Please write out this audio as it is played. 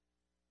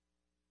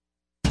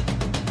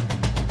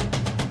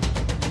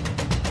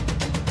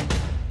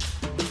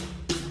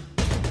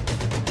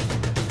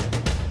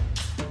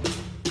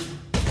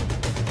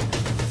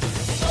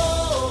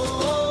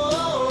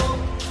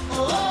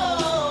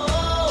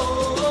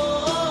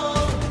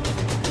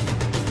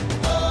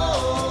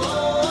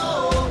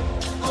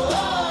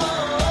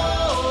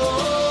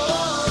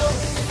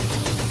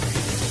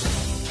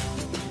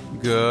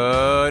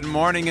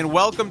morning, and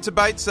welcome to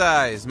Bite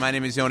Size. My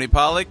name is Yoni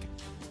Pollak,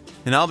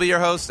 and I'll be your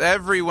host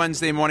every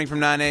Wednesday morning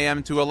from 9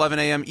 a.m. to 11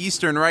 a.m.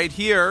 Eastern right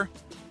here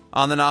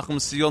on the Nachum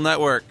Segal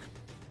Network.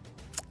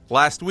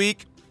 Last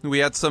week, we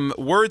had some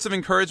words of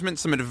encouragement,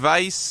 some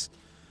advice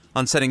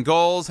on setting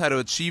goals, how to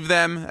achieve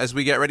them as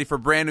we get ready for a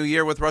brand new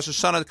year with Rosh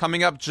Hashana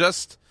coming up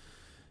just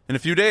in a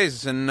few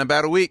days, in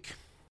about a week.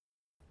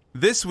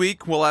 This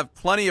week, we'll have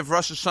plenty of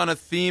Rosh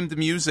Hashanah-themed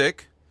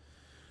music,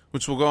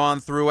 which will go on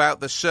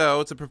throughout the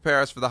show to prepare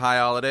us for the high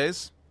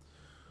holidays.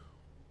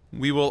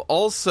 We will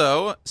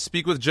also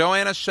speak with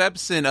Joanna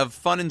Shebson of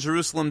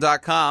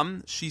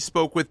funinjerusalem.com. She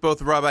spoke with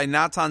both Rabbi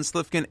Natan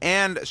Slifkin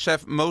and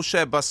Chef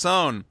Moshe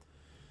Basson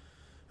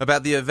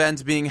about the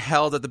event being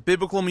held at the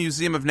Biblical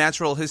Museum of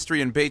Natural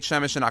History in Beit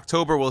Shemesh in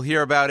October. We'll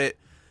hear about it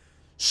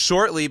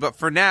shortly, but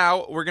for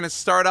now, we're going to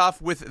start off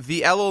with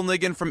the Elul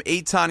Niggin from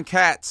Eitan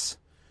Katz.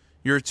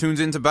 You're tuned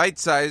into Bite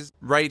Size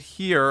right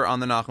here on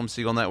the Nachum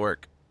Segal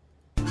Network.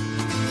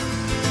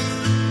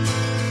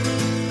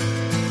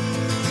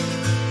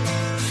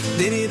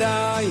 Diddy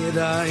die,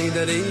 die,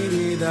 da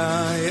dee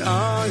die,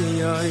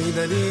 ay, ay,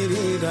 da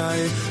dee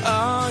die,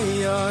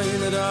 ay, ay,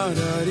 da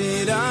da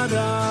dee da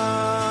da.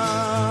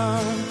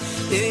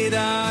 Diddy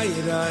die,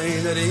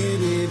 die, da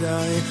dee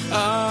die,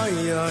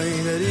 ay, ay,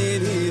 da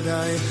dee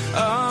die,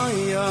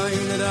 ay, ay,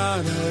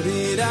 da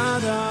dee da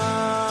da.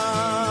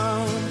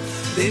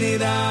 Diddy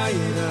die,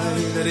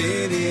 die, da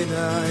dee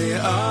die,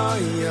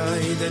 ay,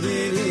 ay, da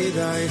dee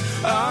die,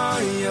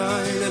 ay,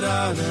 ay,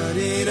 da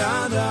dee da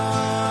da.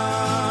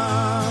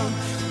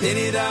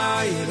 Diddy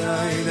die,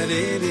 die, da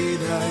dee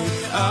die,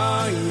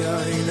 ay,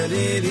 ay, da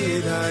dee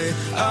die,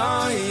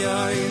 ay,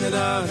 ay,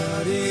 da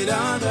dee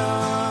da da.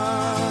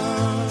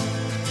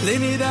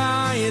 Diddy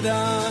die,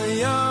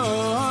 die, oh,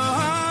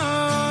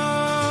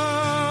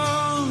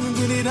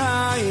 diddy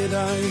die,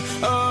 die,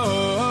 oh.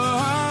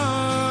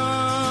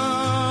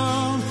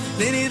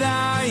 Diddy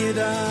die,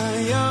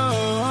 die, oh,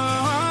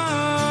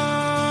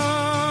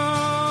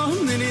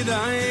 diddy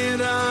die,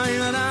 die,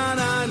 da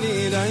da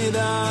dee die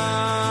da.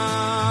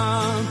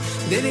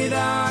 Diddy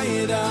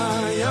die,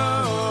 die, oh,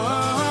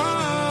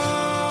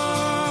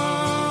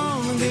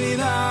 diddy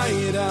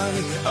die, die,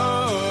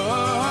 oh,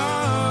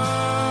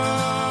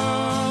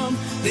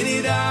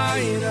 diddy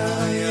die, die,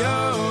 oh,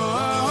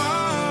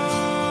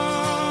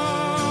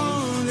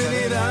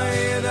 diddy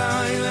die,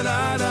 die, da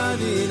da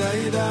dee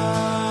die da.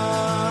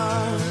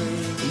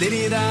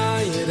 Diddy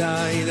die,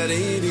 die, da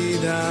dee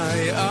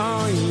die,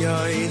 ay,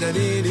 ay, da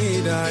dee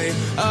die,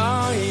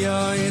 ay,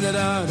 ay,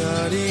 da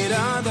dee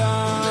da da.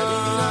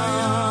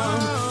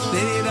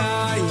 Diddy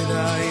die,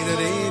 die, da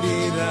dee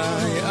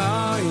die,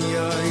 ay,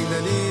 ay, da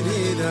dee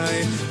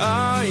die,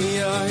 ay,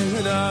 ay,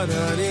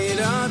 da dee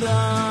da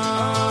da.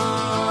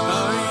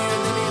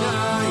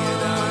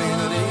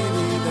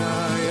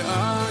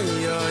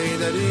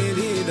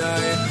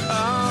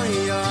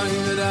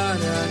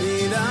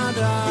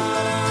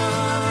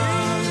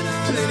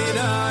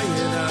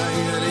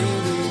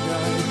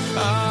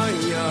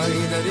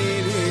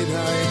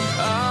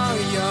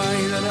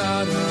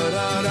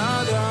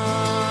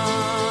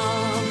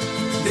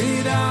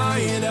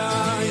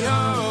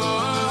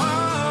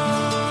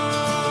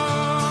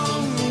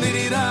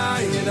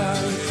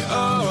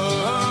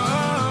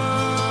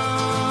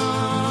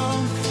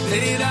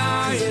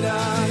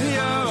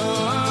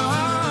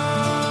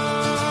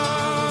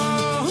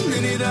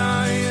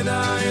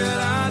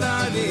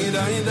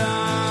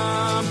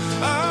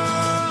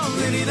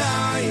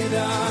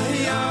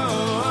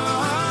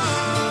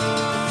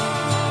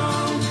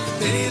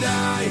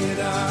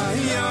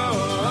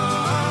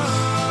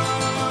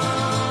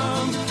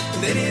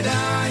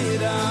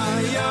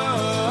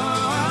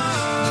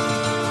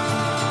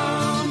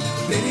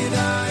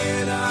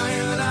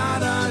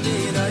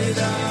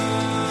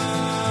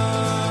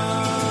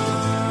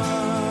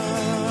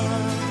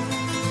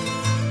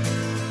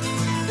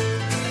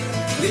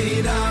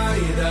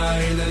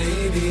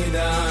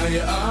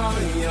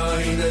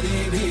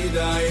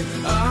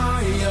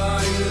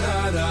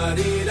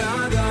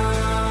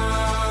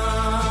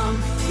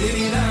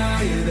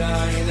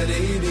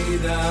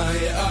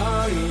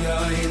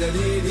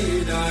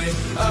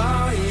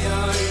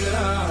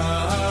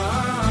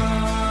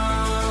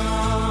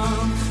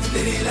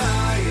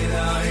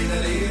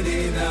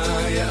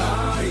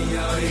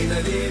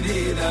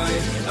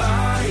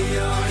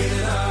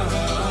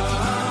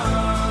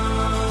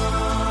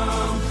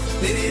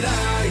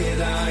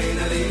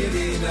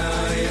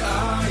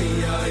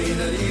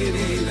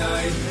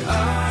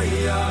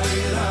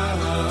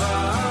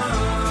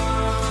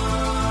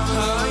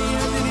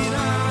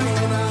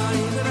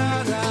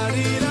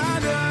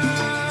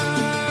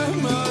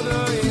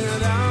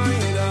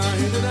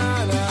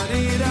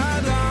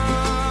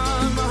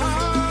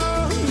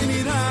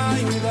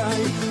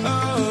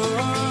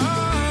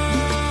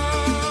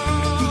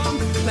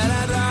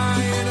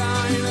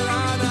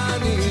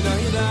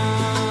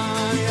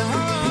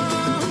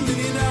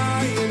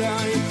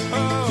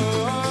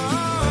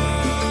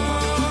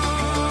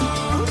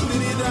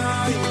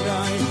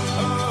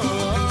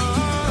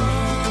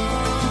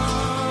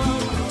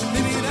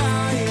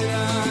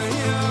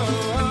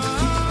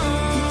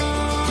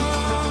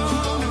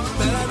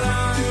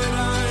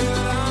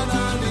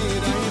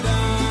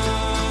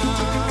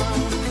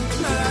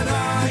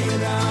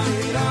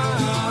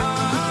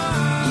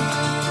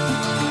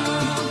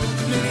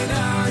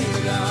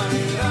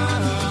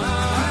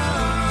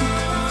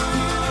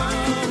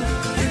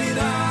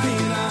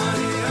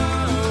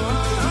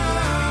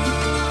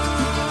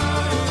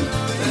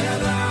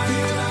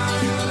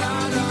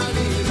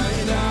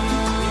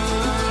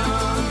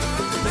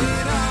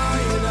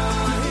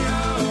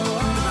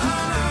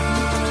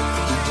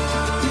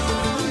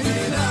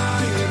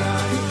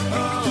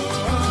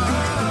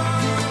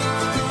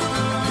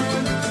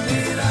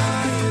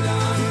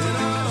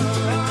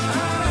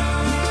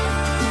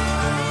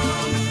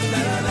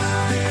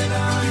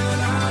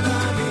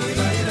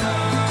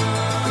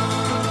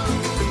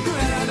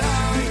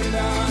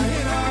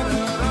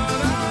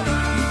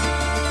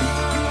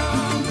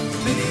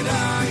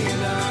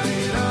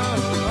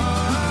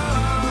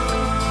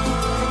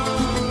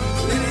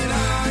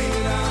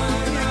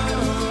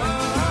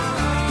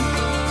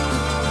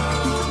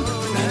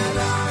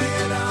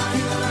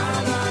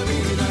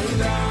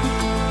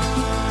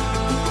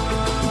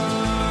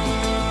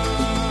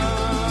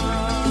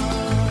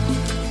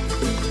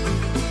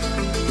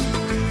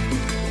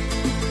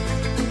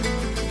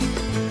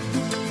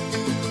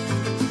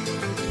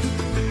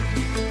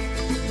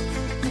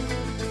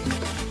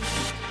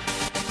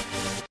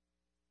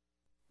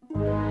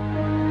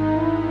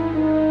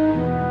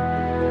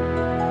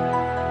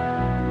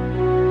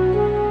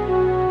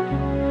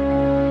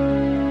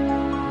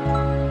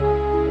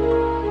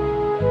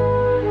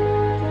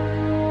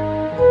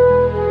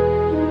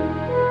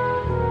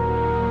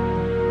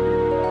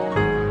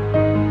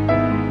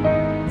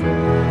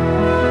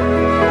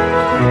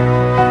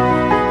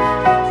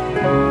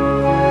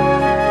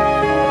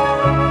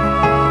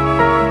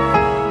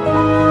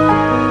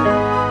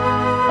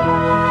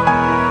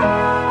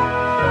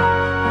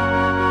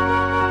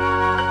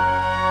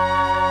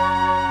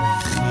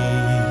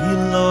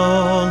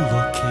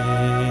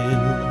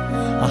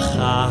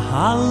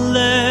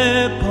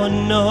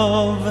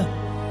 ponov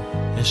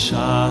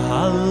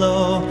eshalo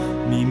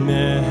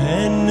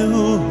mimenu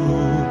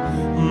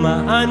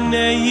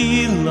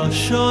ma'anei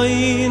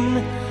loshoin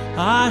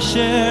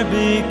asher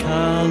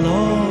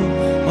bikalo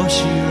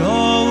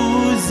oshiro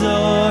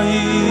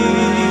uzoi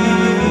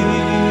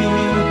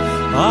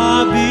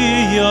abi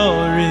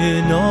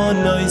yorin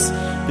onois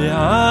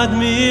be'ad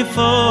mi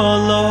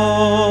follow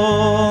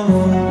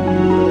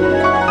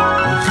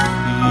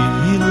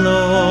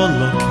ochilo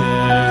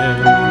loker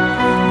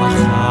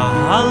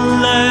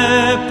achale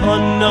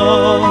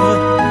ponov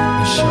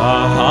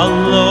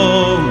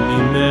shalom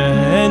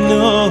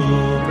mimenu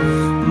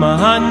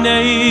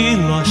mahanei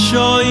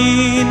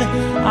loshoin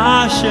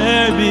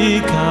asher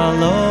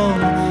bikalo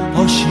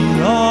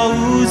hoshiro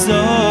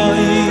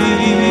uzoi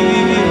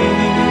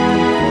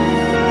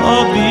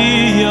obi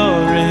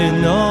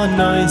yorin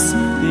onois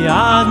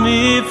bi'ad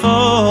mi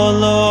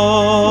follow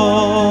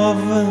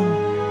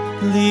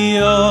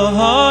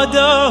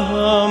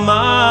liodom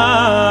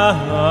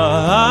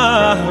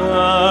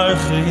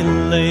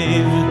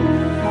archilev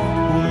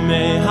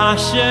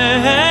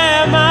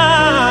Hashem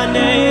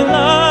anei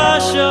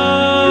lashon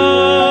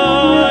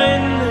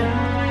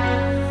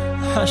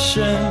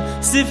Hashem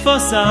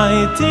sifosai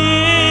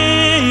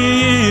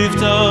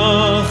tivtoch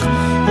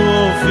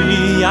ufi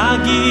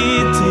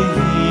yagiti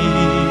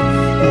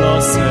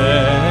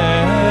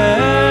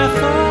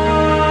losecha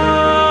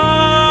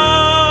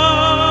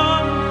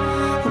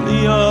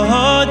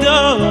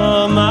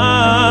liodom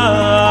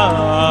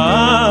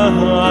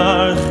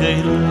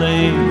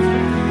archilev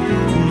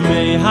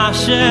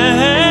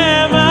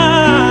Hashem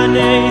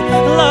anei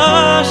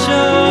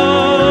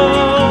lashon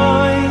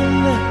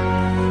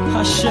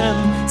Hashem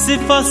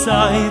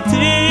sifosai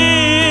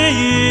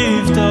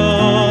tivtoch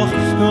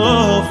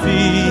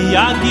ofi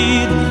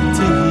yagid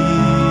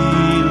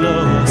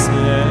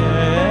tehilosecha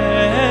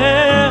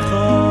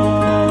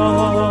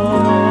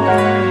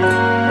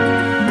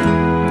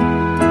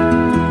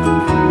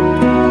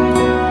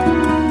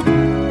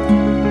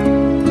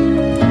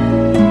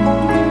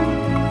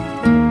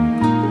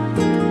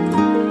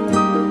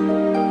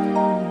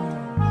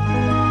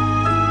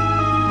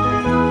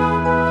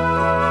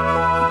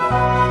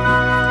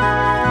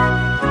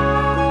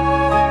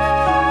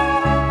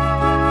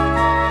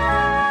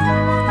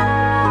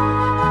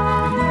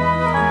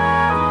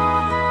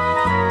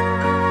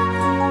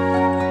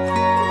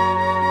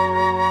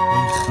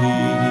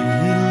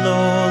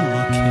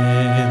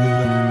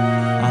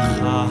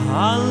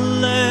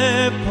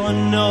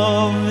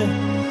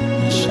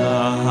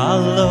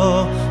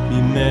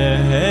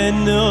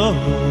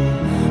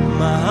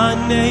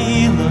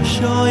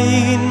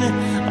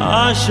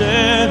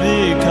Asher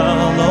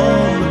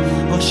b'kalom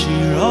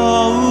oshiro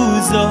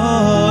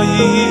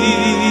uzoi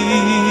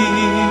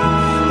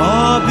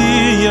Abi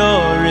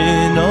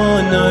yorin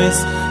onois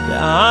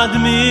be'ad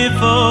mi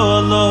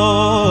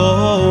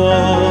follow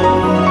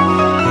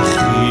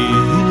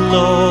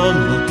Echilo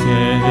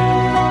loker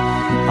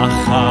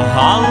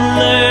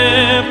achale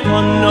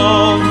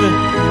ponov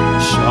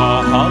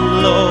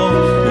shahalo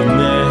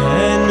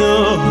b'mehenu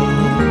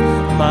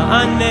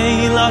ma'anei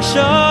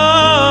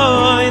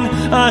lashon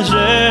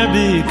Asher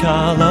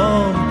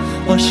b'kalom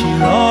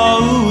oshiro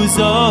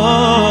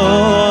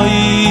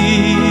uzoi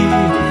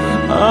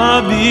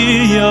Abi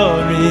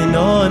yorin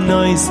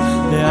onois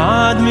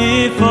be'ad mi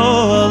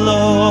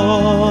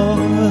follow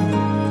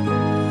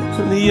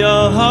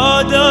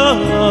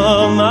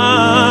liodom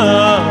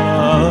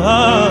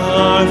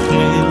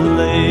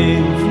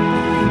archilev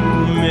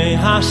me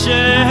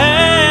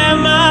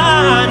Hashem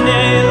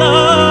anei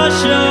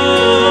lashon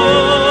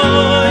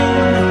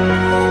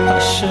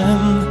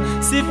Hashem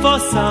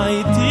sifosai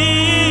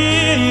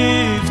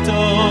tivtoch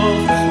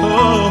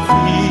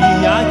ofi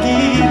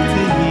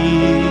yagiti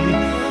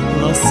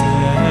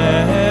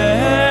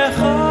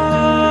losecha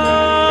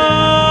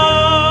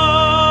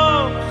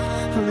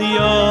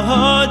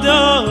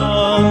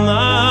liodom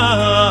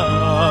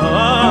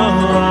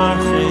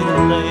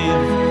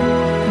archilev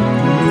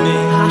me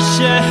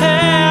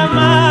Hashem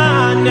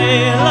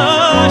anei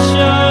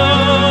lashon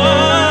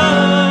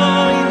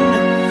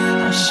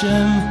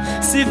Hashem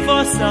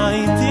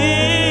sifosai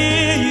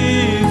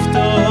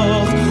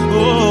tivtoch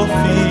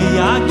ofi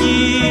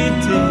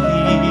yagiti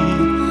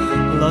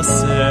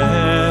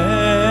losecha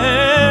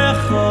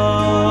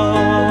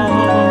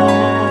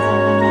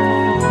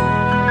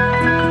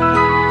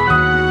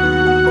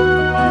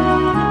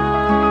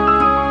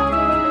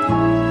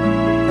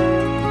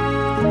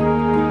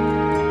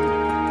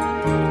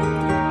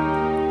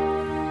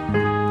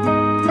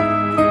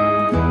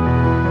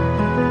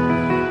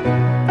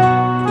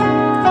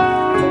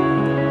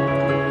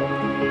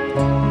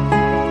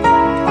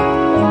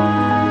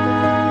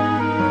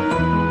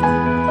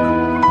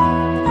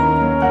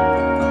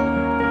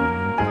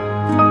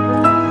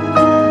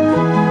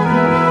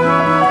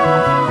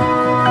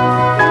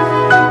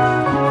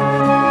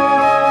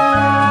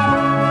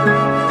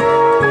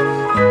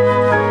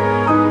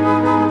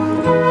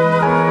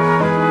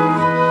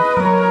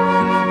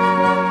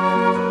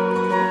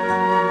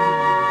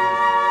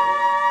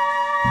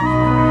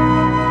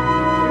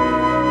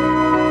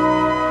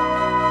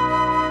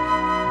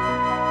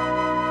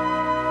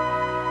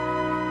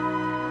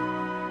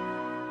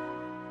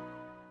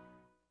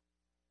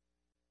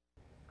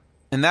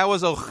And that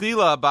was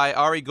Ochila by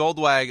Ari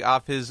Goldwag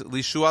off his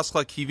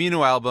Lishuascha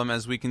Kivinu album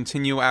as we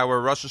continue our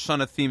Rosh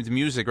Hashana themed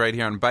music right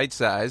here on Bite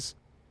Size.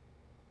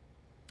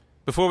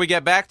 Before we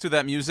get back to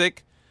that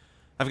music,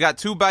 I've got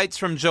 2 bites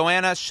from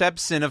Joanna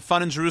Shebson of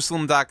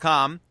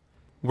funinjerusalem.com.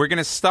 We're going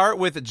to start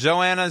with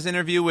Joanna's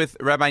interview with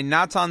Rabbi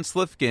Natan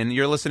Slifkin.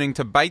 You're listening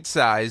to Bite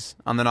Size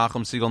on the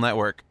Nachum Segal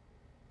Network.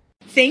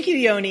 Thank you,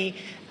 Yoni.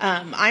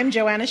 I'm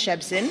Joanna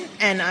Shebson,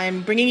 and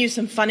I'm bringing you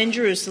some fun in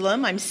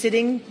Jerusalem. I'm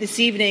sitting this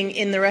evening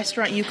in the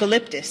restaurant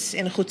Eucalyptus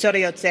in Chutzor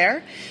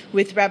Yotzer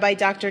with Rabbi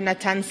Dr.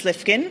 Natan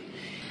Slifkin.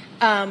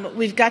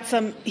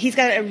 He's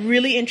got a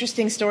really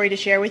interesting story to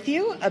share with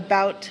you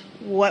about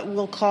what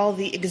we'll call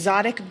the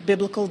exotic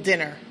biblical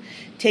dinner,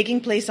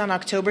 taking place on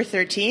October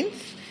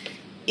 13th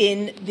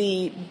in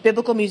the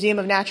Biblical Museum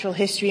of Natural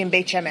History in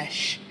Beit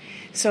Shemesh.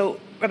 So,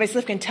 Rabbi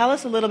Slifkin, tell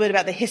us a little bit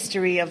about the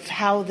history of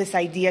how this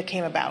idea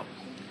came about.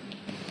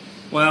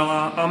 Well,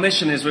 our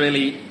mission is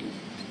really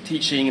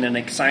teaching in an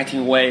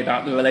exciting way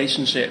about the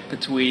relationship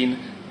between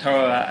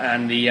Torah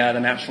and the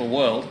natural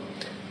world.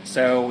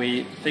 So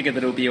we figured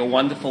that it would be a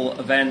wonderful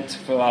event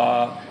for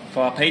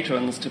our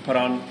patrons to put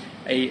on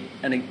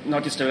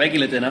not just a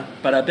regular dinner,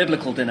 but a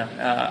biblical dinner,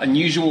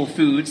 unusual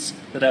foods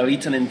that are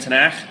eaten in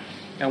Tanakh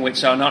and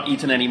which are not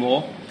eaten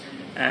anymore.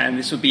 And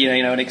this would be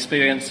an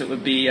experience that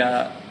would be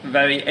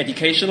very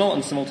educational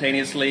and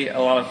simultaneously a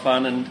lot of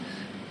fun and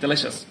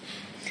delicious.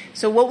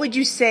 So what would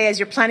you say, as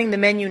you're planning the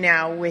menu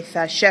now with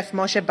Chef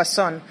Moshe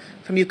Basson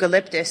from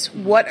Eucalyptus,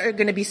 what are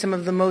going to be some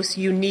of the most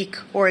unique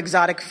or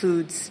exotic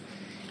foods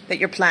that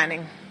you're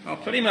planning? Well,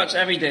 pretty much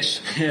every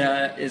dish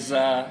is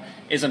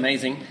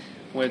amazing.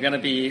 We're going to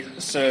be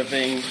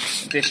serving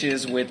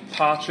dishes with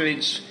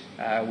partridge,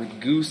 with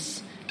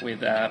goose,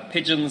 with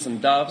pigeons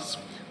and doves.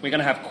 We're going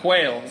to have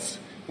quails,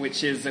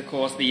 which is, of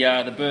course, the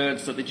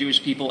birds that the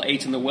Jewish people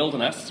ate in the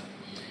wilderness.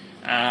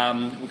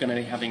 We're going to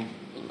be having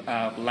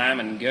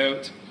lamb and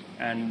goat.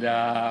 And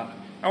I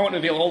won't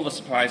reveal all the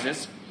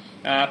surprises.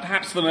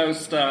 Perhaps the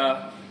most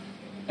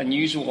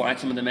unusual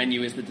item on the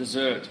menu is the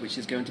dessert, which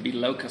is going to be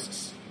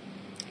locusts.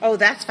 Oh,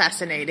 that's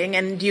fascinating.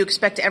 And do you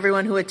expect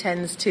everyone who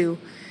attends to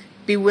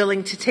be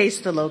willing to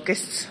taste the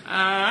locusts?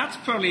 That's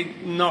probably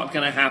not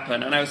going to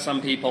happen. I know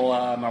some people,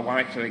 my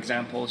wife, for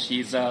example,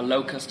 she's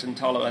locust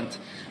intolerant,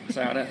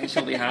 so I don't think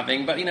she'll be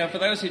having. But, for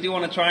those who do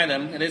want to try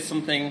them, it is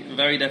something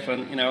very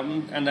different,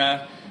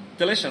 and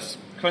delicious,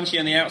 crunchy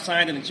on the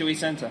outside and a chewy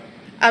center.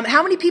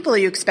 How many people are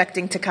you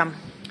expecting to come?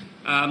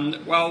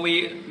 Well,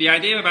 the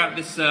idea about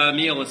this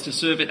meal is to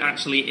serve it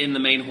actually in the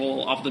main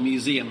hall of the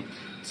museum.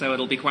 So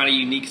it'll be quite a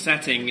unique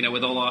setting,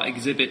 with all our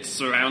exhibits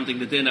surrounding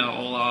the dinner,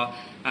 all our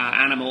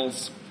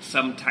animals,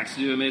 some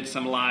taxidermied,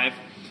 some live.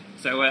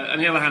 So on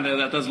the other hand,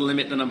 that does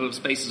limit the number of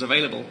spaces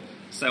available.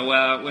 So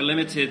we're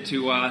limited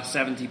to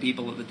 70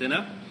 people at the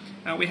dinner.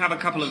 We have a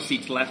couple of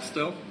seats left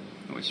still,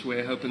 which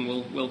we're hoping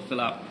will fill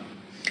up.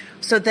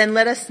 So then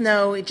let us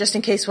know, just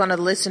in case one of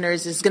the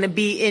listeners is going to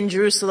be in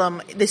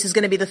Jerusalem, this is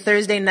going to be the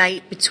Thursday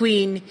night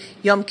between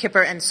Yom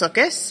Kippur and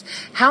Sukkot.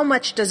 How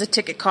much does a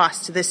ticket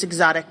cost to this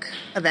exotic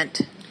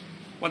event?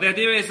 Well, the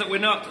idea is that we're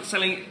not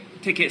selling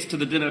tickets to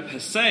the dinner per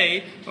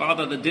se,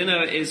 rather the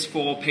dinner is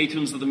for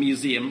patrons of the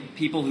museum,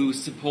 people who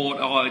support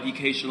our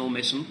educational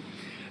mission.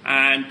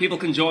 And people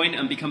can join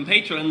and become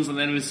patrons and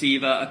then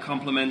receive a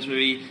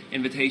complimentary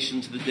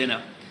invitation to the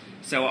dinner.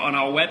 So on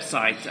our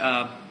website,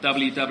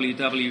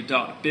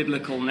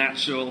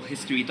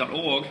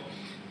 www.biblicalnaturalhistory.org,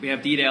 we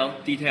have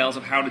details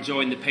of how to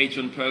join the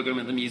patron program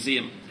at the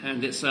museum.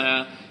 And it's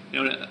an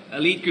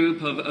elite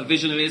group of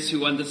visionaries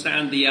who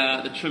understand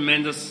the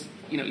tremendous,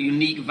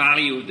 unique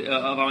value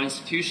of our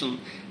institution,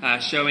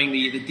 showing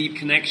the deep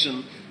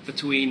connection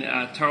between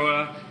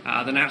Torah,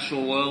 the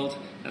natural world,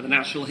 the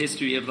natural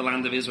history of the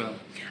land of Israel.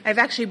 I've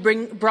actually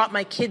brought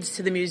my kids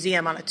to the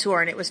museum on a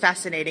tour, and it was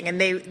fascinating. And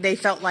they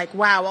felt like,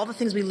 wow, all the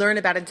things we learn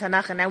about in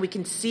Tanakh, and now we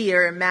can see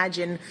or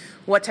imagine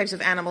what types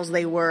of animals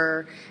they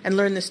were and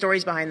learn the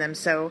stories behind them.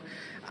 So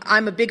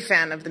I'm a big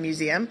fan of the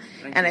museum,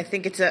 and I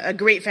think it's a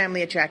great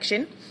family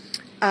attraction.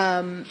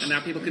 And now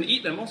people can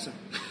eat them also.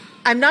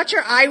 I'm not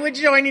sure I would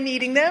join in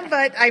eating them,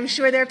 but I'm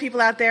sure there are people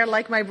out there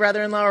like my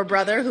brother-in-law or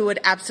brother who would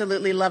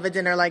absolutely love a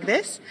dinner like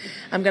this.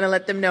 I'm going to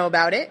let them know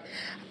about it.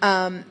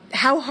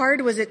 How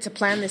hard was it to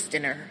plan this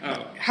dinner?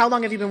 Oh. How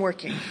long have you been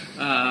working?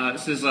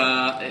 This is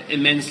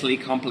immensely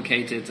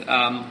complicated.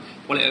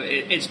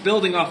 It's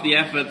building off the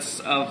efforts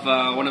of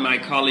one of my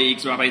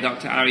colleagues, Rabbi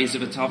Dr. Ari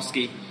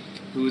Zivotofsky,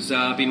 who's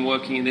been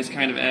working in this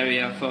kind of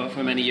area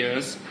for many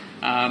years.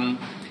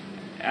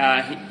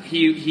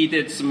 He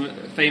did some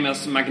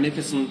famous,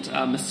 magnificent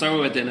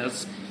Masorah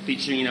dinners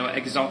featuring,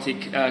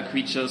 exotic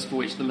creatures for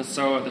which the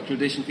Masorah, the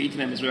tradition for eating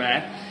them, is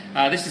rare.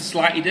 This is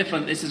slightly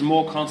different. This is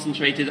more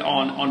concentrated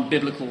on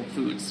biblical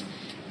foods.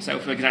 So,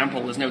 for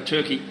example, there's no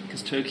turkey,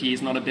 because turkey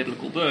is not a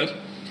biblical bird.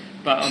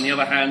 But on the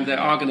other hand, there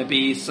are going to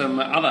be some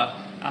other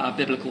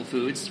biblical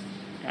foods.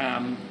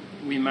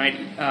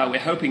 We're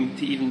hoping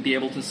to even be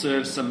able to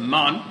serve some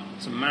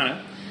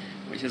manna,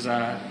 which is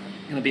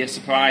going to be a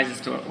surprise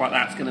as to what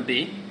that's going to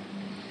be.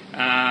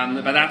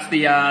 But that's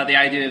the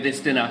idea of this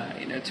dinner.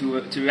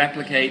 to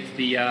replicate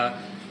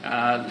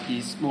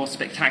these more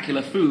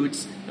spectacular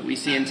foods that we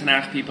see in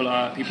Tanakh people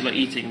are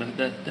eating,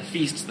 the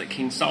feasts that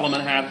King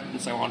Solomon had,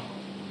 and so on.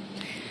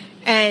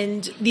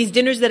 And these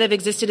dinners that have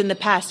existed in the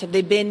past, have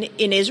they been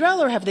in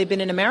Israel or have they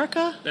been in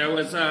America? There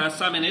was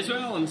some in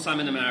Israel and some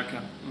in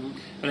America.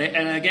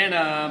 And again,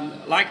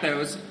 like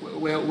those,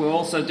 we're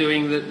also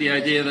doing the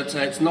idea that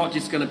it's not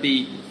just going to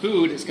be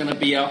food, it's going to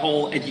be a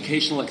whole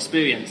educational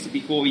experience.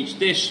 Before each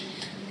dish,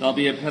 there'll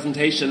be a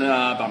presentation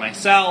by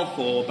myself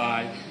or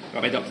by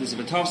Rabbi Dr.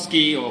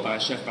 Zivotofsky or by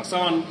Chef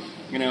Basson,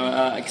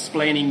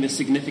 explaining the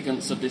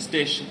significance of this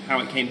dish, how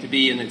it came to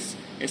be, and its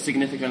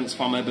significance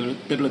from a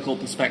biblical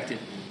perspective.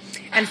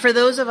 And for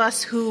those of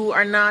us who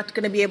are not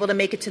going to be able to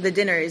make it to the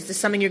dinner, is this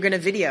something you're going to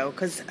video?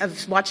 Because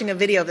watching a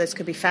video of this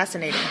could be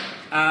fascinating.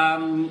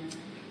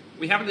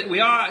 We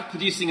are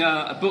producing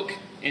a book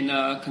in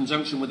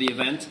conjunction with the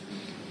event,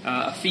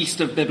 a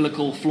feast of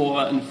biblical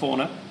flora and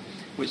fauna,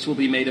 which will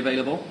be made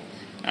available.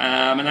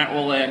 And that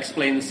will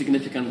explain the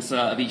significance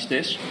of each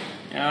dish.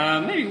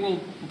 Maybe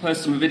we'll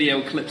post some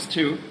video clips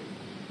too.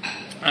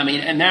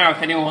 And now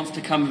if anyone wants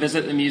to come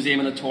visit the museum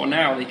and the tour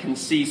now, they can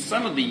see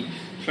some of the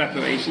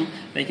preparation.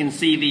 They can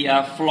see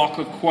the flock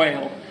of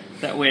quail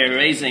that we're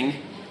raising,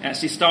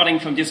 actually starting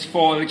from just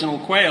 4 original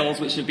quails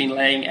which have been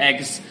laying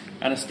eggs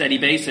on a steady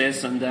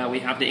basis, and we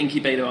have the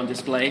incubator on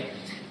display.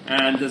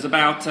 And there's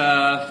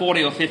about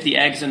 40 or 50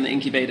 eggs in the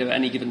incubator at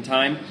any given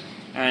time,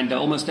 and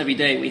almost every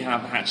day we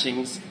have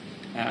hatchings.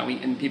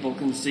 And people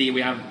can see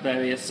we have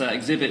various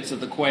exhibits of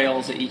the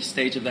quails at each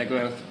stage of their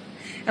growth.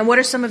 And what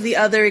are some of the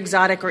other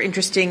exotic or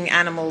interesting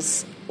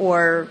animals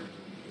or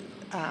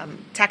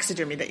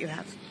taxidermy that you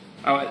have?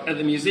 At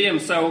the museum.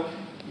 So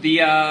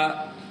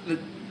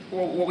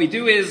what we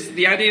do is,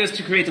 the idea is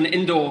to create an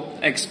indoor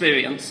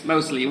experience,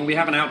 mostly. We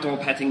have an outdoor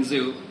petting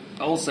zoo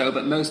also,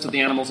 but most of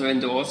the animals are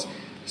indoors.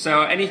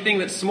 So anything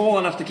that's small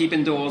enough to keep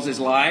indoors is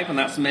live, and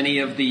that's many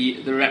of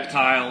the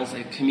reptiles,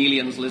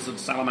 chameleons,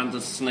 lizards,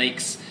 salamanders,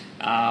 snakes,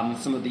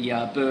 some of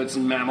the birds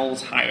and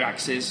mammals,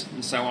 hyraxes,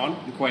 and so on,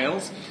 and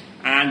quails.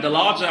 And the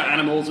larger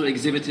animals are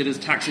exhibited as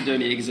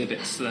taxidermy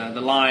exhibits,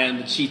 the lion,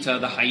 the cheetah,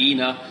 the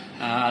hyena,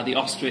 the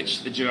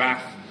ostrich, the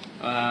giraffe,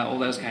 all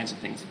those kinds of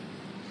things.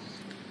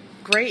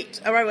 Great.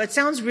 All right, well, it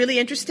sounds really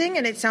interesting,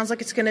 and it sounds like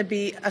it's going to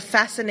be a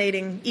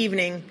fascinating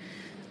evening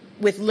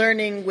with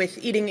learning, with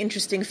eating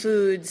interesting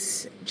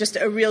foods, just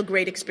a real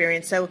great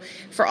experience. So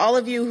for all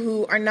of you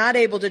who are not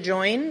able to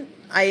join,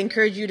 I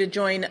encourage you to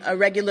join a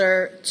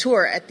regular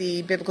tour at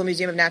the Biblical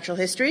Museum of Natural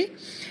History.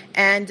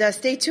 And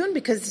stay tuned,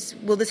 because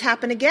will this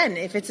happen again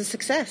if it's a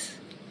success?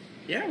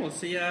 Yeah, we'll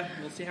see how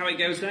it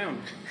goes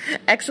down.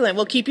 Excellent.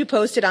 We'll keep you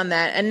posted on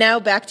that. And now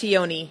back to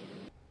Yoni.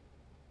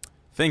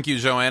 Thank you,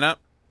 Joanna.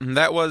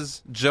 That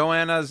was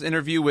Joanna's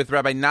interview with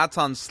Rabbi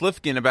Natan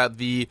Slifkin about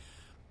the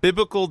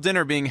biblical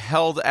dinner being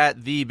held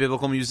at the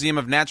Biblical Museum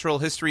of Natural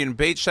History in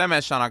Beit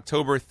Shemesh on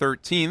October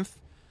 13th.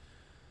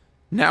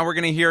 Now we're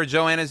going to hear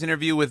Joanna's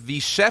interview with the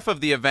chef of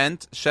the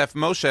event, Chef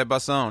Moshe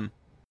Basson.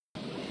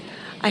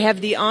 I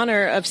have the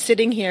honor of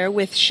sitting here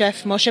with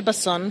Chef Moshe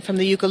Basson from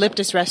the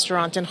Eucalyptus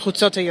restaurant in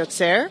Chutzot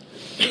HaYotzer.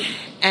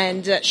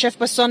 And Chef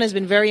Basson has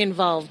been very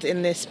involved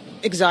in this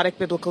exotic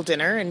biblical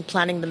dinner and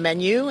planning the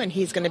menu, and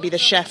he's going to be the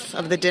chef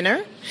of the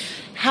dinner.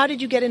 How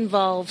did you get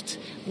involved?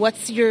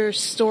 What's your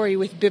story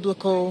with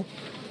biblical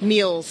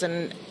meals?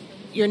 And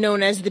you're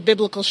known as the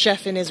biblical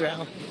chef in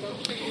Israel.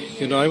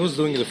 I was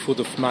doing the food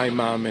of my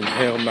mom and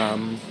her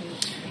mom,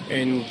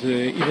 and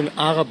even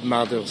Arab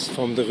mothers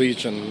from the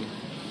region.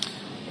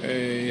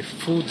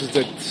 Food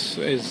that,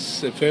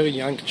 as a very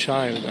young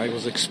child, I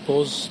was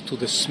exposed to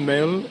the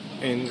smell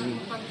and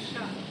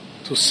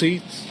to see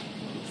it,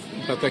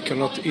 but I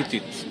cannot eat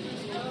it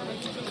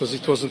because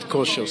it wasn't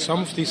kosher.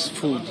 Some of this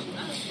food,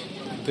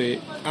 the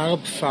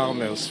Arab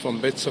farmers from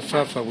Beit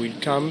Safafa will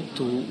come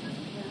to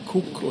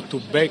cook or to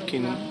bake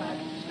in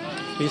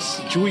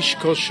this Jewish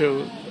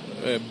kosher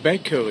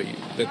bakery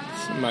that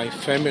my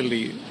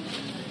family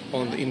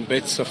owned in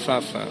Beit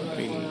Safafa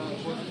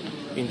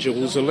in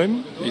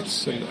Jerusalem.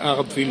 It's an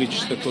Arab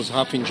village that was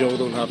half in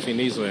Jordan, half in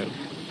Israel.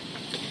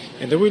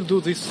 And they will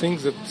do these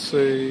things that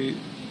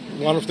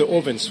one of the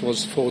ovens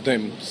was for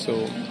them.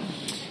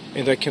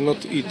 And I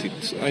cannot eat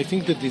it. I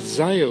think the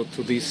desire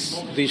to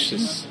these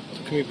dishes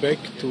took me back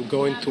to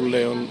go and to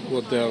learn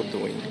what they are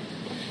doing.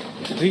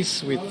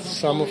 This with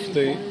some of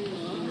the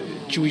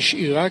Jewish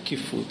Iraqi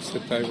foods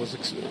that I was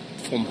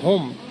from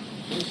home.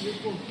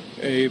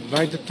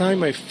 By the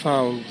time I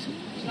found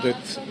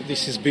that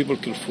this is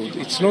biblical food,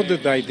 it's not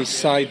that I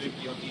decide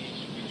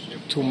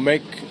to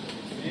make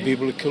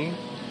biblical.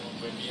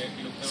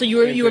 So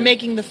you were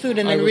making the food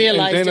and then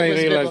realized it was biblical. And then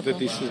I realized that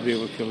this is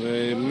biblical.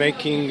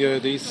 Making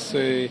this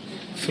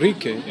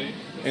frike,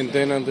 and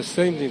then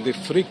understanding the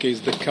frike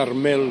is the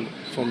Carmel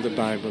from the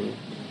Bible.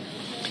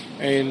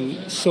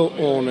 And so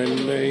on.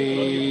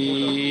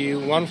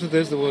 And one of the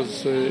days there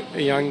was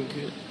a young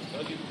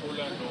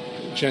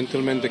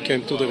gentleman that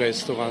came to the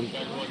restaurant,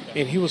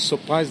 and he was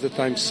surprised that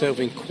I'm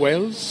serving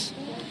quails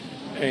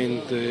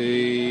and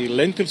the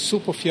lentil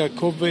soup of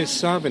Yaakov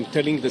Esav, and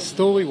telling the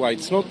story why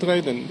it's not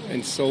red,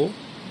 and so.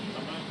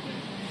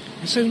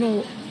 I said,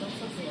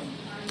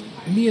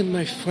 me and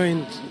my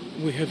friend,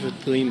 we have a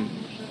dream.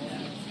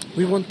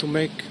 We want to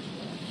make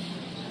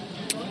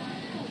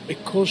a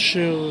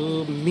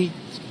kosher meat,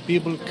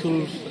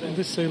 biblical, and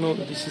they say,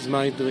 this is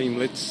my dream,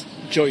 let's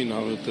join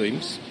our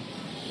dreams.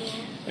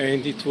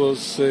 And it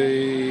was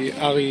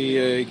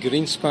Ari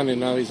Greenspan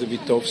and Ari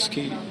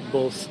Zavitovsky,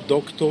 both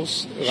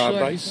doctors,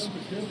 rabbis.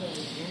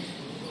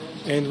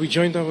 And we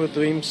joined our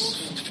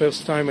dreams the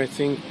first time, I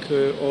think,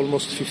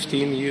 almost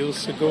 15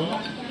 years ago,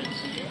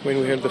 when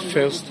we had the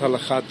first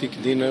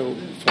halachatic dinner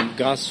from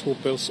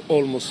grasshoppers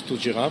almost to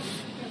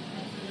giraffe.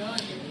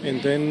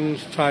 And then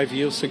 5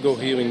 years ago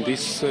here in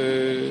this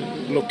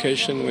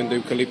location, when the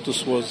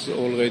eucalyptus was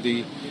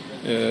already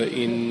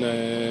in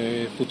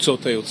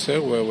Hutzot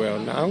HaYotzer, where we are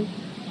now.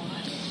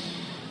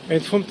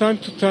 And from time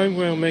to time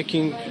we are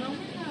making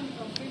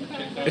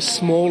a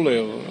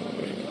smaller,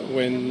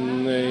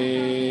 when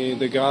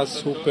the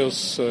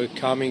grasshoppers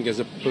coming as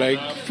a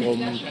plague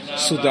from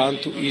Sudan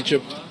to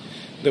Egypt,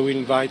 they will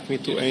invite me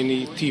to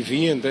any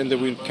TV, and then they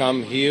will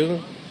come here.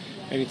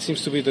 And it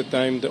seems to be that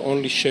I'm the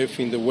only chef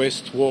in the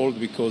West world,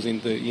 because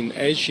in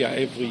Asia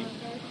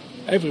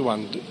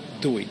everyone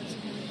do it,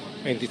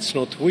 and it's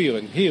not weird.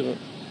 And here,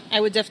 I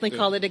would definitely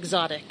call it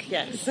exotic.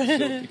 Yes.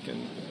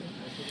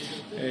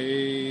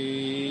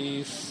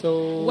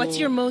 So, what's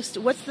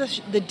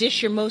the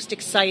dish you're most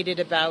excited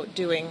about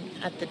doing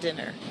at the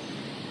dinner,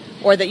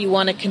 or that you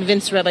want to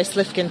convince Rabbi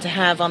Slifkin to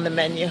have on the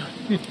menu?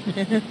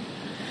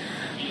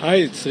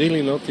 It's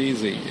really not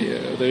easy.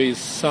 There is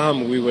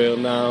some we were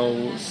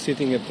now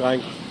sitting and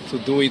trying to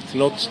do it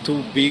not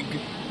too big,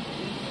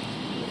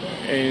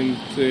 and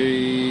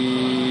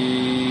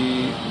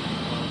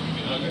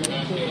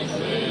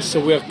so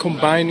we are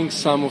combining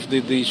some of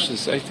the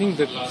dishes. I think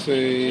that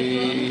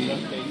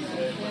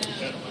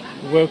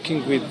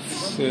working with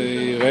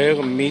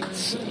rare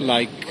meats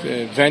like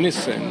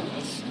venison,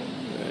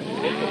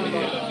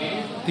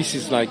 this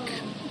is like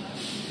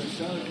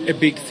a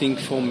big thing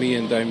for me,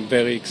 and I'm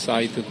very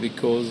excited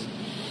because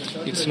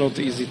it's not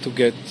easy to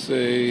get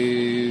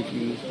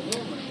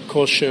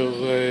kosher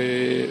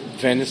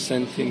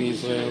venison in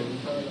Israel.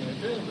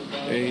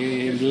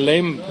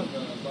 Lamb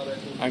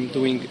I'm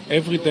doing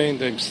every day,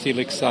 and I'm still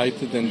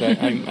excited, and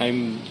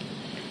I'm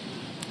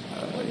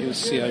you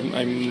see,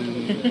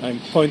 I'm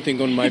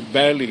pointing on my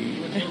belly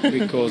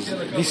because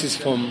this is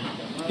from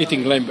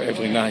eating lamb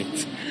every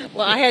night.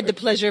 Well, I had the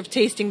pleasure of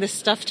tasting the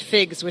stuffed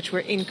figs, which were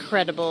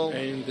incredible.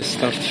 And the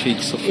stuffed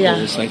figs, of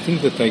course. I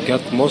think that I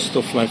got most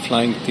of my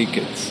flying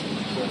tickets,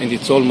 and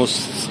it's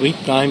almost 3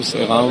 times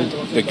around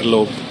the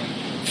globe.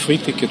 Free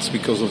tickets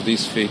because of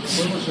these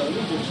figs.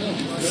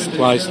 It's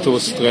twice to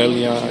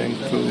Australia and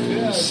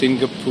to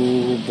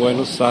Singapore,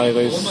 Buenos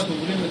Aires.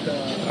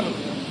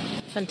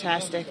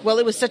 Fantastic. Well,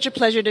 it was such a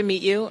pleasure to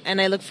meet you,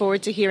 and I look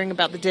forward to hearing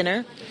about the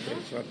dinner.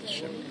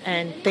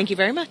 And thank you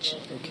very much.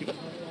 Thank you.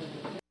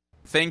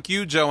 Thank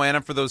you,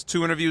 Joanna, for those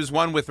 2 interviews,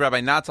 one with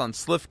Rabbi Natan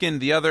Slifkin,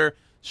 the other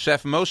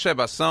Chef Moshe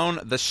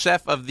Basson, the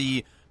chef of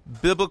the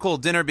biblical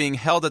dinner being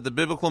held at the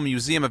Biblical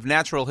Museum of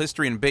Natural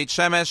History in Beit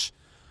Shemesh,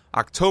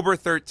 October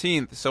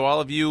 13th. So all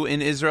of you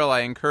in Israel,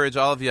 I encourage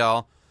all of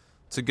y'all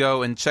to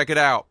go and check it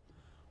out.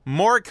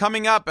 More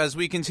coming up as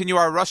we continue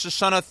our Rosh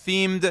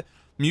Hashanah-themed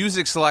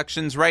music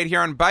selections right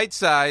here on Bite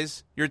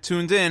Size. You're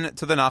tuned in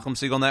to the Nachum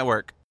Segal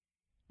Network.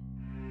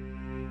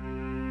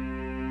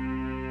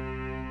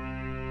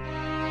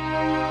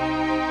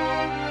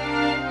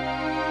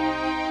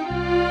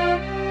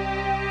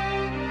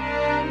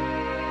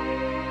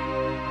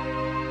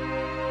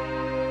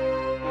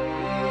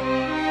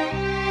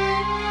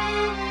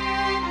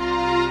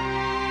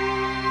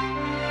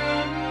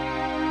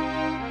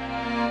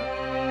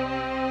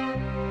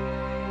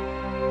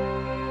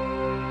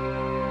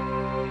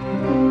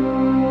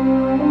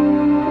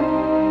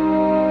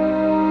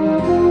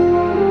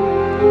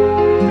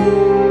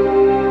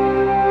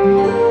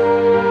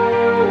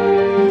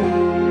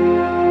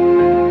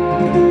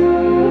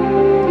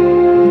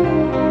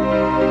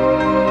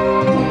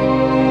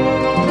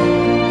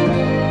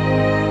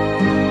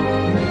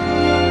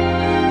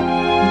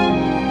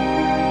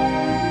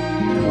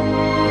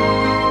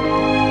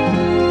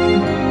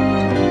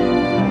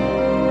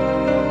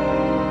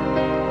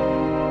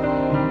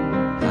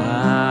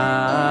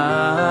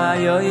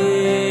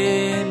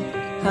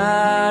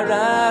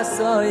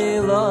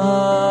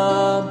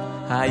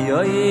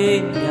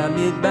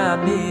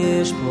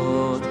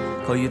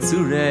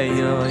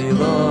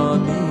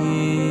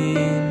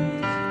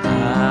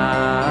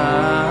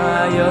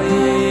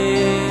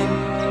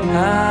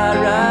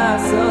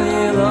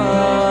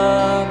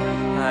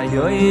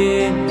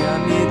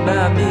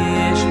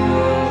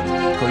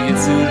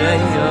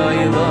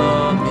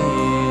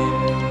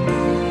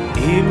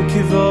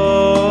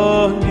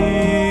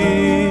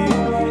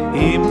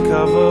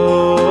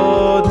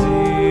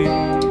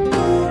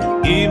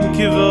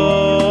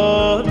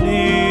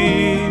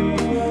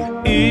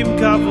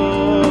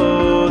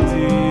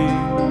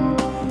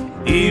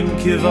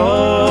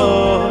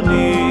 Kivoni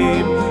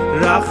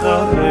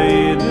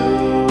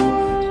אחרינו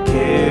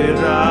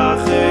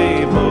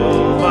כרחמו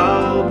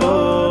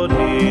ועלבונים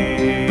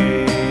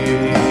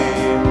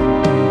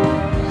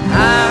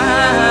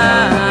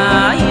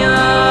היי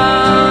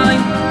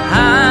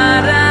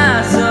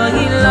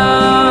הרזוי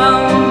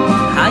לום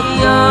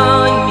היי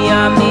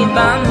מיעמיד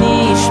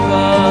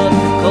במשפט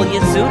כל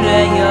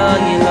יצורי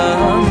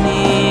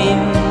הילמים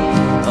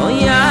אוי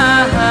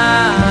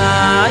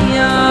היי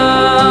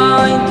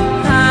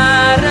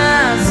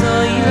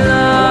הרזוי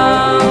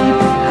לום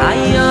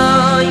היי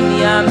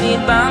מיעמיד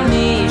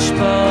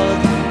במשפט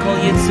כל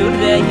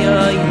יצורי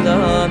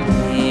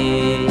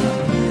הילמים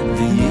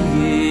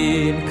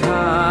ואם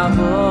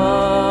כבודי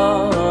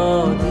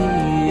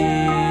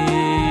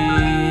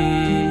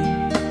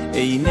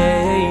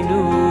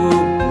עינינו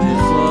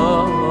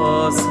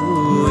מחוסו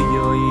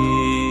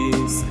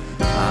יויס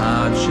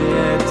עד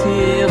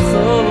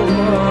שתיכוננו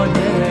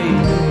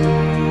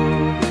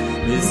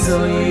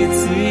וזוהי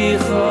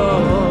ציחוי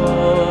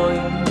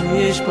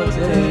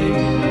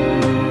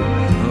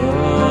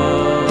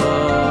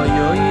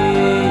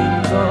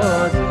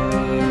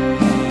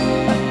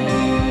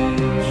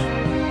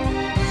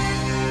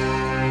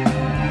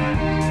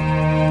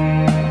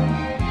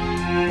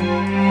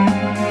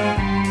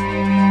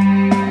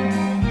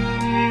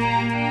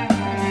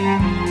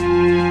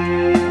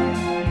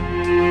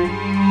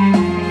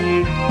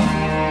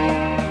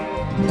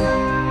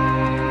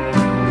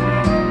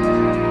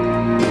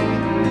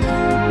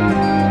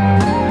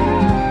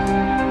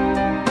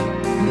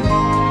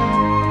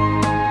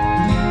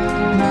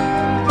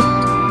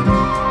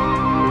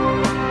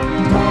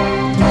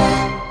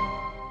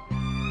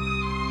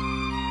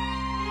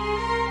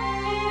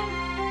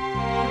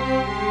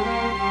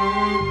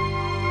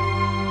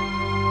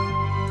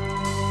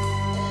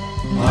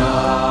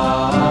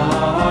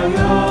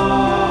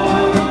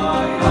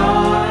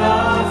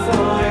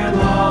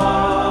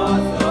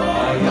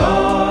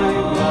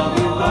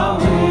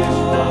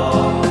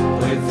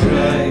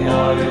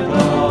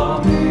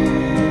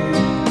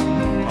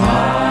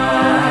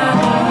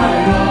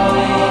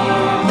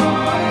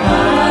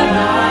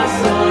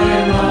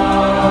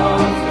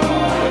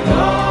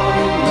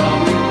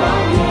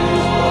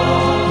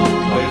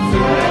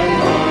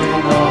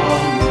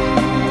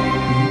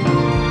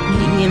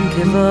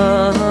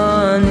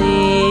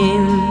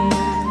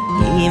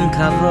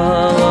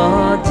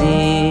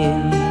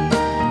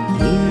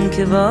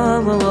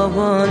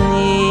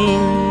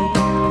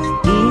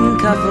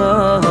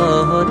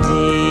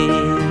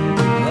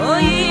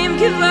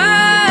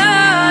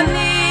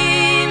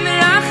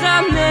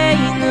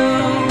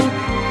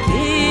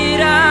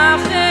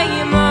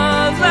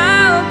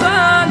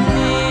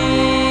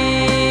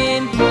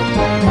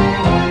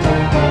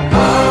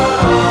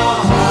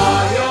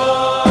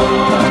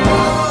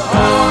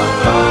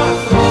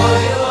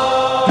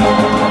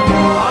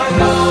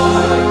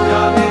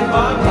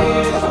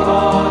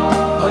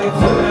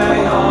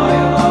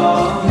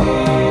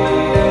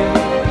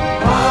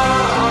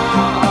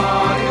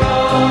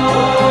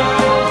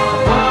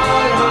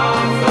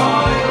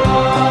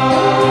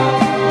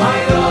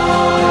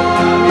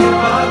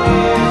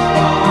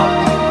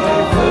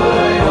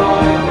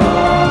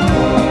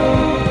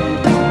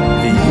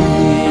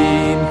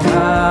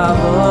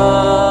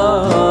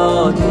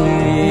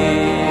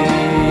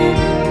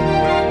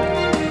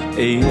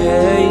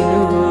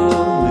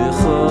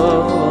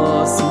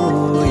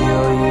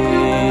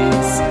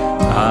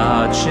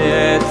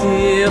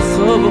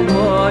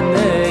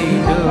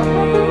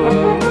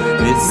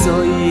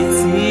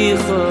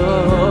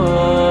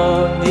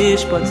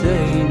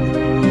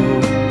משפטנו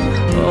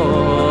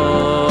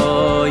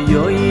אוי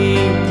אוי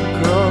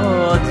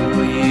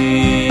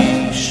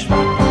קודש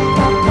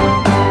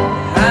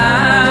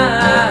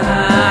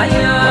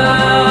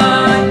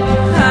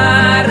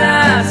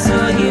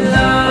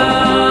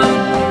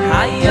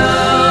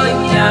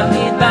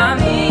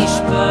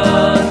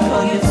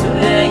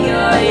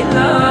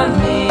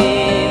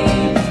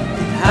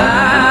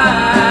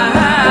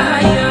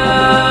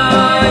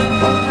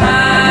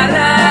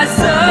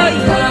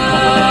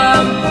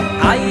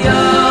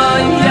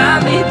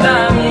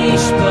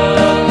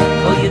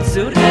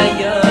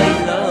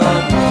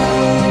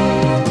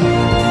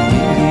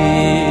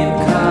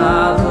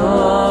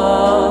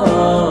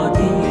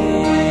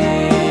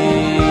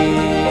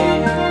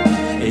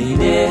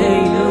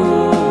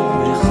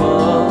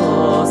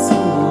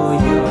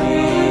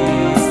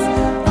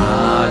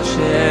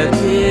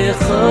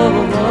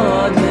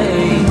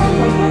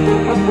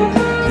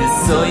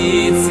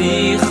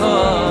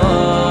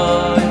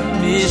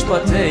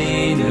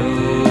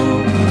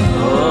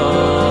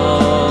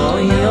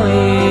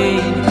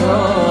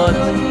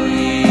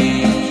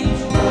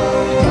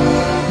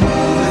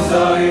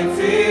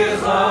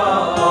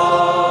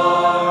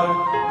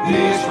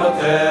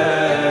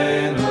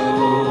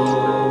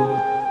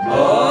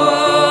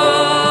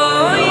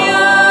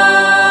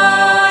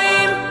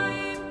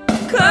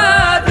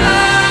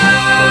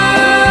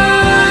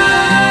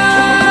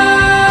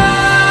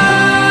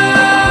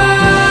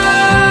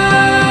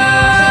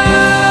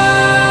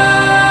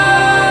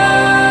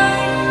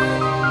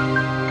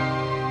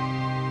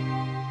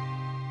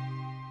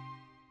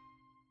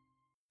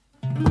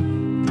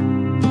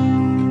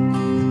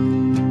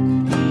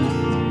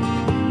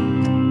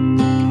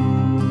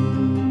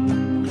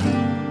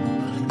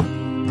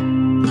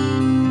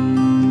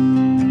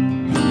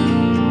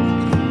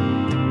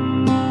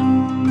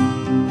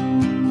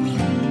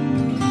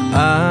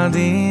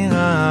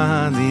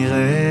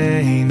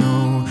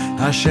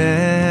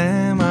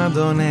השם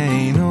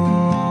אדוננו,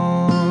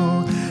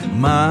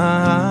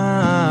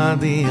 מה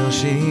אדיר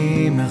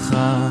שמך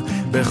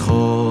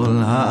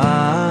בכל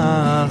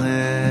הארץ.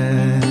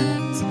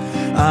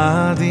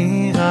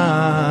 אדיר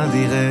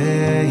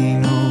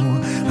אדירנו,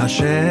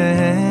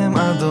 השם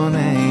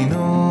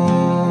אדוננו,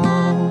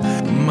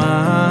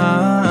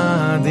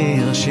 מה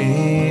אדיר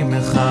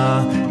שמך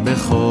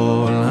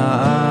בכל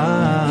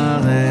הארץ.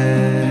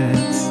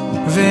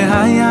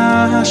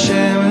 והיה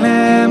השם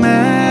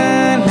למלך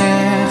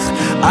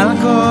על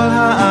כל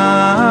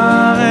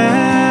הארץ,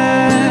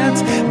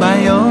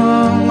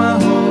 ביום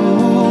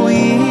ההוא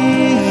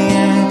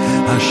יהיה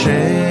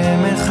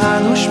השם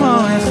אחד ושמו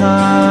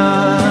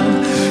אחד.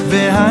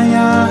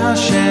 והיה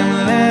השם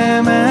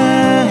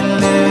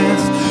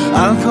למלך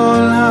על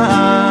כל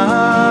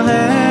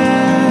הארץ,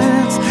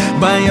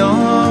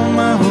 ביום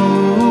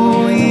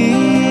ההוא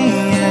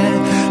יהיה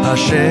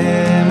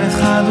השם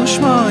אחד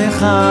ושמו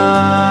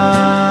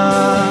אחד.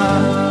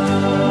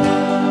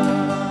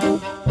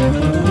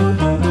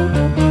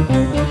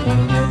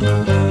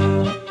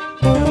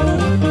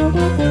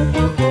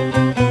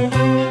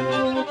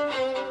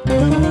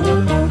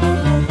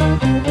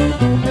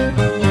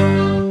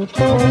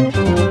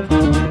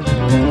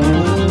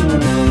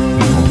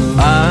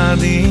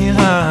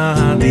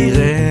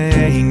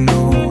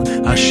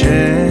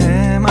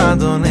 השם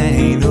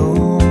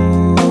אדוננו,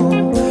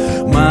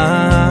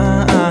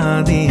 מה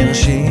אדיר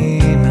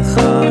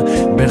שמך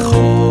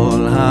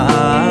בכל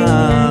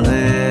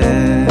הארץ.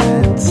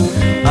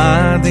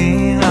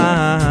 אדיר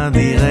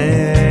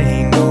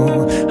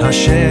אדירנו,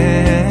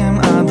 השם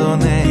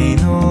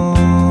אדוננו,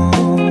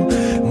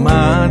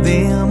 מה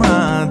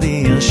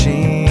אדיר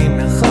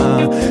שמך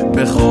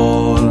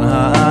בכל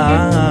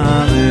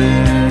הארץ.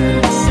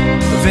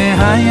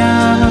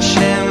 והיה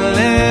השם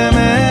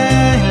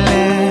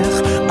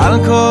על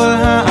כל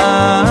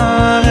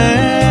הארץ,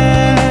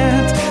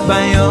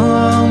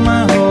 ביום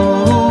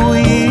ההוא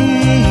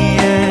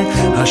יהיה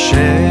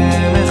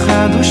השם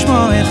אחד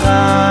ושמו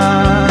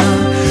אחד.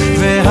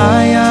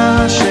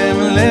 והיה השם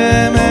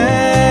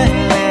למלך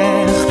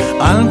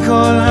על כל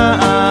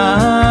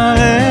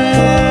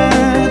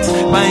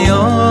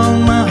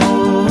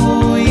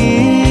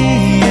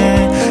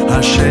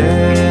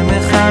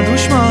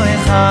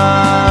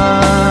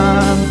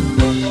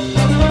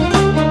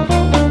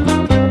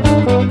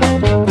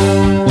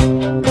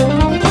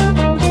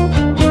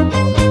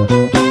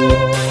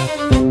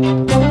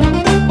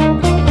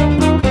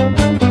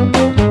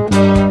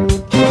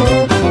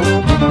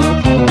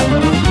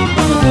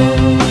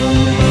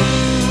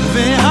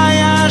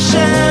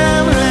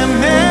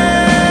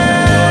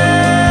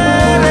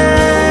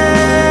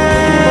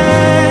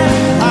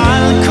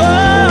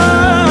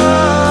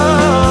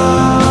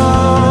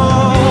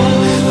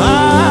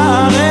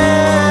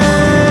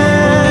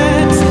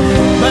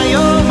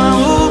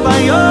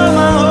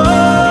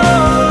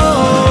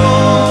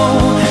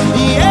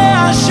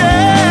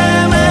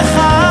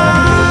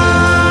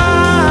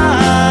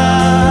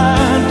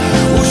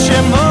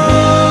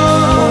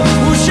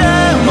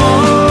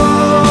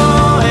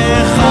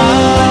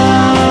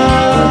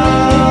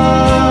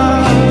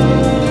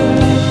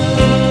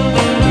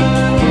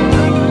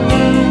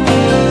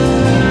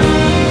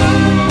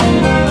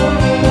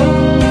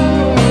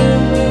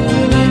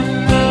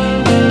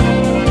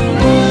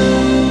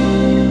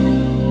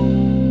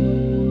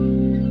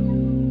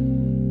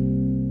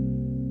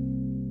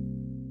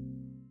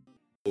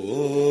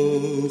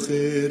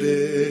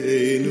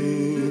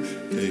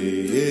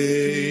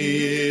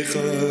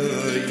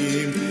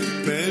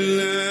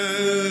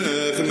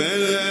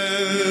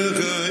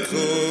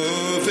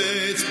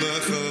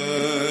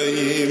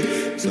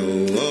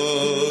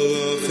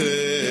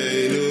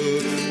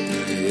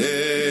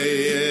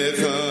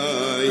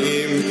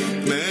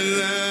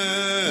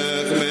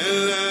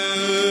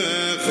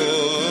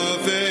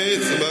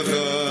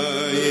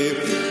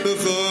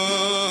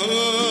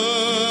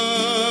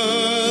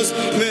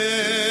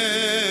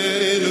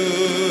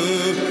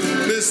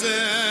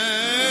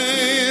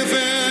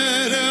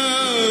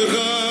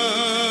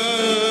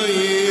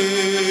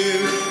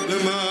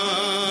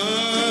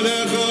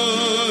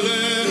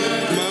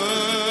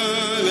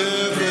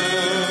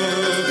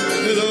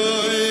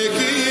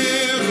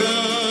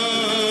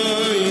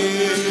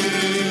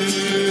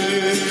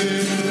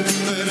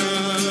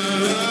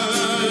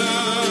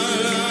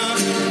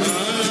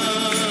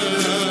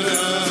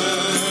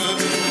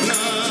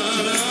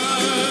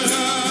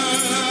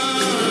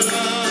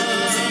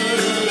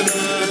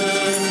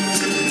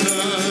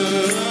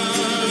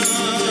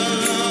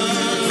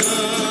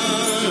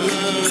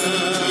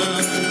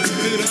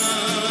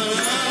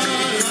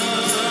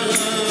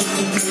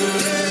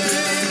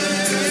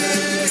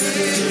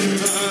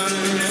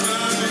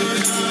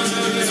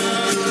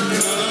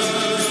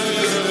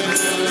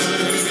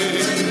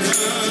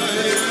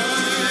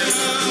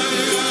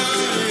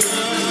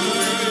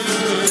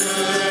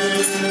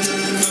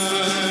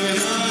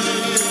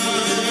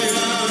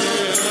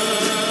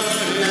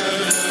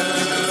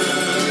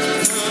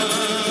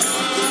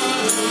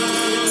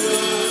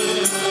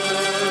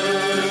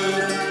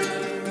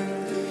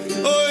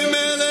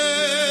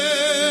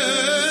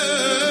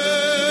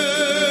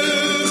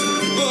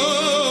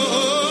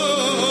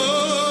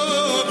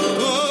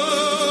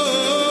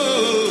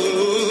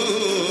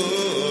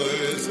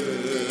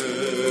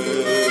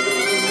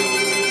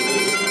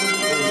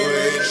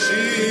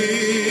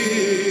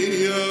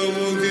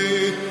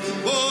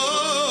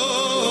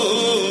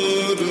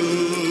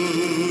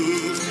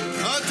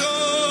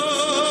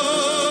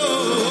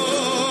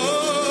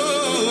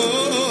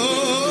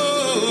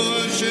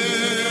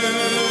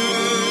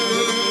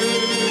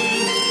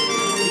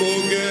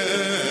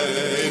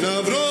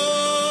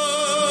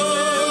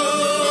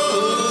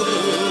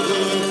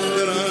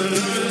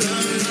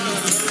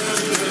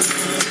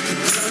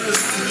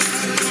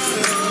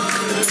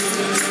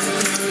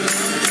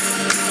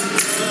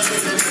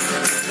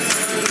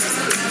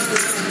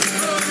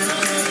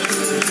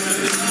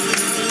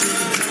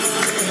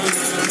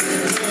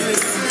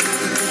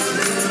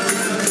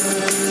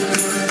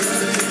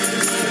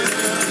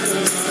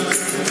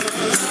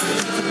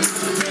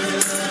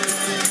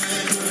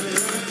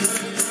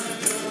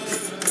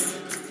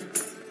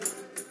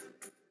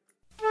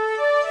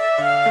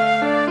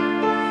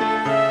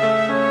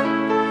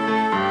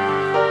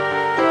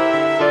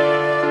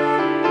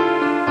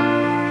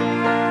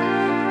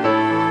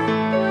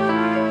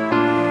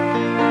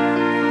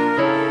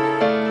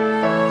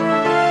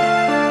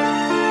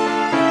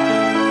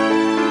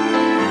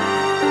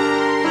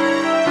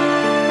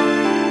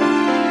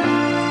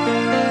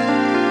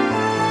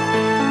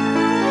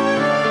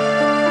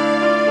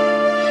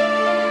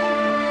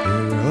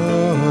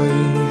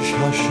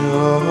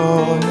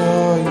Hashana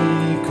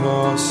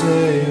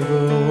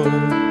yikasevon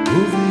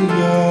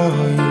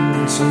uviyayin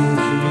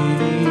tzimki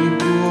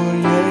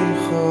b'yechasevon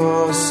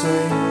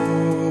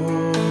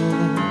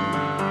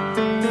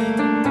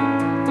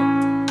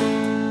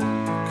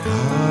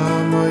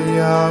Kama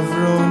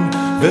yavron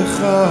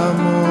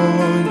v'chama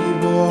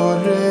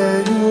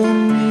yibareyon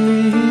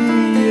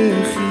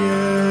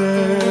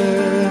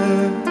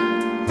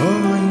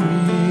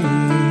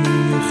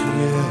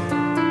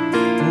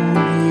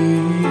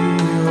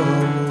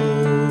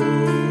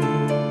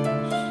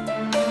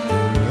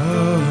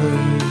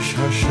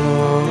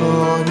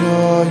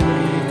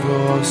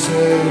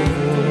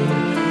Sevon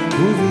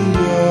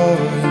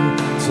uviyayin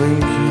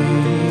tzimki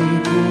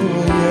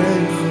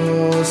b'yechasevon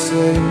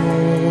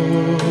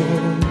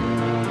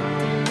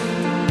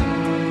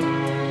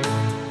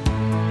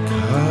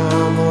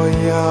Kama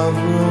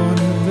yavron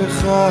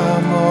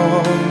v'chama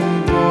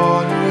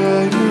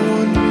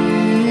yibareyon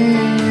mi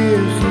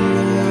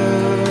yechyeh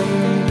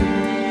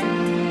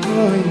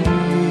u'mi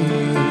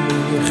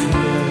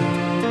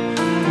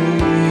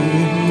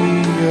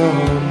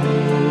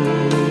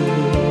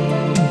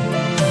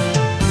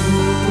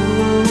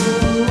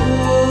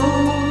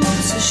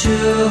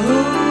Shuva,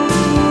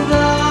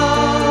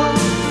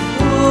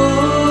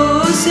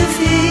 oh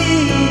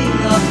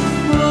Sefila,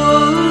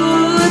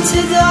 oh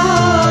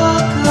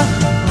Tzedaka,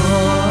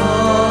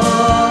 oh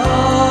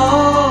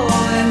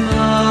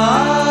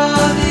Emaviri,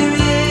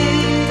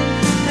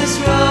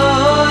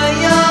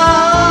 Esraya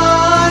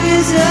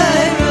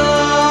Gezerah,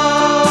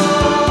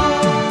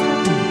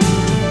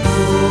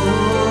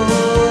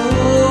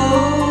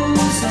 oh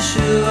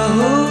Shuva,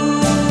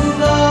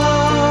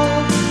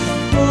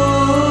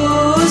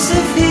 oh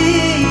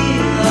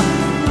Sefila,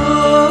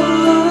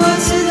 oh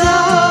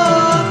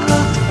Tzedaka,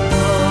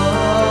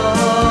 oh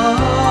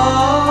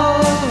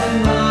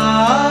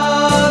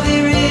Emaviri,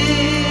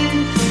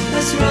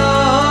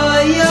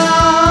 Esraya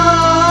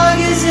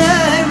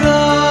Gezerah.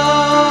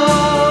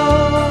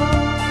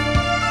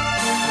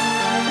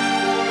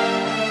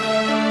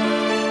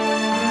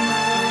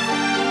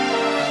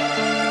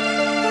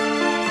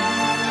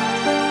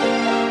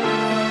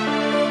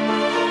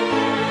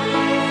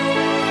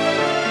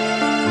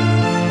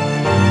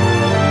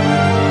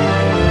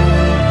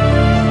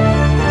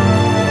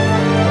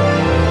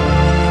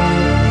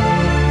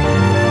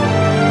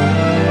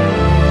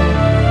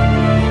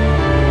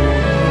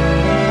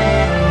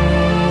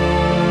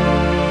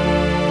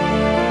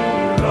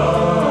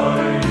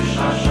 Rosh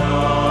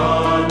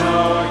Hashana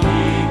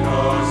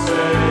yikasevon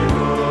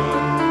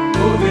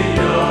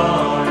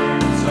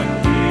uviyayin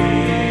tzimki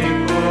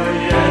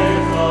b'yechasevon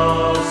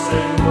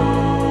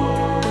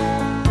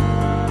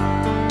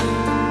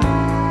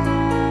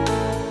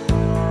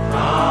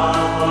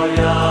Kama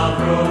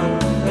yavron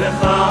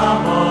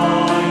v'chama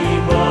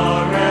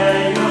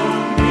yibareyon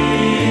mi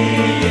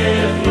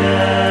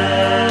yechyeh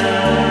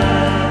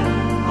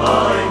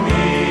Oy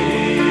mi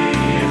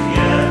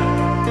yechyeh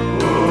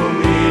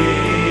u'mi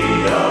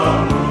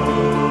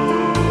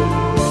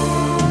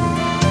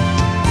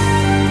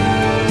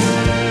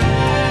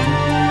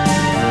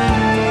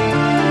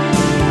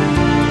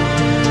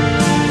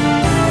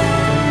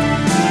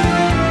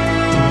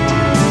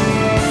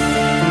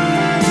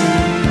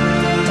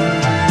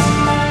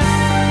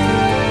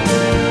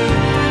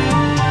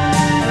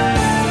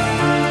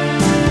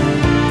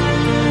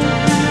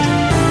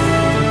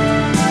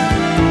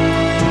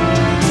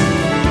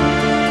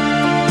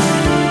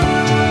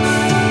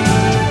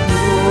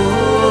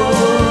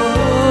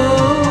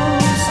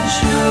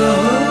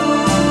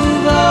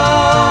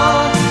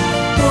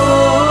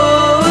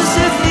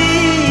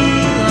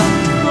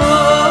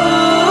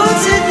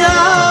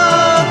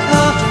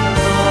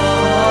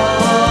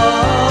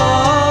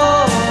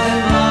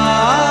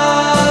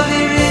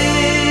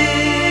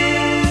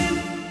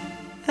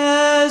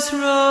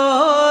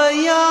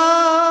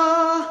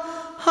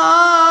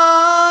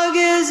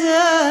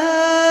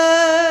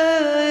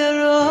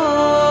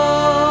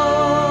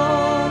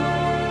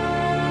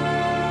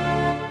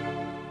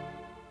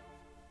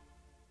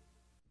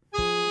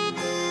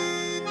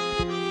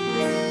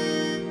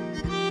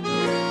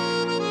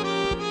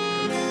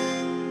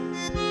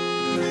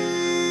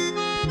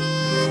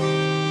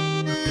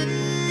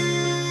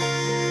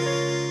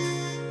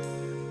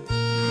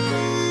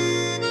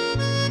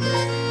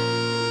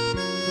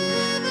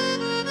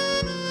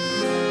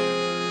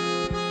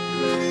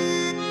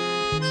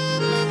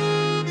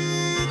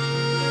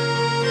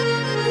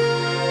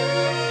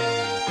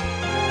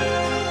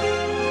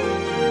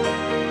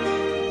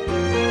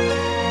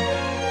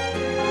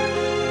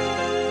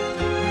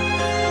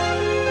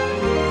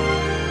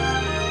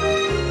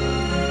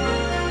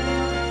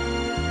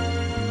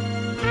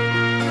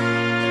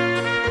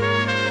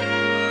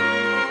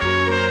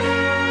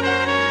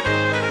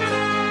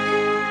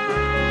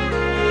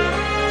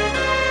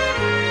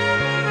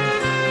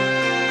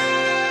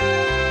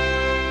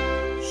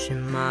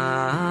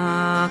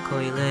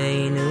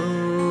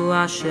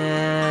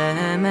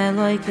Hashem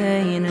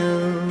Elokeinu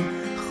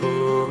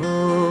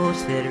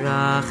Chutz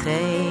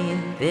v'rachem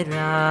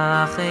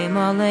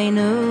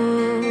Aleinu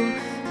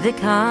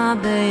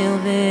v'kabel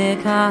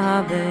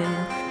v'kabel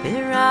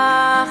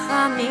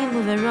b'rachamim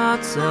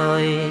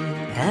u'v'ratzoi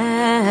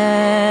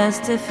es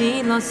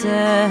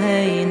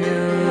tefiloseinu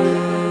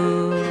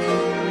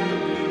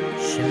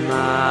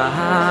Shema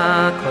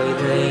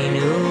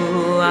kodeinu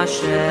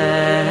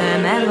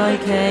Hashem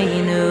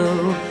Elokeinu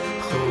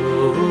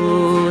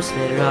chus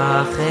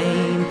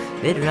v'rachem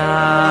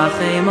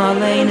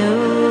aleinu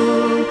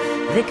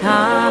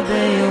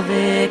v'kabel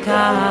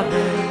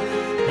v'kabel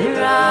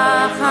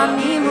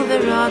b'rachamim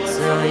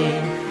u'v'ratzoi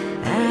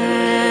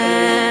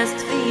es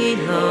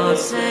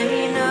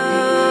tefiloseinu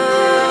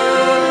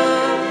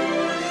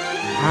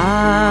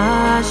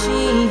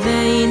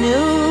Hashiveinu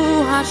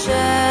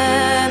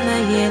Hashem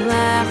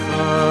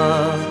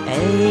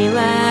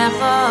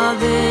Eilecha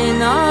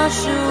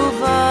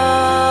v'nashuva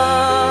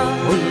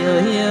Oy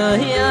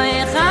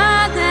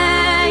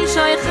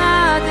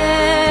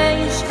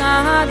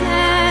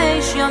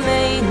Chadesh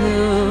Yameinu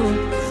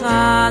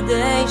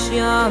Chadesh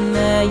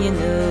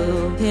Yameinu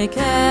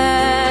Kikedesh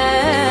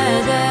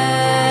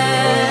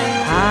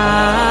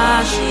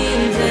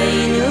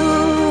Hashiveinu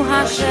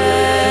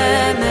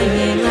Hashem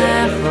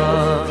Eilecha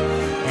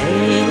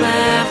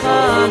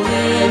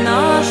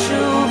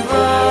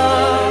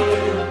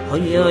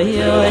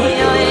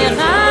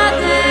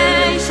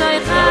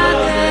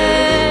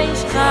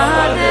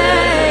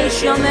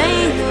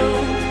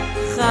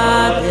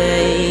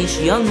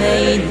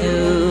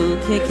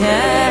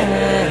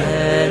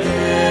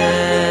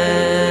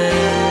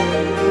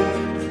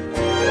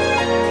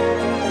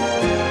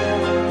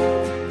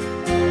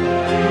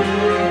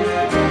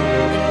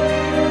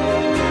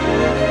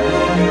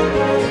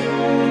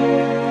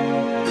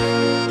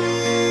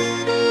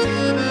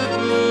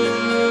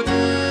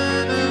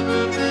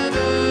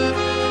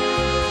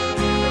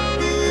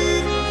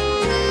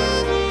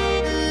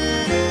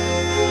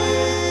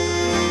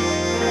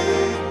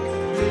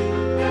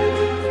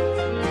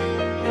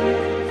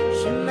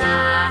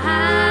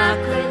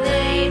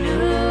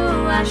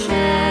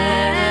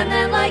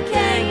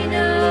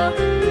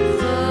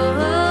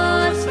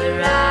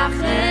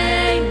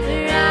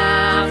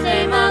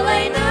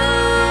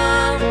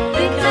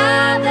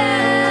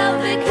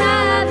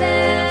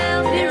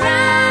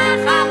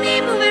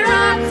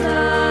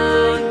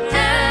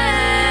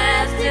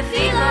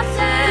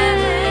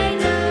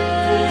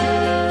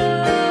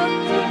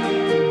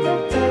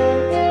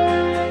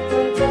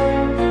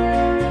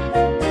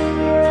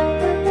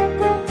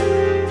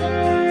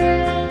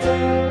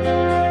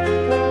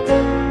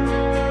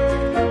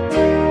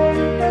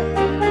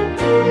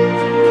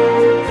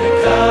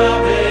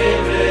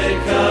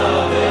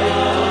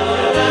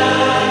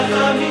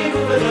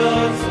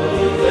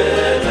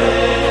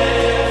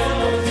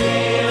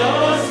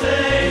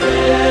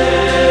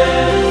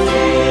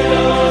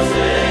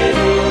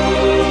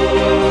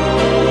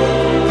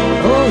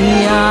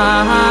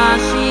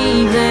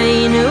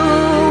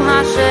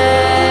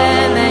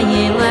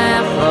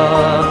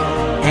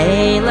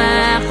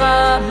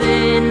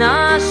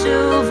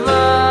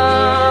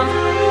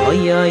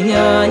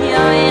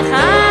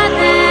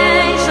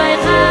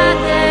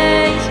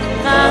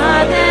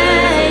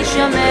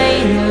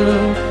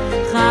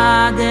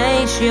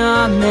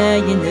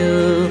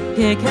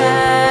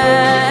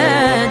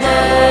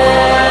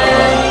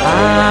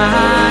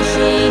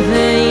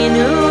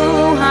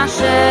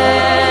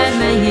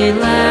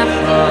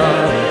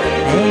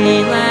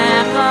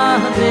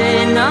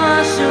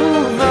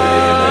v'nashuva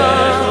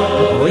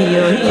Oy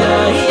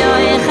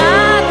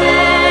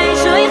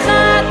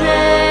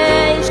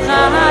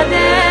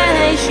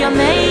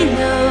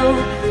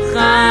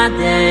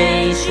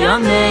Chadesh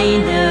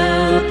Yameinu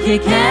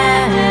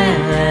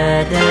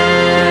Kikedesh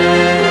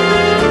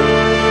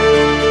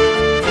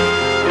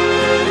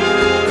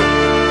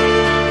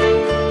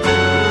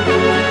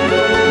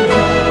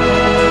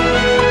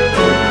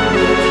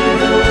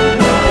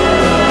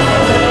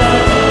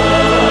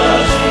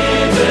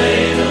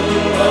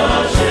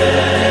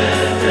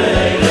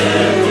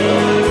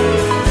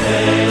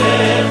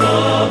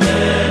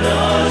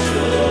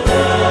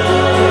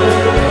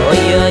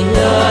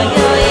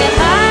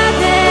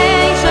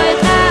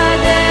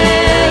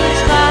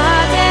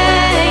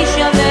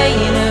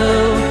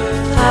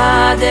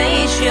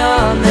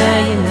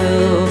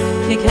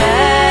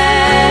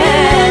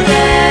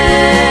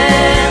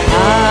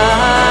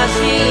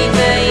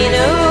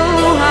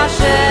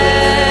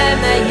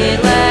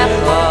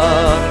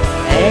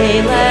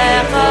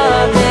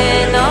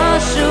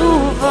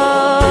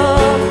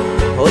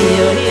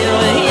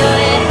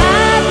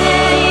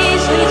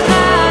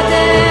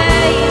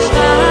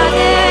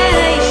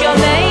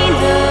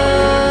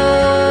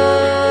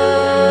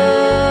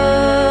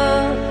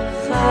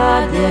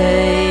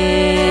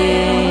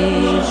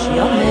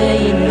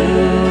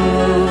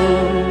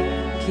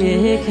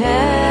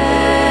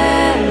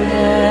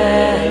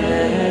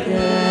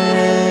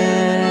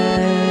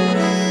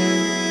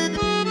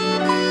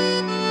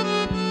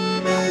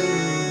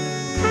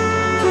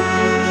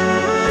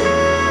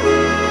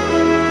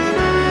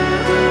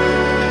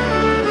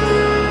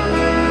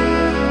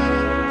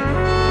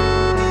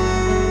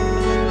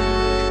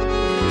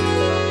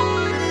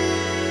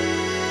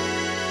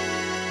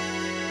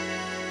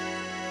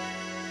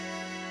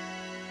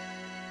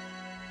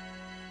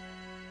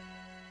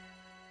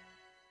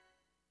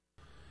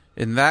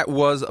And that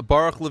was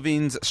Baruch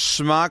Levine's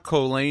Shema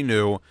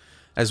Kolenu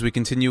as we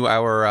continue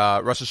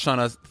our Rosh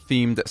Hashana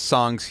themed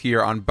songs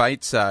here on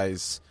Bite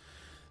Size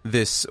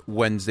this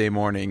Wednesday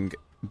morning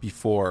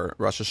before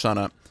Rosh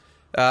Hashana.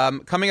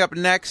 Coming up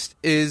next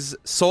is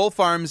Soul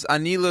Farm's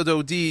Ani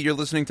Lododi. You're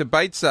listening to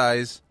Bite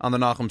Size on the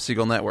Nachum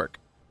Segal Network.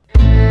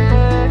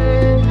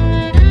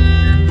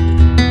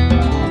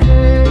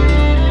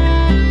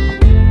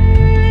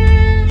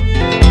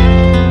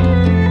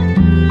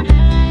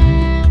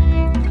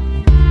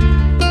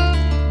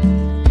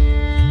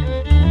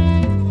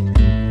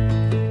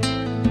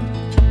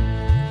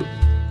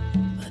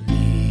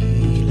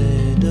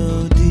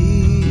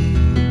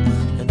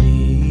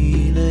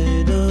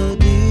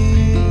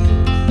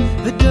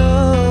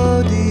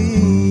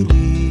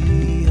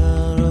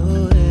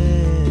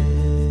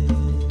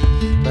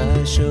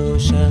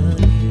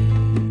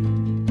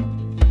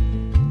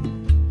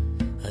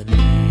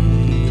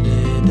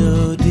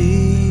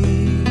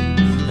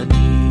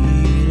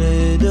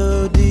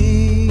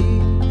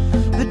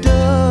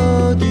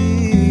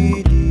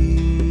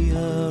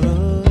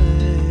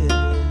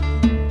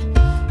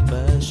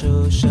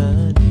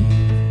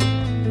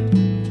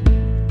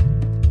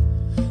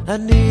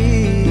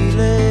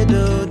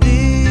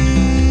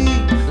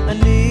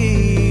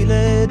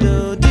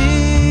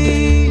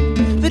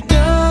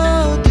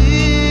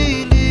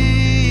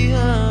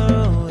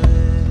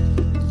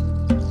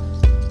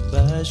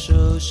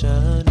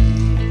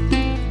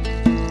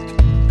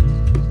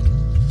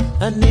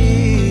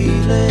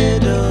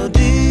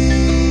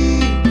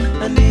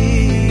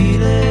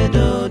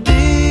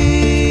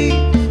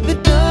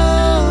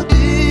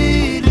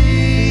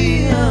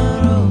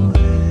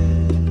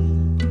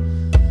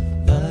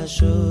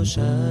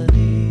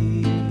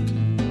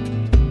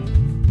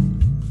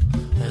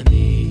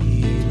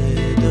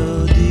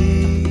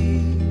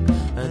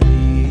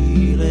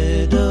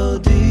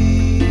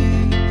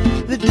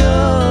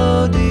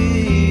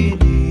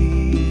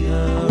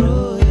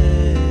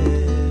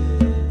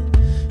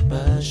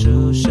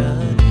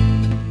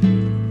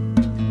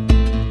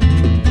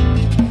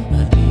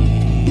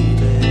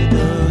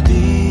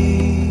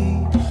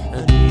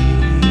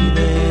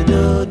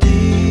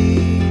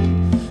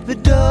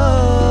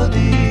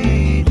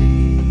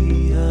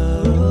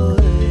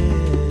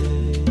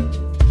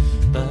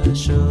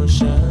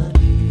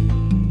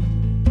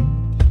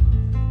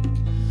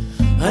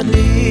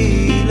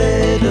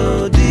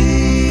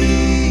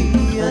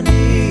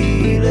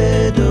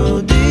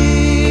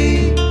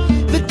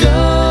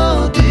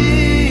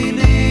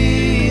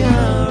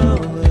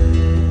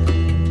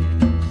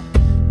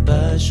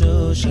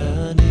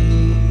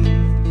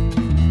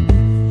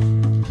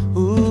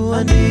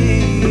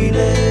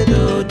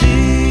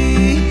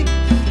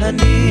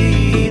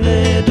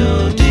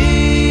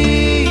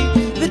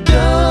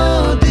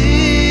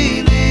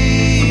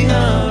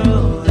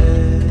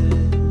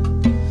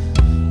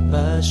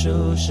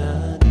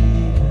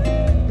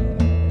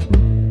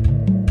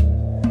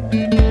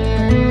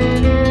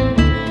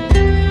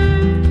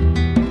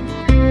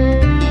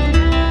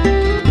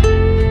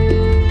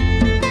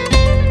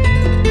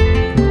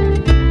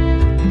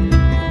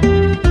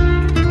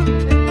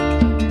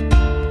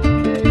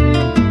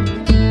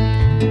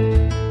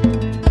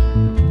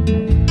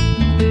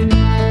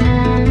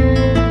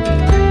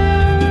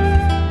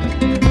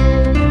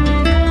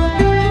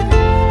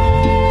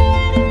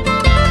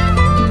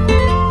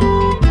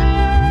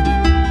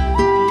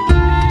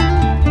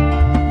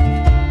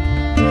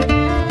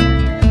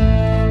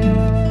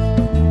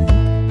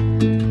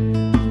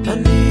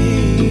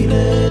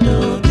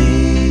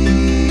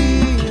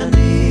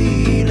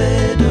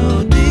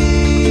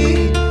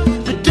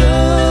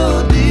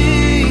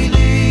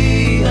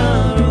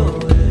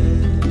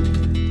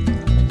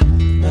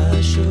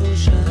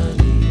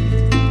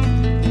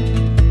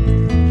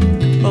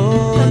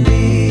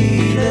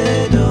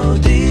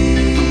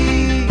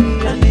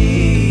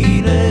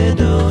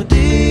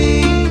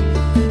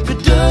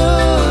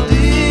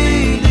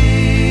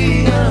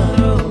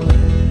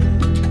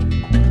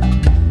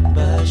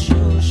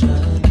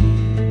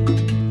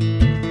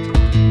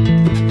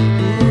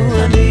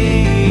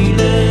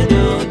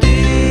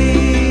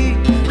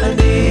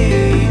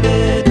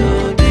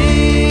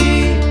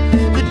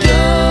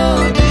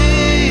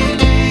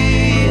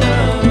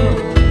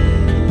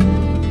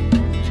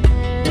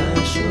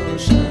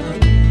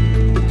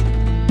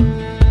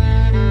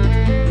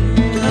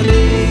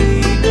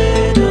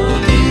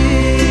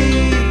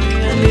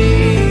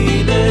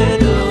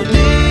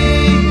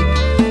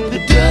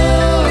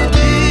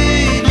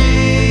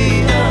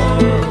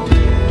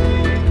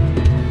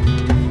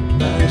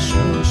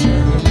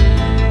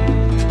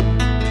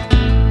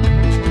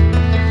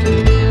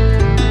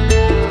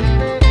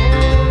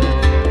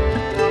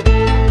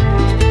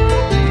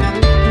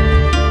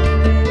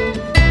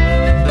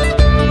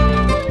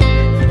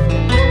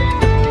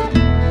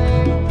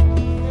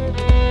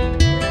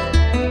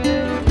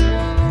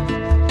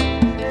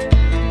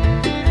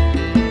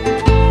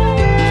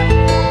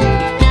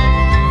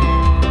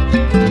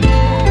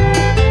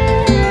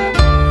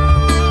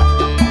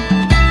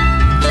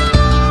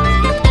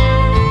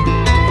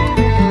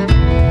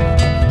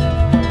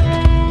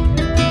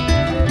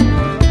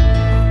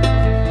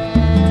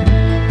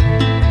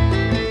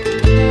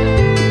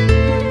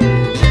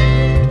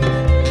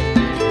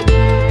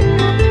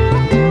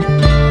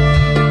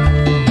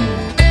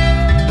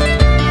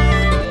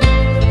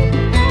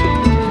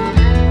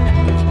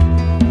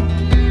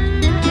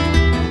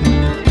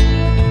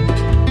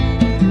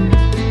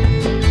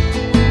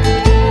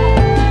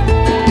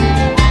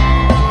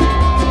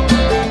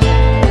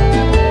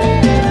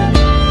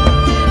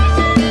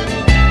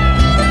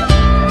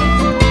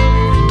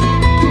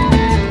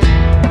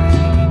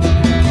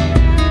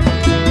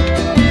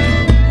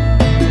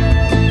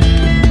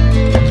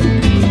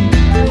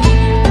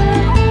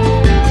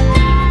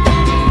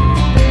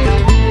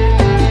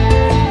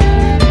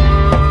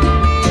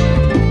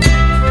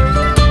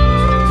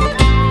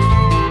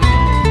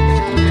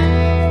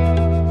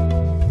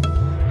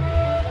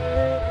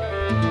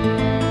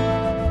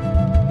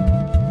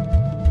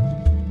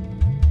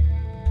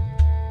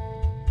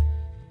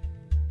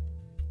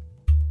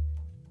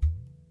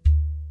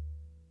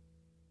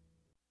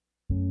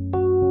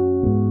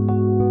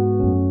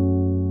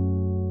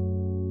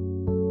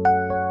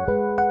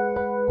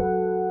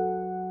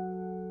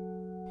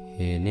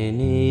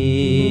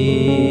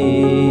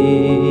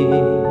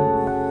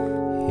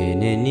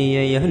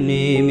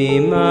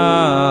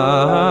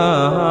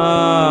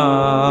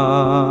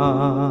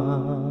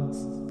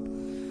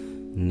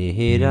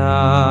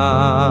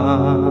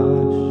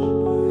 ונרעש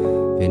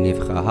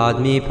ונפחד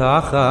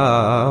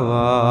מפחד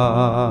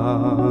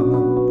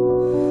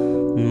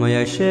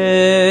מוישב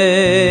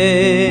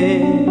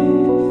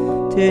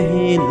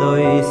תהי לא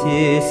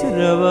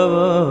יסיסרוי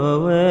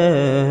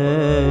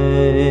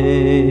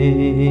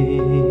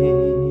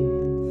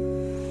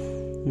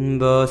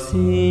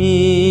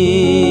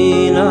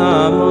בסין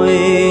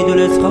המועד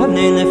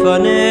ולשכבני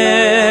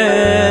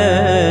לפניך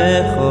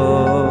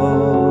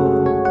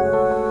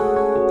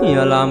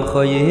ילם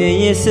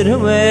חיי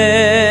ישרוי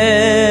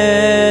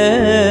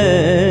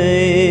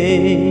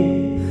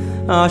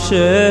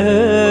אשר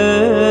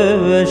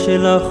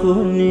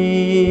שלחוני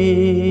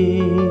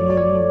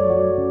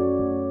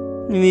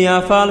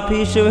ואף על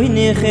פי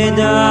שהנה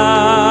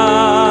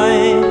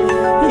חדי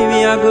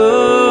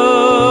ויגור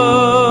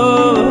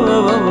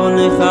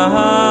לכך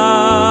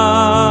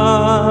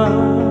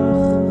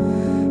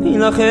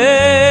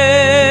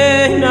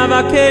לכן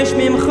אבקש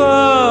ממך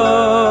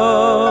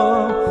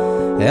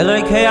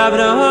אלוהי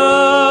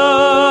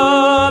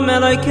אברהם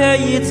אלוהי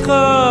יצחק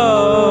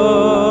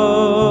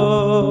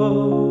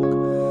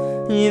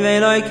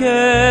ואלוהי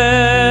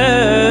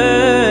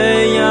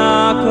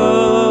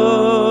יעקב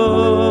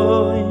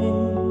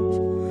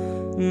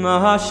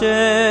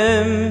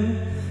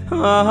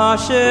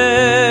השם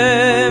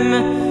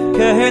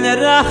כהן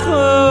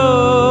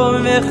רחום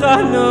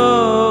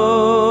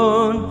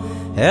וחנון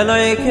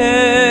אלוהי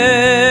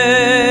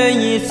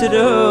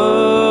ישראל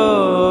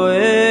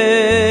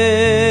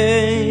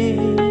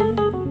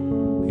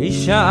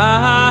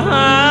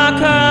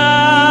ישעקי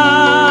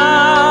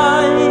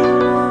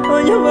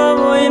אוי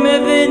ואבוי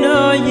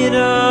מבינו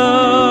ירא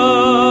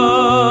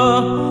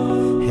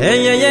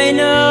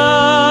היינו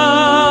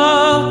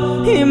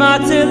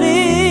הימצליח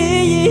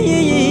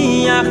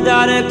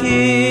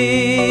דרכי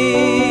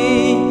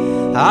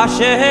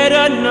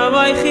אשר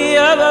נבחי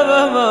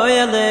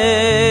אבוי אלך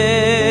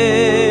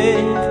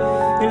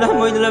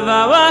למוד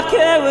לבואך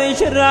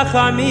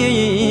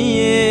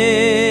ושרחמים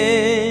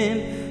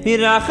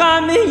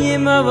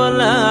ירחמים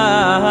אבולי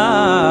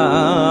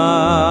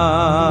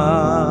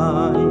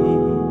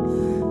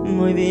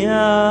מוי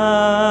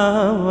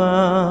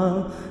ביאווה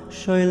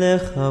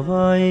שוילך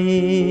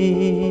הווי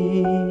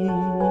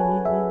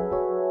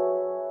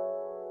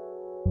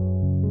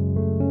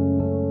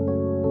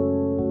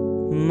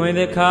מוי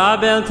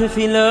בקבל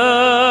תפילו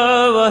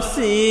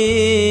עשי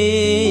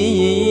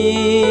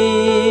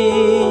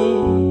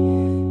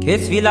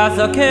כתפילה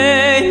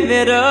זקן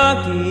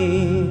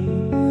ורגיל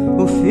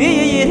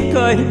ופיר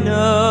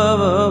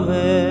כהנובה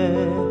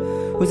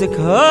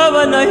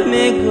וזכוונוי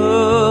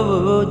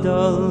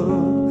מגודל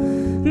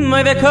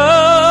מי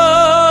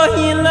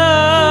בכהילה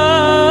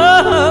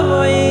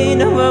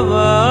ואין ובאים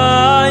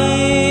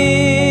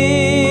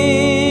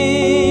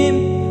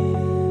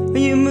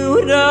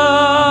ימורה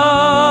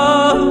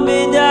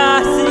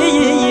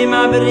בדעשיים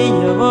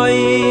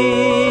הבריאויס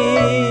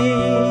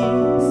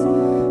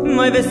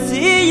מי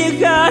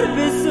בסייקר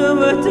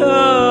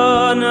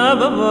בסובתון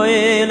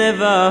אבוי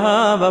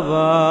לבבא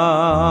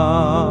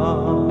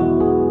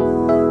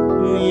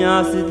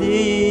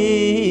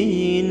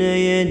יסדי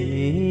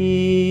נהני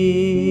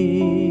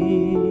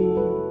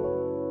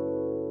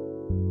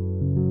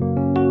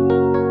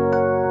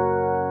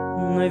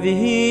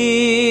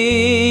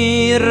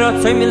ויהי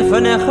רצוי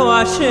מלפניך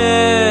השם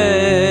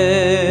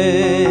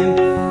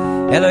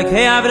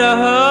אלוהי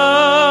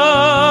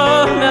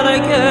אברהם אלוהי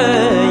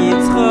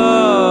יצחק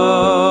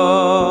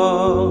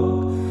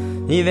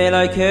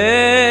ואלוהי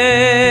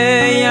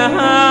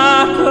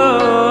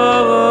יעקב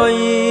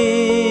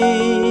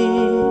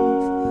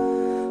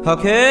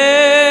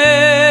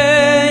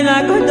הכן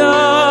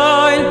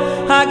הגדול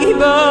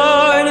הגיבור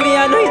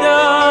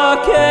והנוירה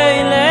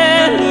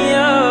כלליין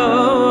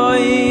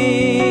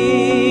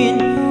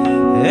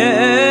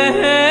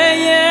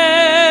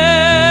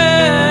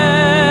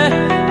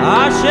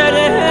אשר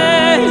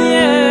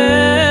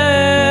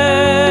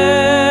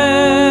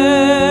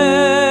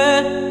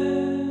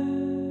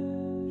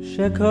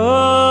שכל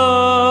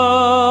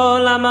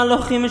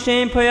המלוכים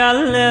שהם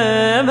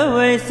פועלים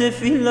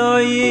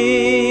וספילויס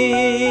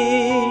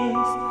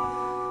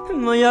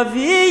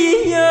מויבי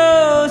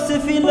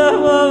יוסף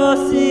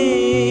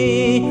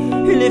אלוהי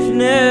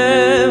לפני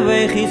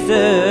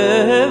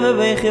וכיסא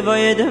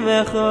וכבוד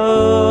וכו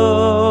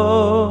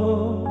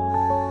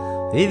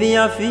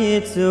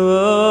ויפיצו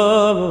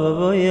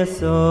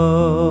ויסור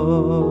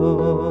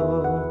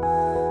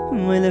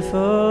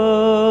מלפונך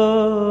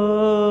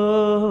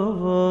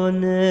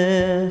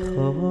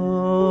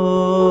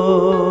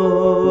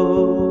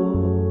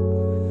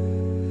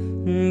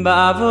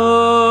בעבור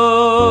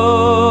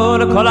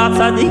כל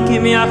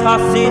הצדיקים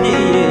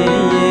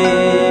החסידים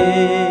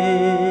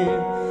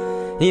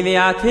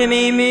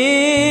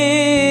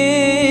והתמימים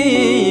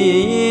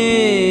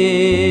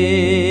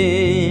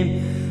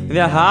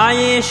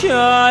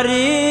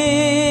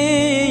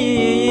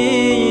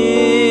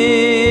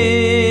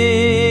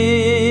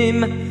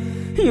והישרים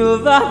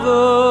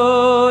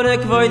ובעבור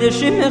כבוד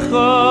שמך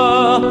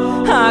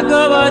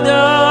הגבוה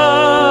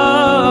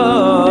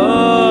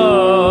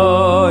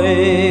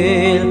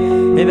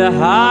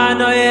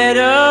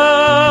hanoero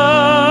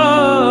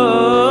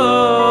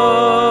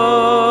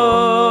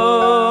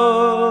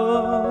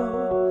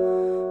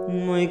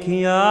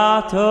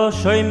moikiato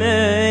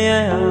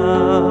shoymeya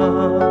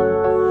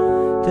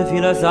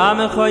tefila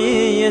samchoyi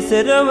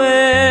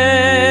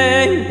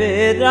yeserwei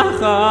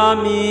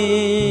berachamim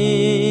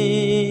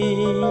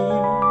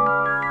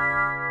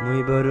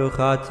moi baruch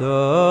ato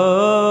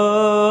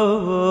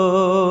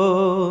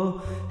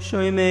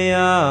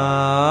shoymeya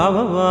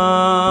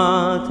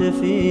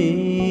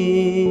tefilo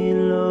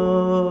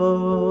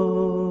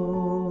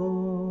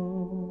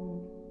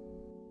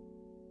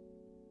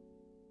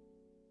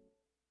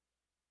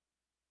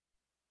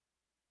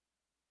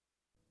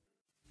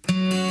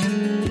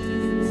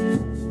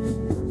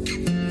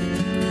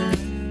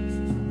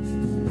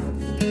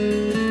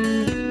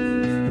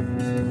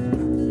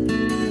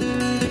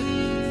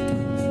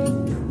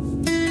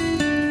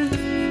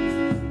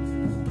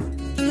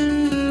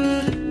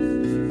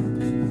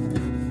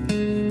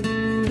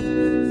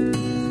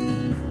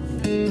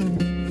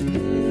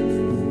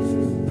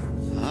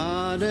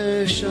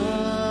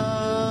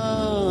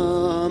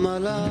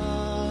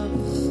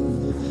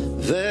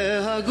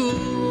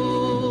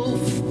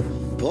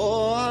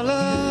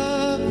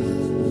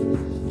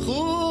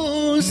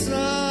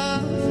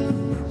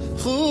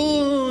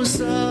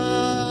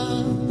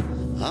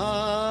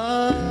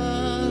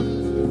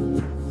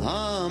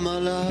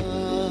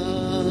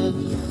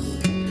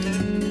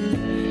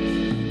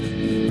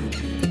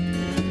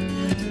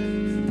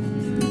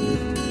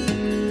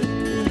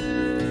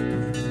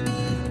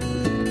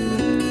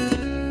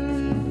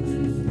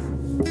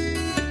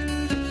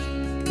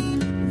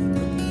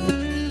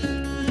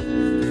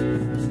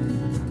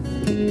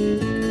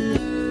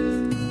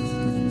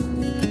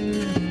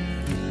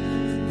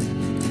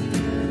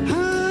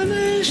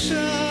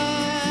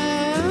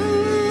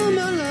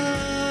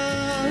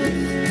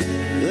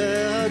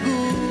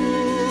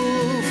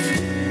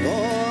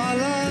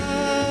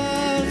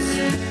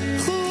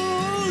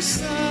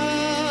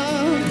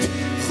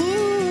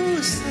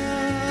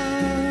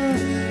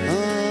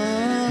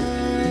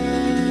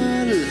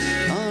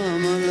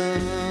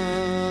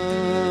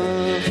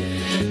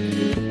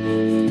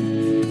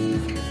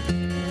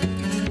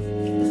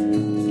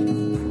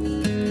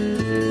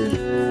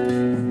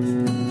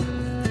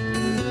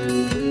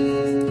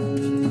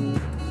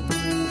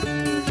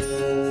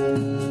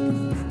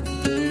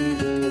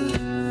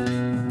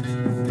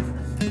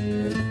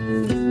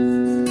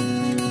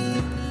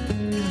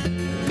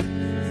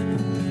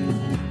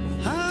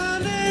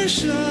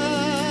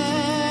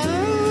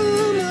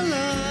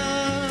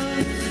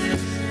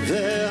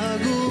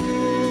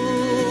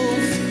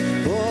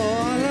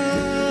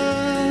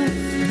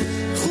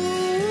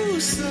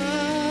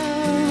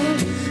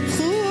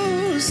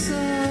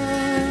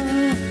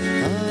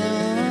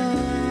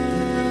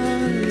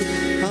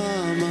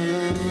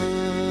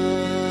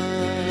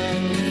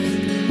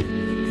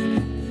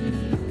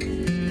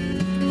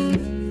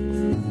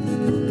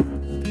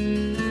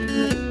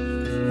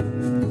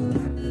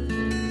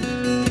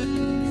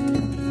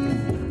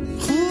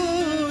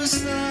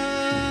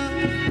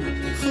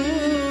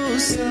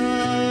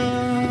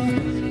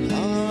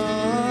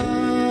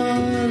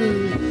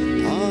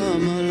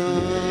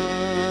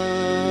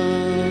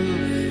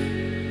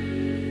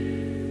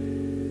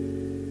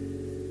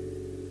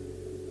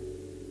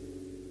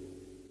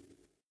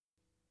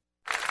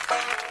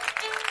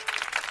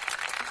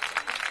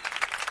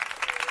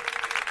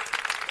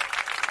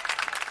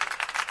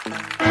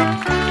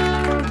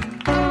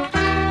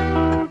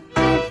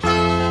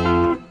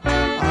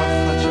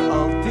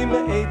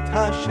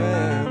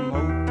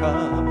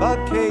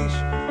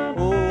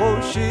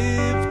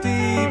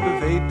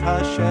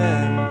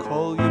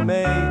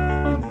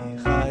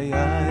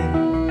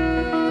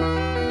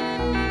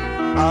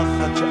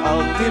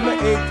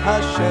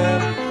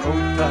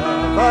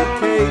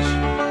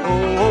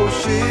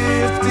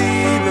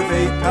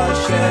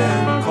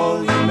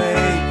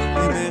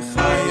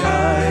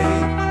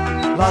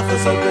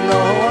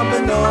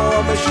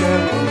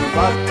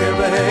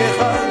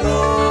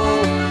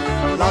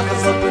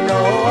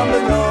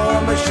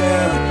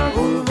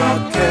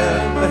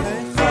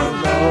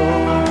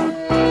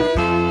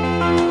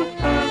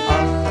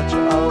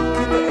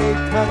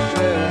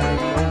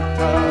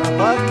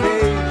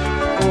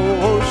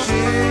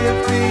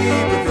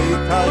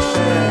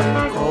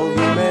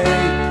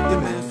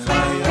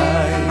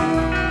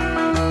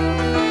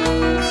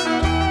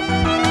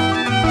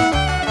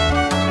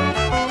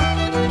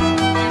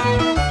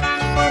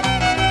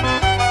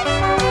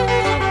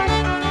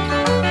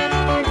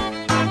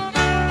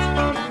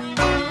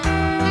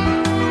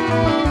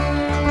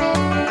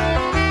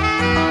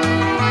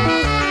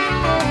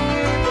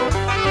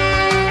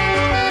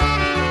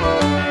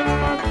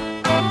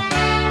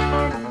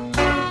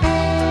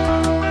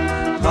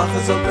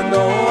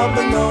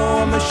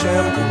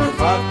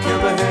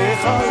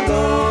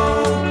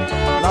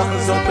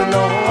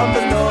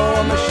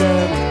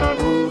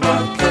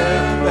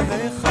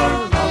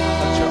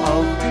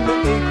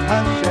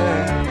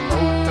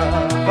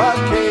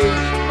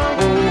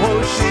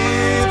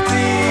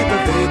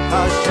Shifty,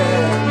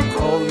 Hashem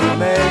kol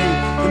yemei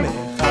yemei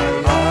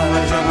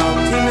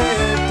Shalti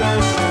me'et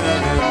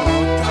Hashem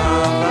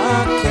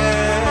otavakesh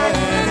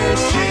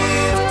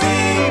Shivti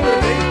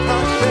b'beit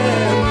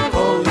Hashem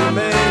kol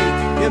yemei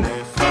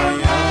yemei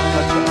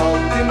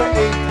Shalti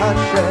me'et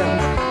Hashem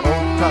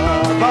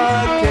otavakesh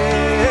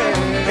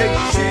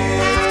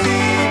Shivti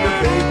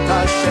b'beit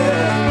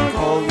Hashem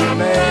kol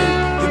yemei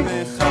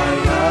yemei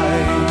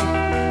chayai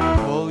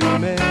kol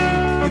yemei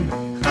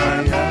yemei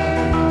chayai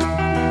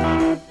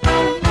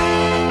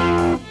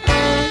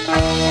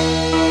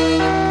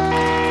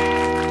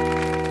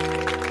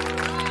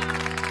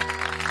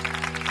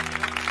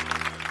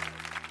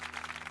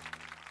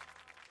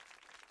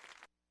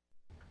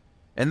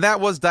And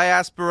that was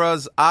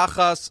Diaspora's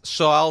Achas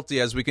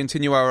Shoalti as we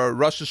continue our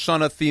Rosh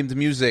Hashana themed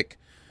music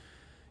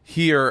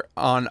here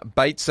on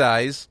Bite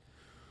Size.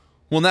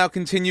 We'll now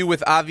continue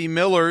with Avi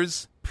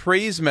Miller's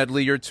Praise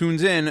Medley. You're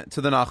tuned in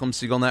to the Nachum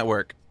Segal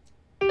Network.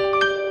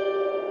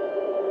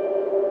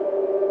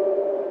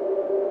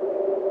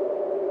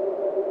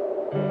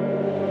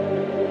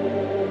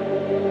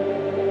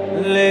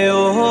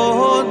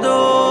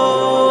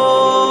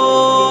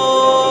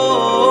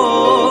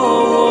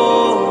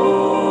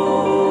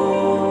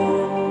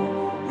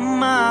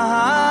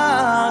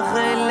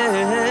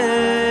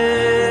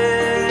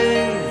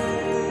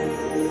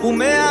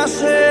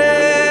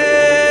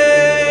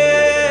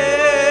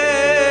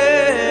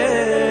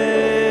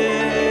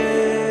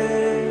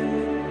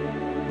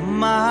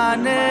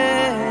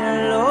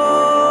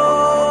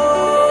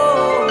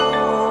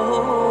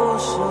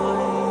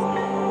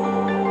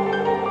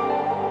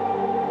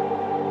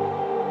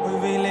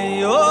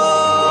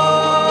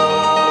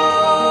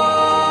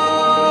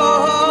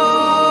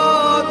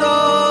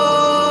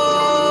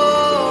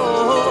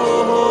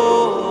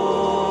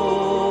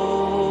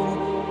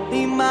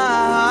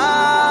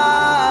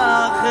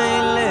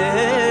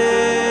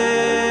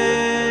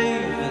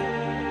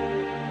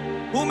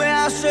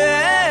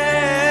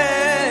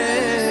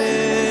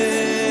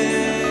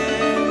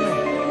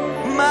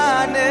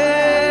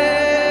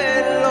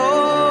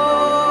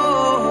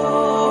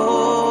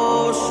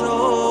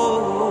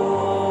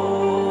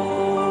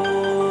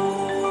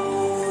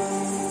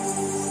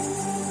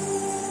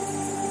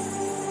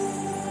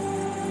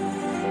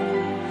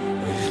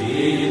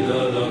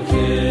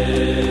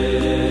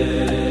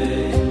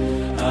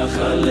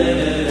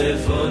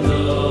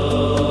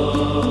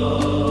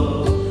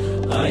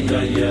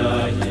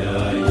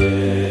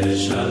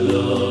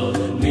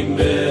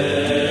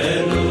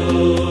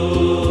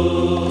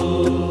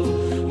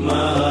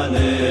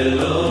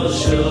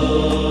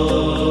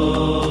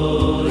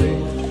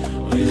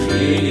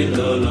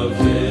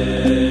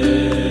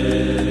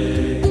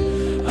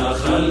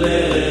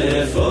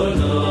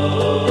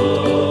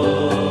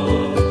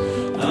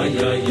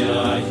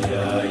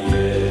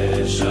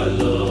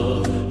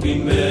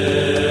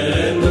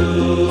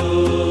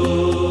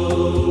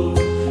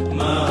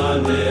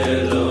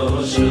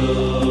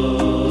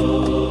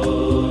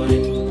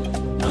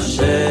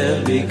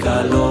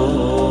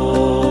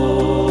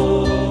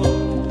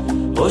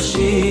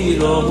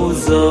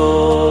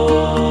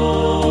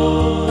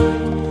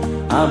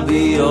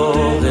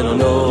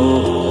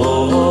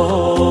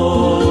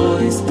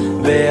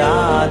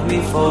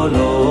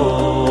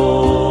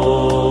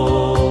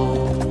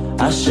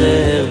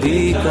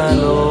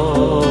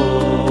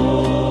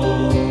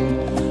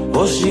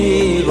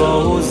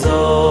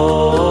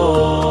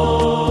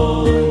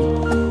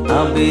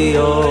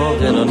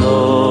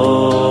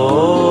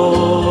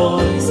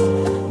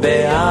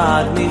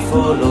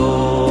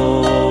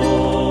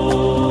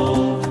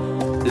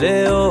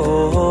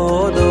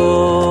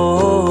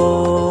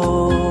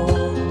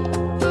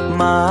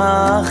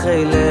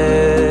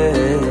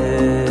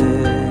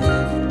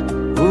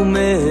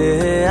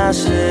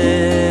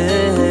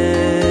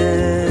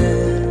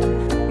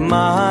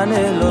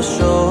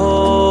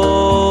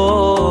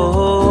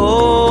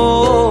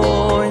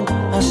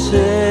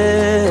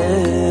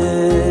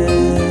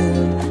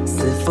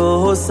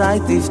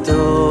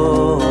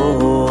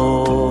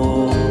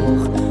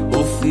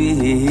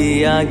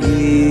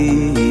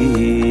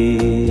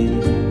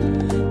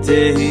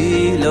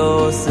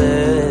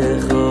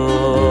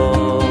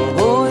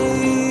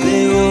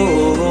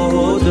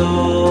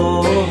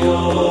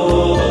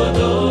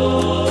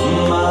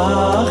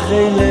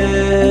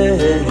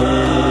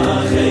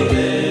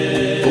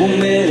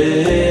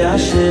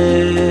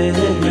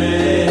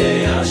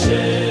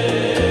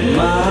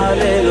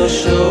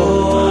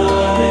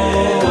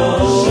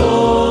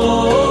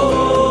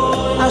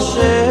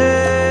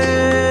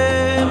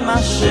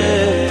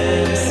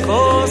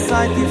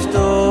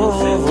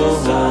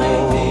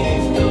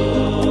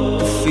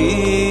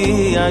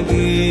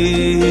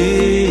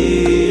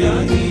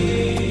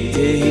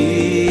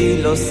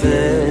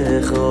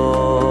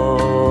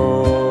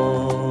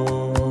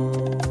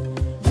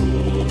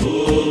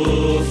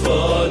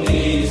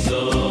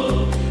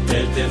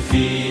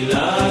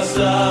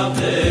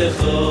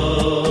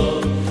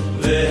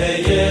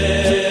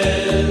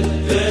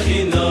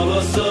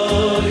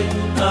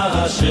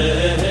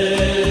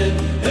 Hashem,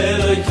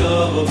 Eloi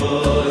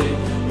Kavod,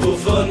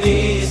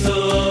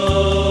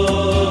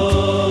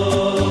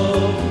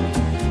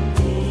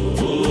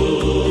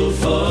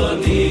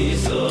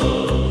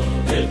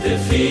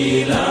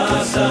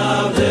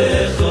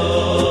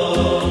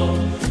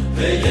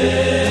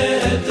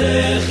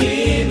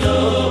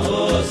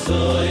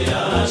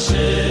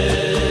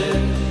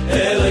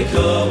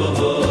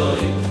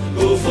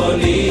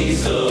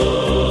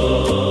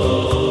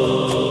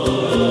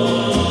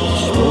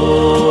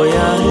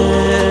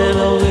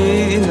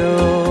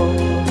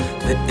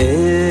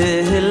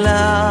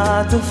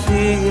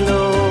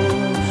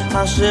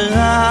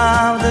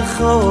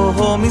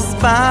 לבדךו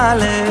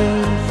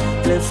מספלל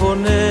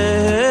לפונךו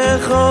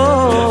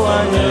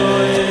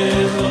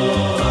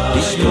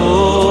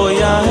לשמוע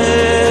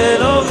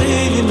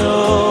אלוהינו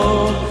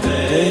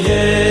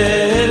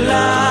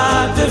וילה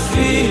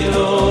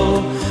תפילו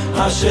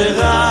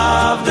אשר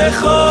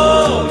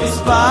עבדךו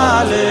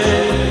מספלל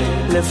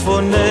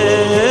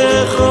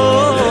לפונךו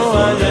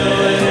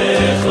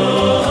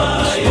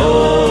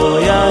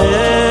לשמוע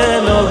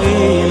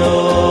אלוהינו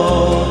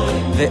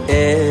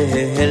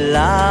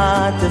ואלה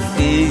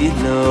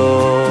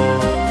תפילו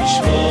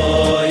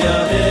לשמוע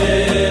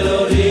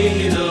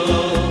אלוהינו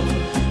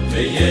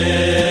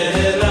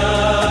ואלה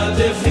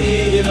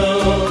תפילו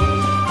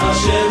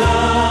אשר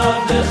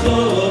עבדךו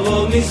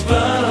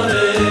מספלל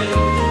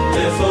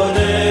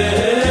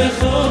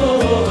לפונךו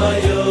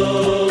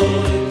היום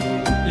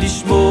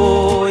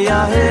לשמוע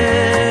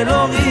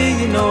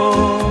אלוהינו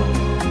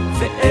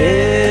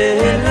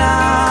ואלה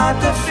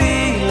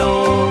תפילו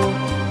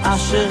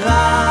אשר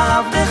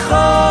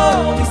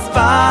עבדךו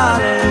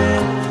מספלל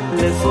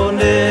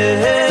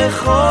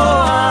לפונךו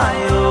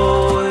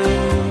היום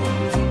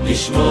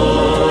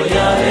לשמוע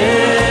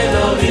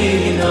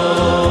אלוהינו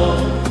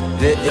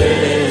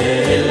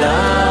ואלה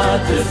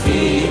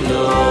תפילו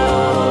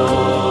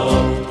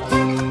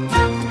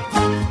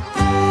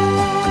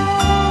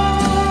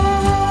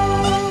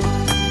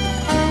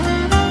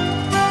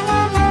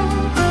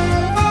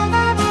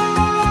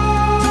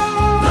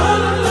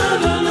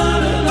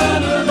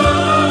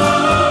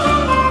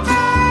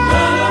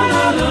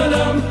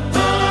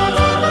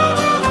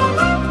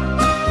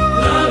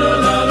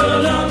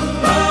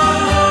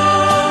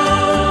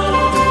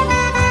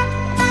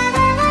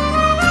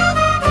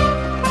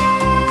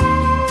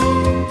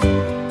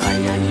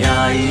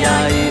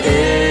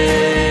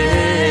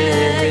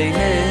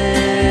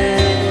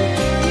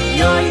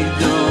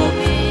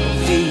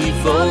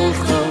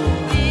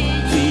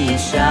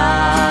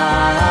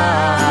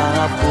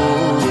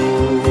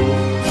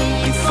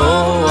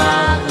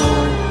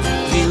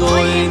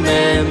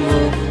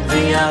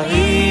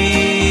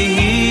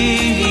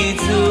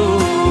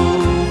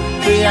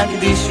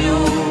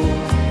יקדישו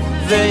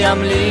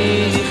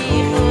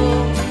וימליכו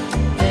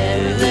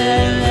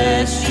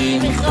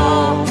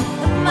לשמחו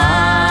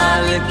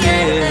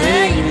מלכנו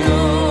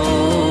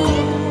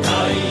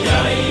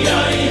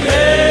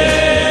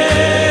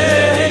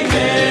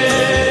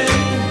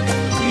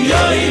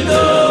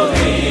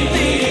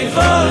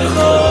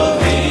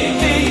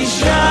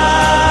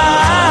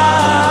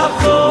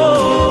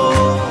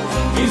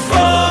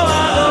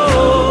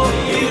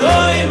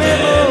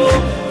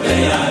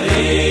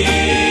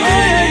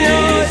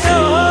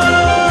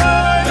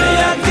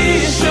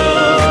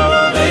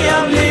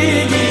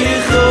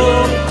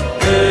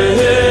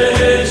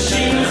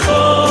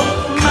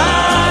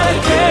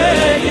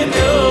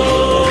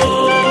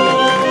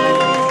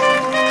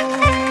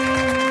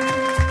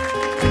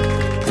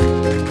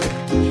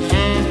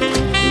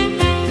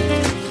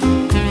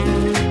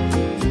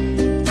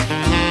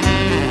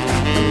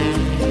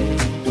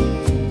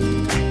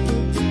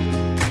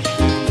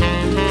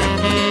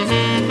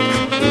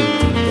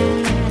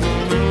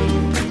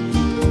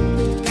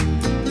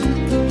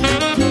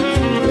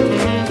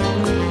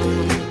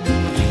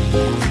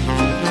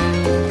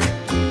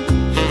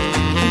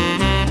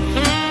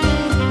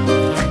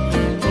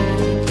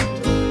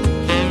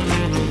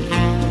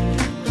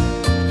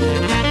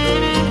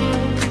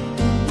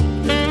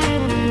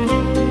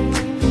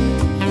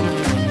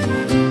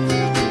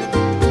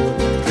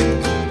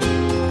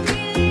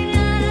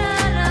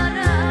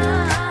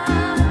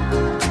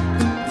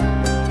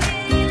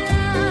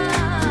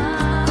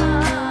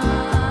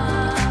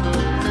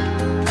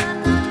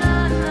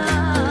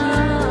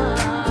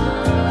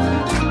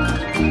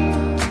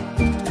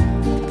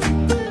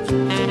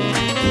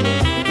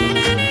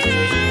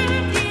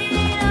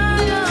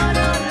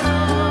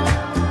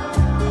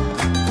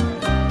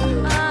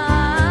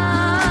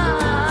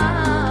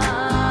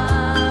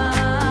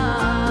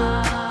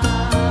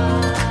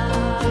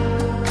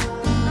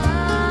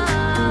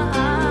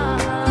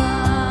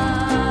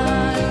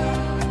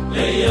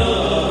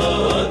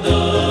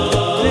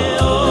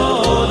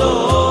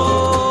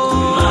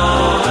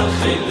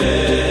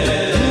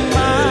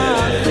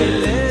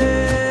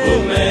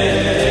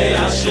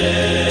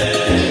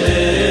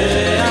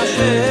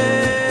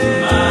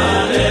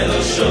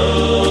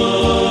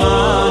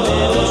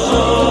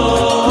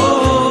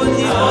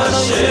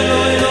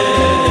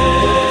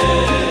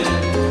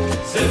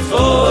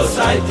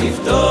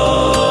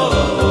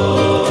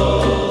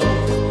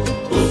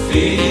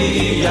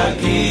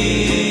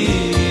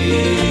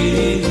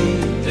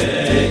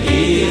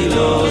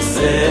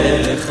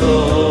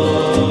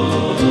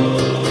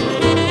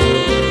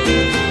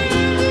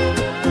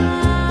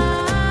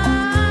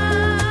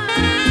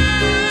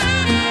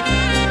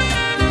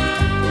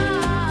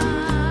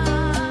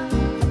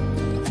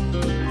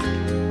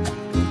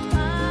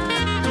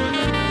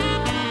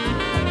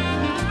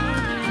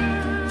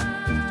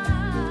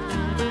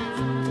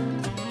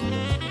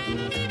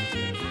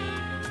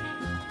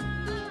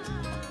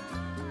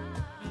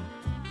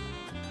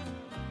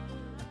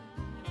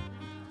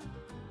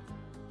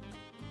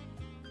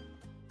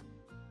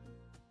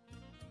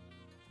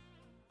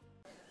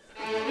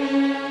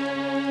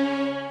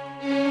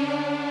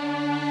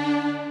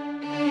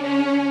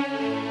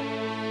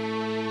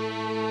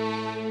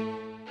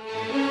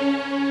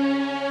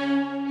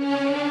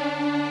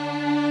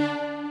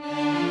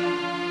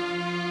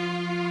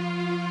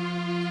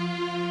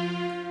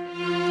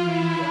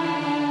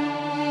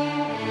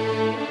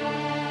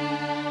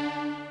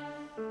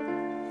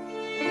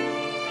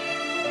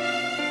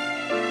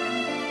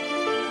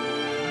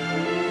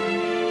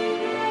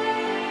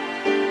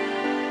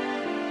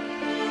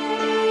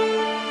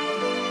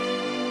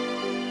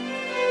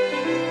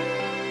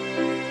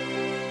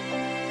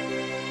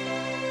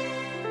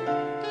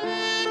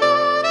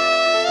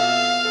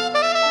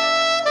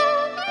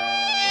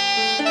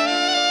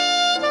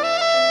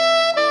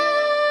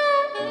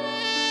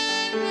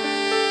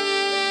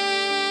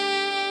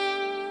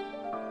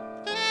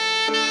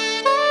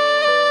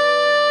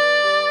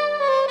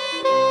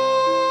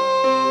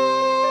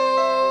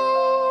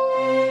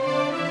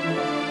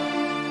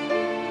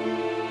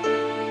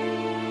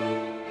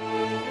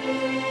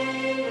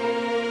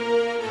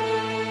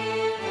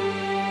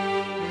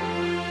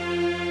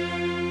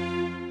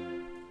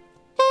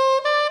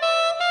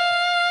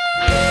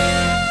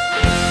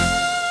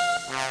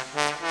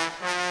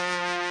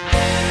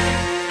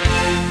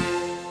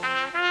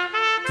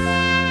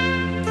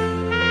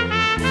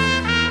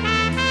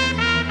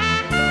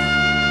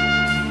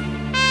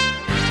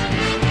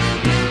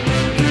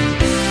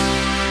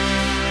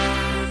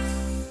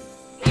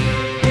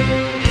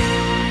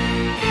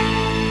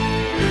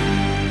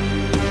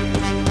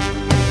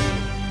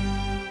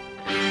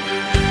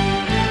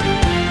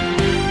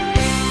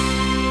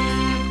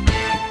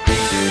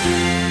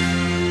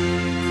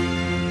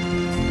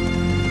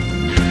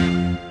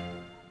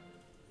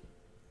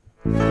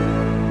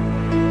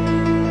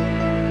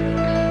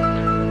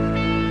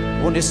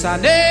und es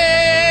ane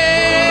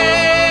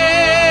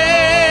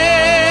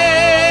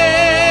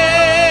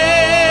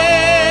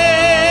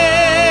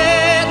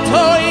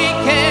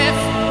toikef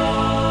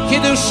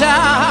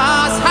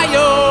kidushas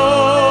hayoim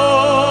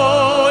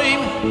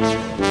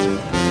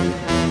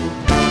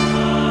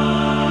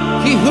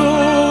ki hu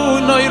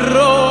noy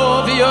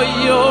rov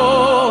yo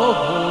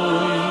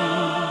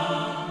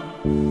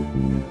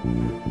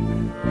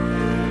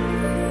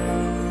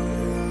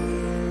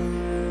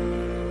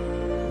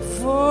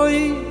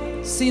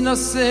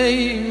Sinasei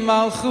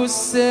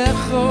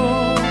malchusecho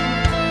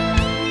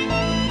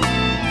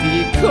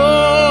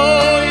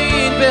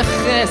Vikoin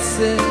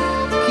bechesed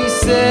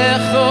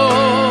kisecho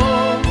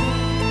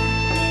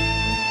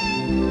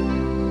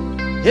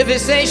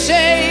Evisei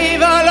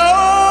sheva lo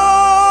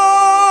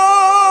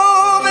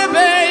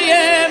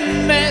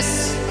vebeyemes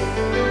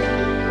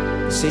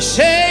Evisei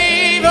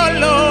sheva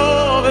lo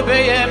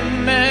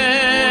vebeyemes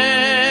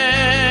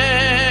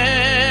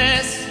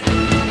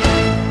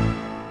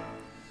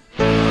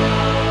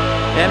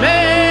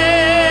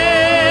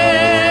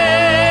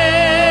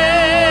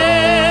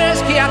Emes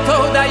ki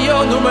atoda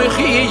yonu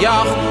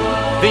mochiyach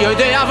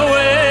v'yodei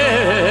avoid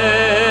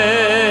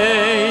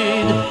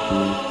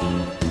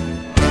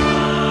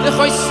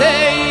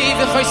v'choisei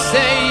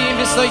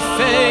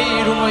v'soifei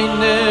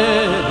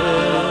rumoineh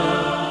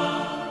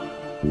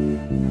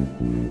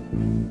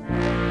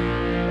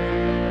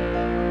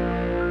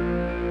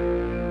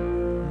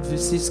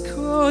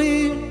v'siskoi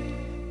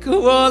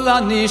kol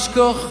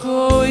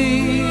anishkochoi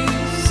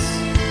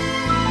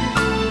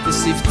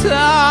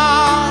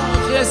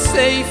Siftach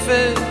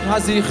sefer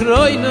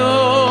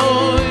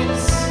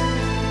hazichroinos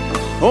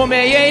O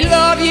mei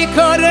love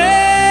yikorei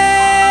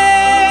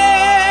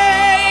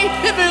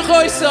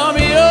V'choi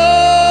samio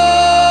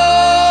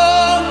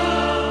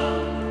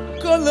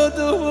Kol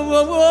odo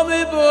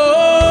mebo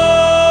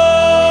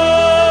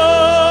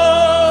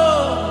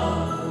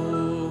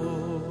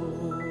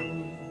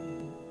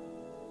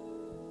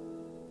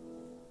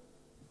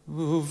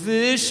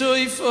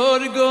Uvishoi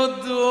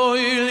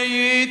forgodoil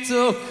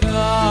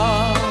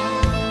yitokah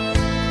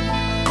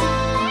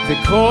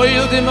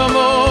V'koil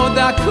dimamod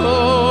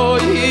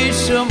akoi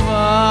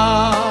yishama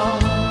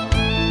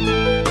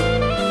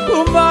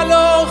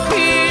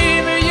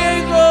Umalochim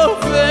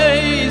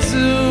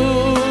yegofeizu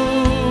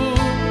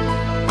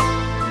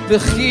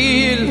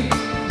V'chil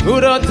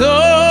urado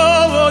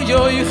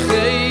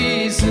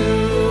yoicheizu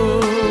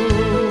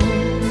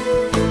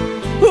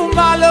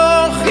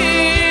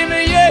Umalochim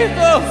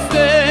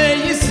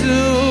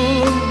yegofeizu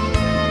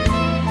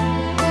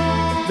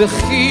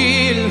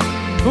V'chil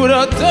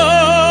urado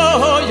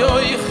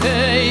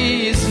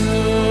yoicheizu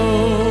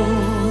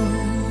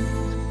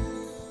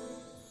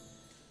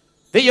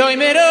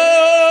V'yoimero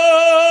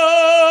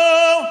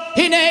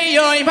hinei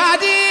yoim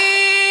hadin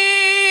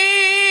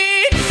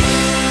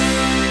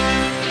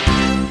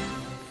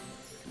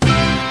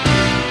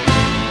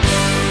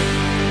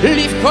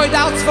Livkoid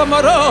alts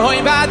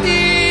v'moroim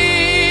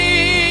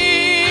hadin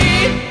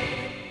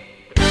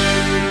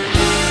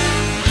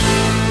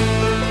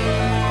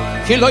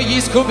Ki lo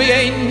yizku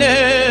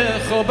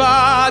b'einecho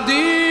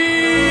badin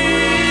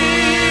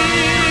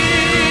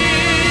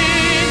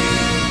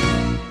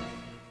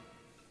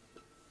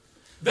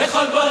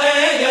Bechol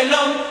borei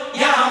elom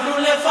yavru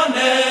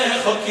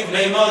lefanecho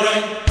kivnei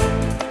moroin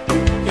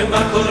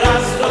Kema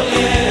koras lo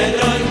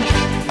yedroin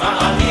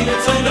Ma'avir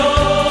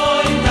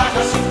etzoinoin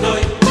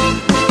tachasivdoi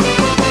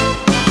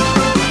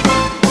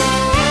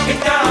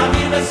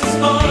Ketavir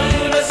vesismoi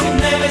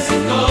vesimne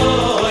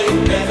vesitoi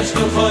Nefesh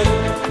kolchoi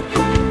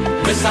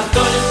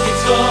Vesachtoy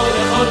kitzor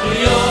lechol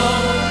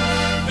briyom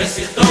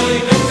Vesichtoi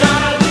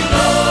v'tzar bilom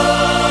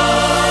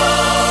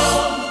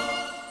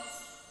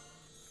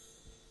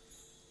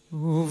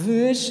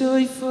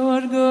Uveshoi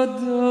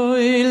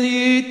forgodoil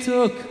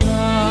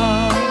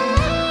yitokah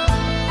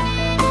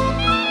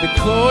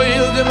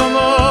V'koil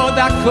demamod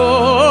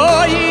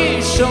akoi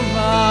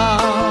yishoma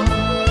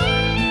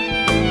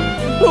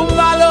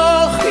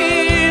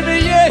Umalochim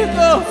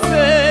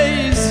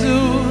yegofeizu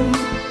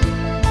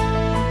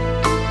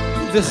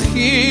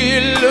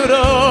V'chil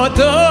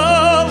urado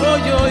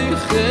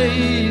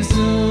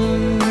yoicheizu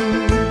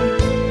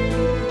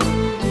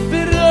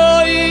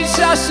V'rosh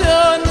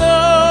Hashana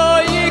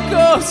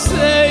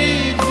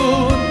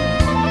yikoseivun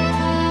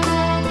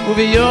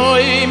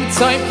U'v'yoim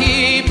tzoim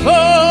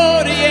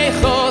kippur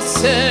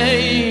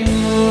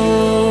yechoseimu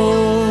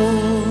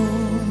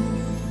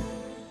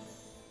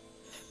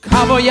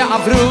Kamo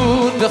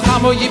ya'avrun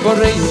v'chamo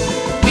yiborei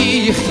Mi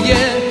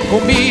yichyeh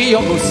u'mi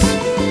yomus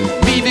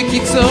Mi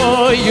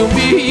v'kitzoi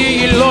u'mi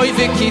yiloi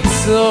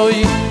v'kitzoi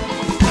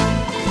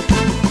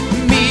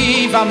Mi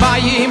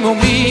v'mayim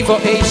u'mi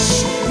v'oesh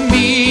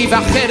Mi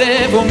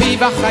v'cherev u'mi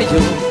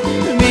v'chayo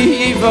Mi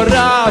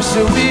v'rash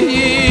u'mi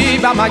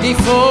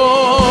v'magifo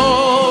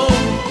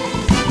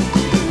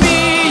Mi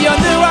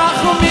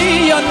yonuach u'mi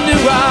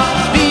yonuach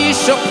Mi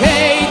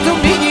shokeit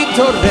u'mi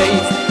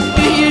yitoreit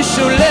Mi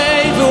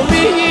yishulev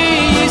u'mi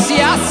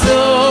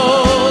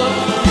yisyasor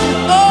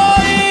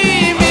Oy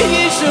mi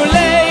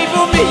yishulev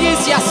u'mi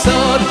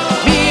yisyasor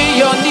Mi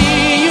yoni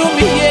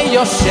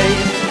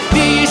יושב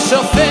בי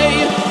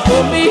שופר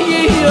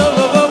ומי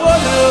יבוא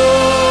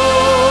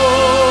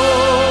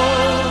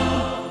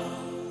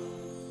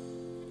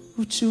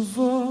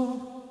ותשובו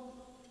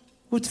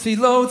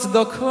ותפילות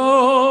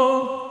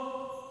צדקו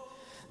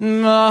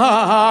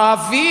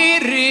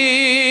מעבירים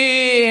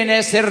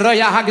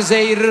אסרוי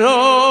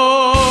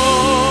הגזירו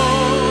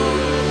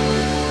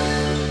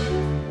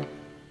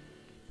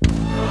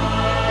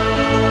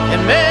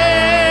אמס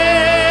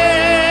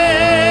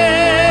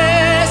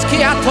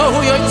כי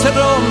התוהו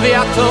יוצרום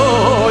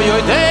והתוהו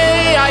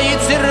יודע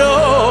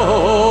יצרום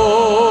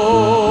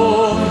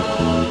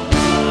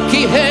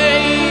כי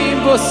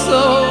הם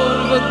בוסור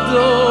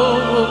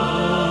ודור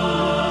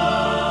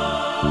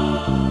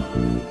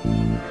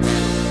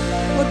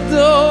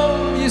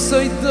ודום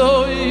יסוי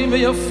דוי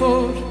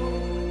מיופור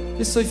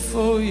יסוי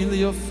פוי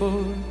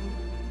ליופור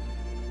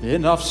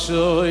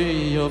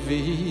בנפשוי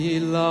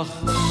יוביל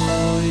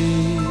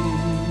לחוי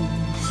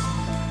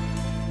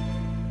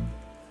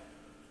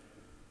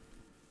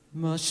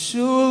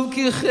משול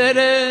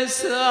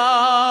כחרס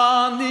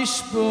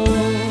הנשבור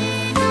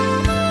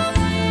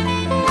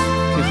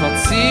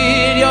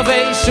כחציר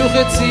יבשו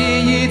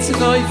חצי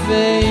יצנוי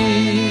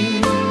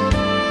וי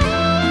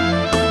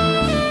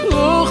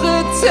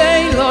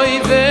וחצי לוי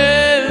וי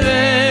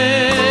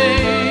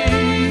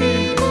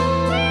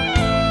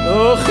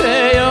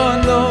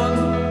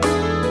וחיונון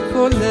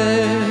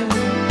כולל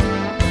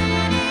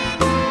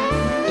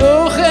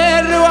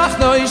וכרוח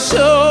נוי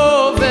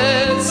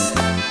שובס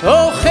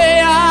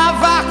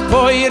וכאבק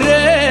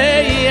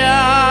פויריח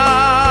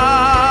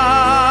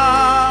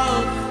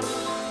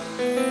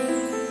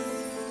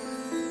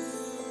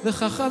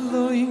וכך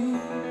אלוהים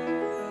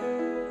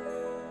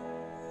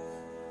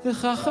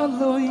וכך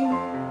אלוהים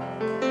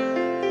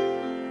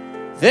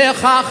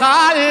וכך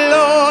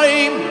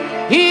אלוהים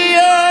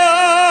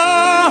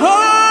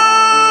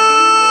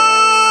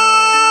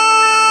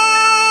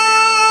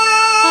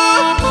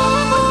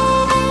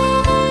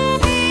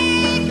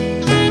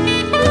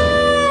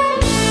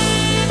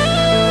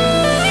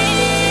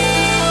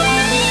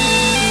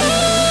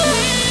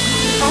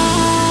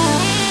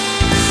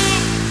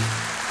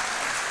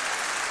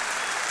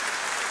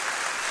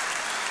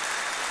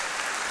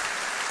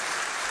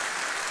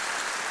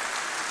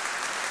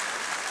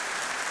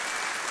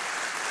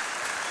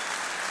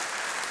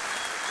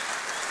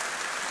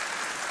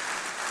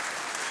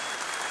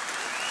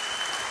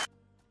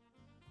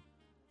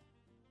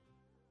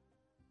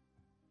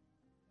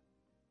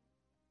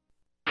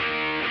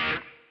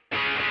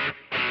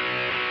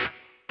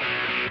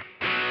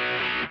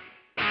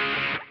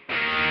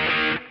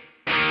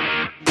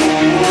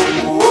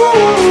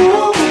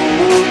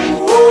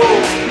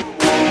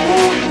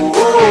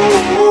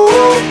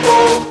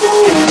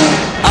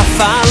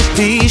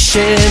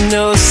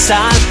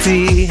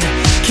שנוסעתי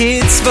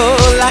קצבו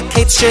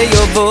לקץ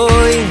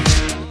שיובוי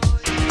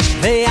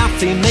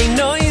ואף אם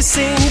אינו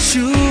יסין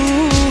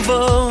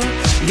שובו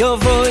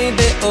יובוי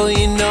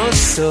באוי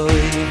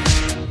נוסוי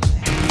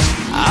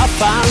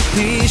אף על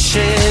פי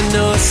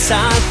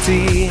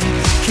שנוסעתי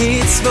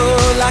קצבו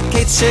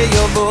לקץ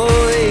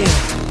שיובוי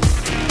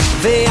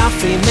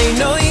ואף אם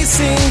אינו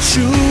יסין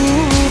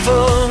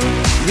שובו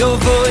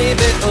יובוי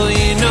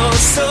באוי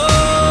נוסוי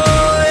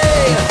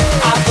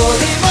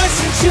אבל אם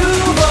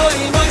Chuvo,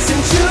 imois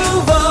in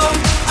chuvo,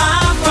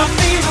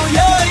 afafilu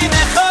yoi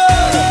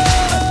nechol.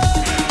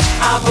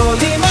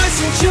 Avol imois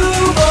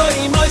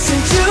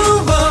in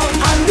chuvo,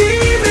 ani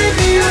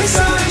mevi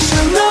yosoi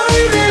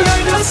shaloi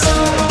ve'yoi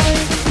nosoi.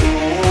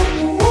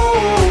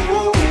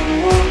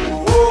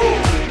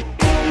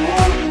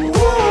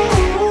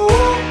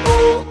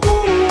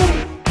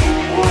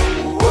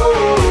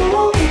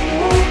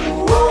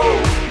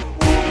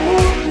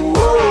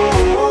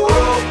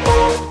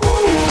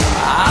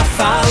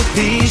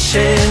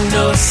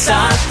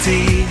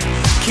 שנוסעתי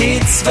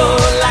קצבו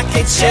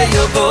לקץ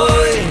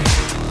שיובוי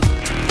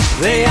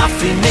ואף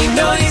אם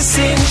אינו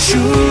יסין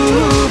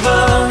שובו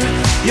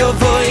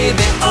יובוי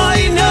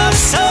באוי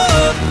נוסוי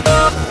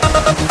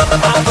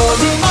אבל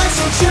אימויס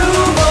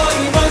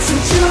אין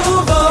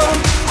שובו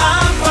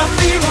אף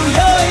אפילו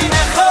יוי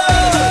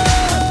נכון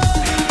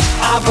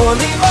אבל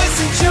אימויס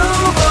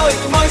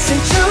אין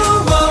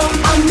שובו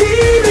אני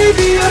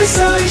מביא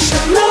יוסוי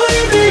שלוי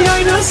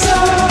ויוי נוסוי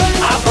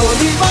אבל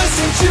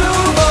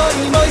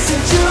אימויס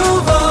אין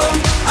שובו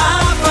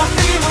אף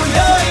אפילו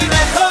יוי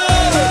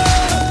נכון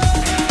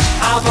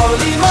אבל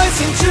אימויס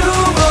אין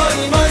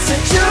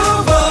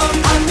שובו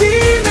אני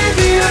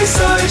מביא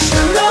יוסוי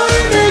שלוי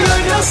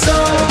ויוי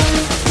נוסוי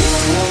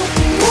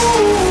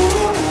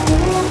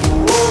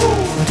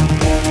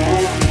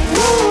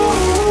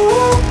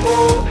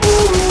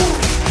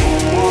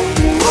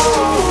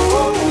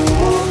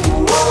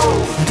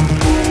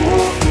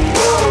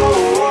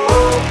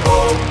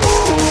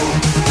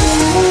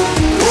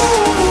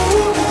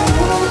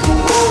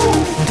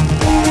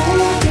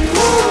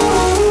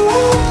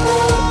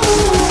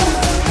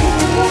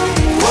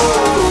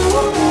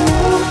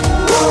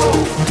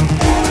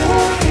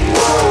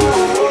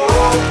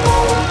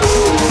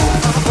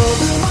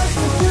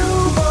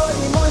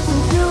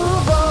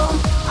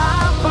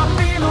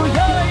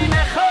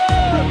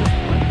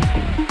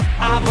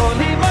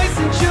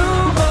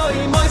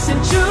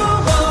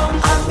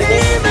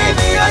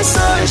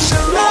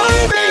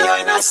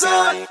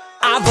Basson.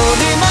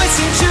 Avoni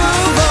moisin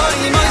tshuva,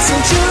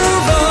 moisin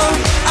tshuva.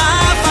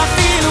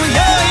 Afafilu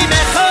yoim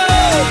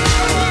echad.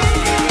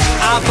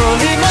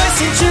 Avoni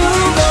moisin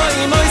tshuva,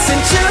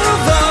 moisin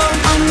tshuva.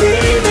 Ani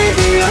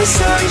bevi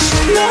yosai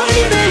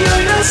shaloi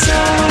beyoy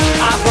nasai.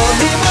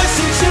 Avoni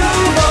moisin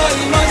tshuva,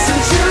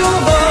 moisin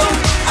tshuva.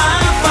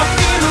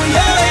 Afafilu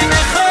yoim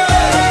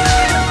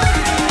echad.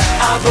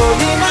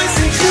 Avoni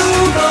moisin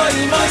tshuva,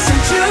 moisin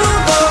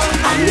tshuva.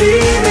 Ani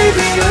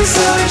bevi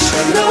yosai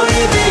shaloi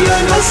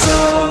beyoy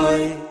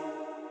nasai.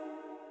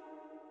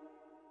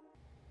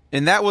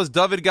 And that was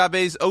David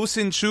Gabe's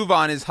Osin Tshuva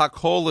on his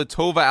Hakol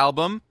Latova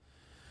album.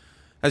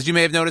 As you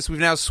may have noticed, we've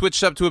now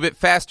switched up to a bit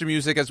faster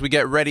music as we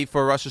get ready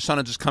for Rosh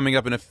Hashana just coming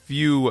up in a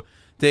few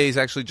days,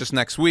 actually just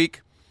next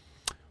week.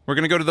 We're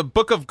going to go to the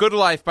Book of Good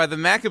Life by the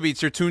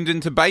Maccabees. You're tuned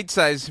into Bite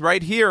Size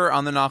right here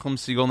on the Nachum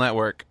Segal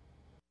Network.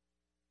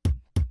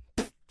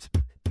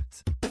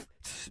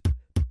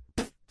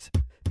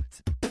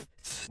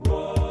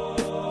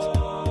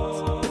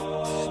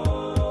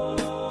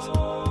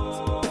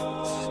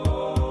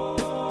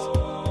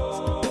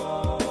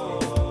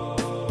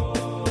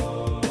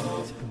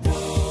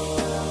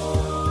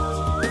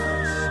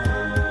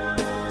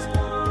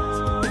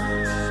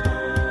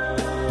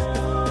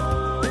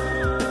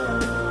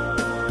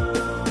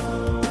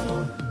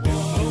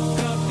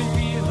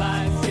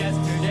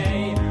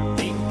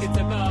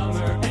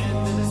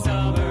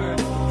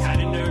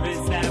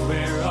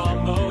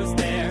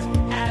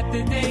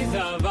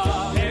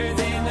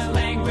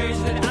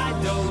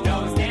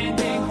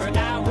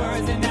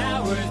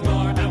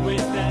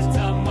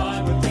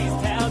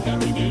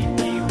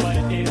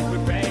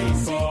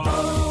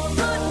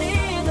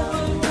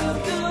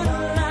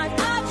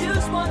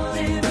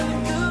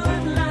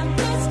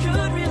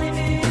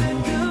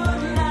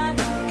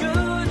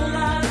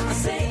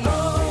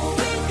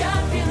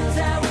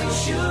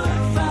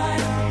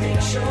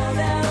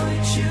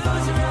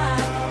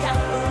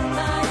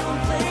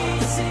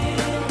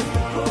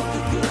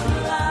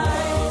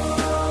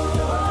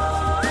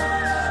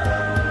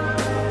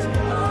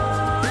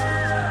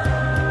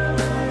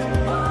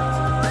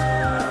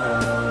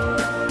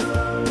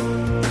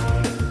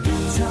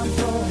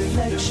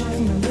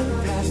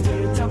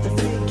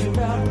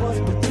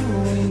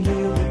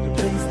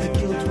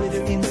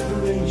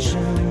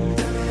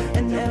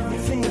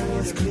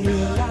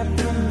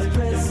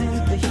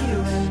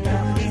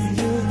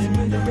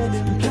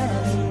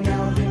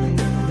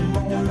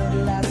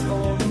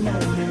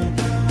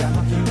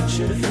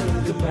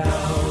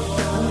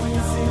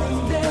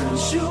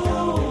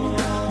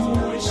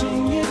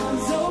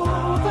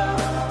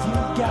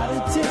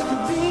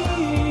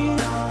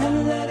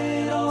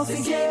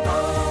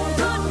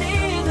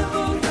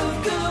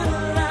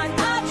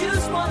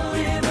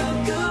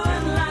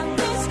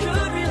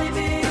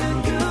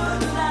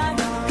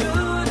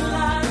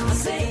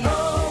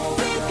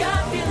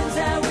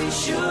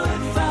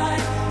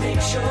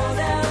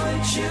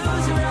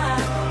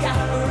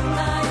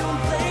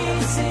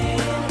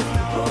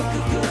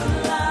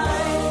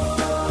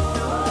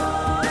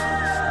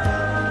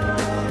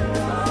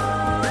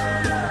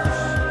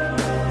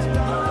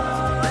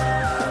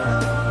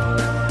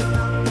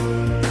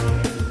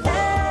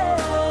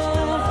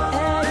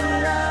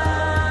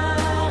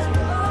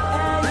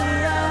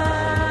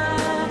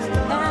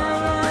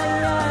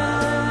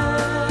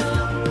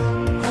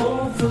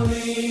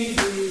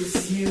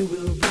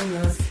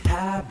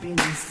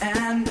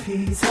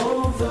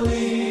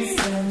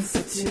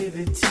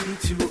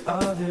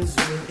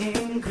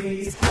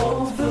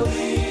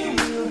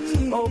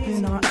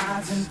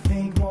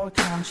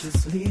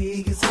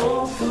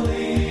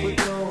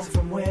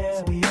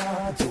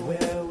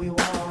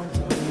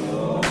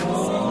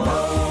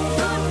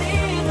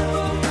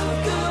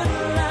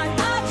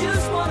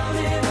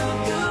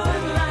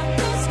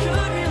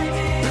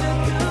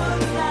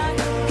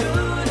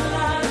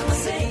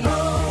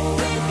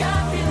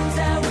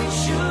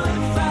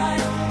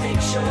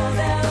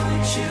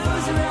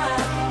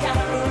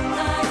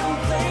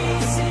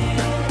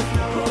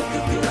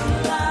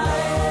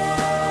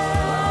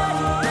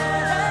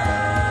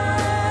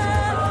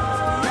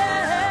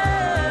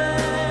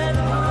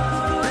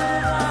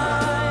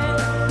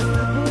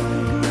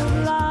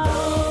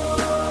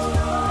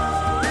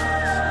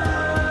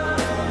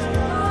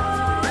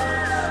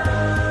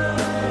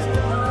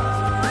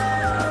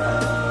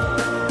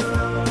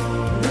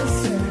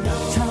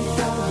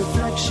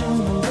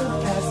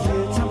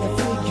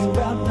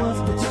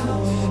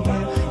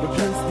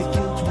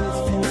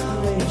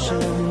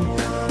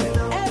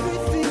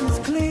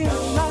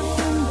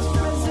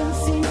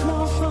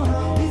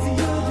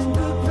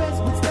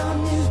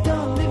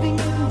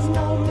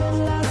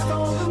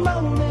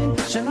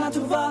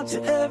 To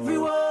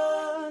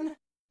everyone.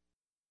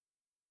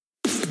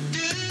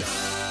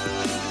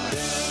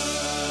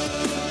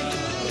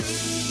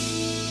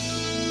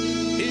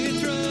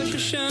 It's Rosh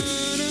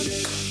Hashana.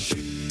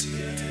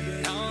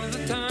 All the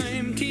time.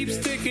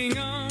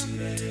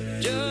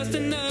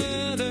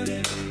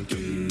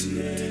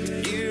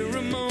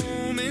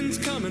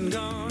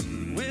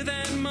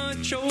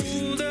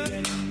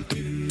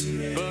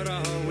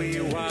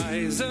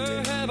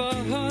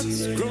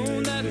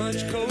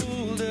 much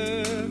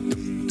colder?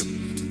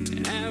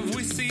 Have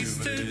we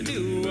ceased to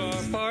do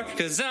our part?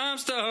 'Cause I'm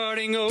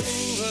starting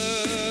over.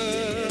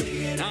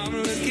 I'm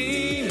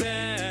looking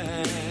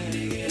back.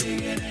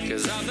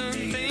 'Cause I've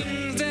done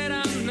things that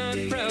I'm not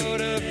proud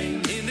of.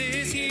 In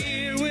this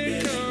year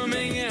we're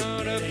coming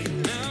out of.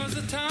 Now's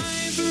the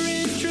time for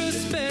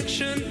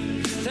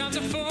introspection. Time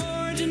to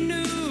forge a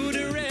new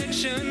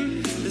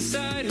direction.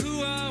 Decide who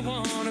I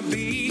wanna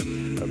be.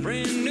 A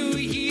brand new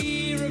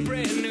year, a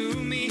brand new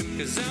me.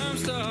 'Cause I'm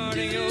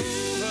starting over.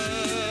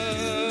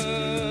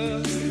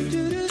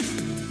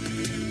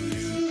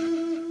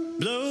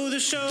 Blow the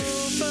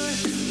shofar.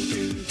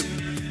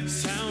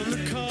 Sound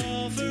the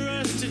call for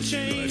us to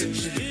change.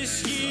 This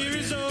year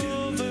is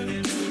over.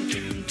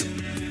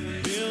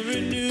 We'll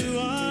renew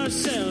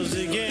ourselves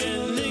again.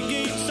 The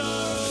gates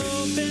are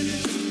open.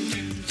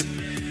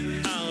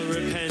 I'll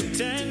repent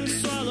and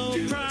swallow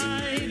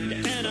pride.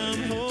 And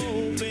I'm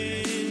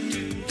hoping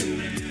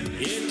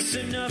it's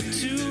enough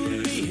to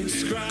be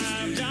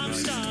inscribed. I'm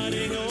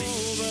starting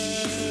over.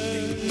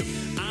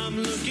 I'm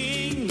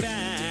looking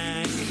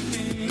back.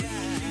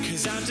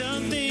 'Cause I've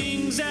done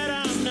things that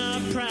I'm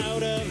not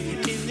proud of.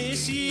 In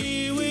this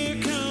year we're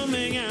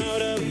coming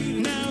out of.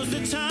 Now's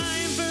the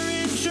time for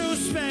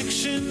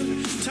introspection.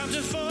 Time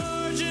to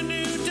forge a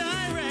new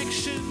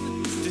direction.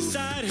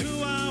 Decide who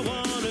I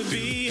wanna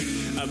be.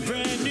 A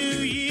brand new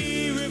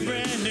year, a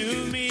brand new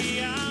me.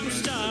 I'm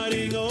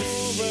starting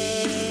over.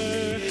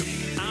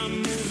 I'm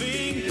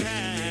moving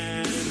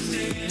past.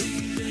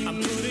 I'm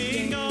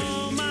putting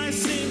all my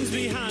sins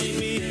behind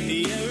me.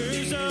 The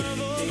errors of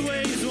old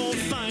ways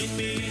won't find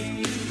me.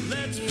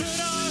 Let's put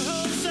our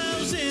whole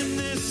selves in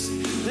this.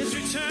 Let's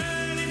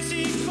return and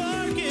seek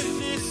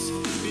forgiveness.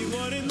 Be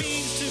what it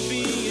means to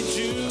be a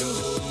Jew.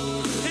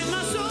 And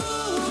my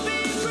soul will be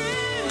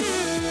brand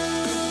new.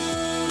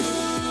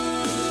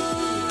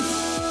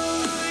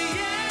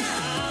 Yeah,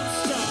 I'm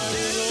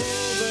starting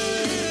over.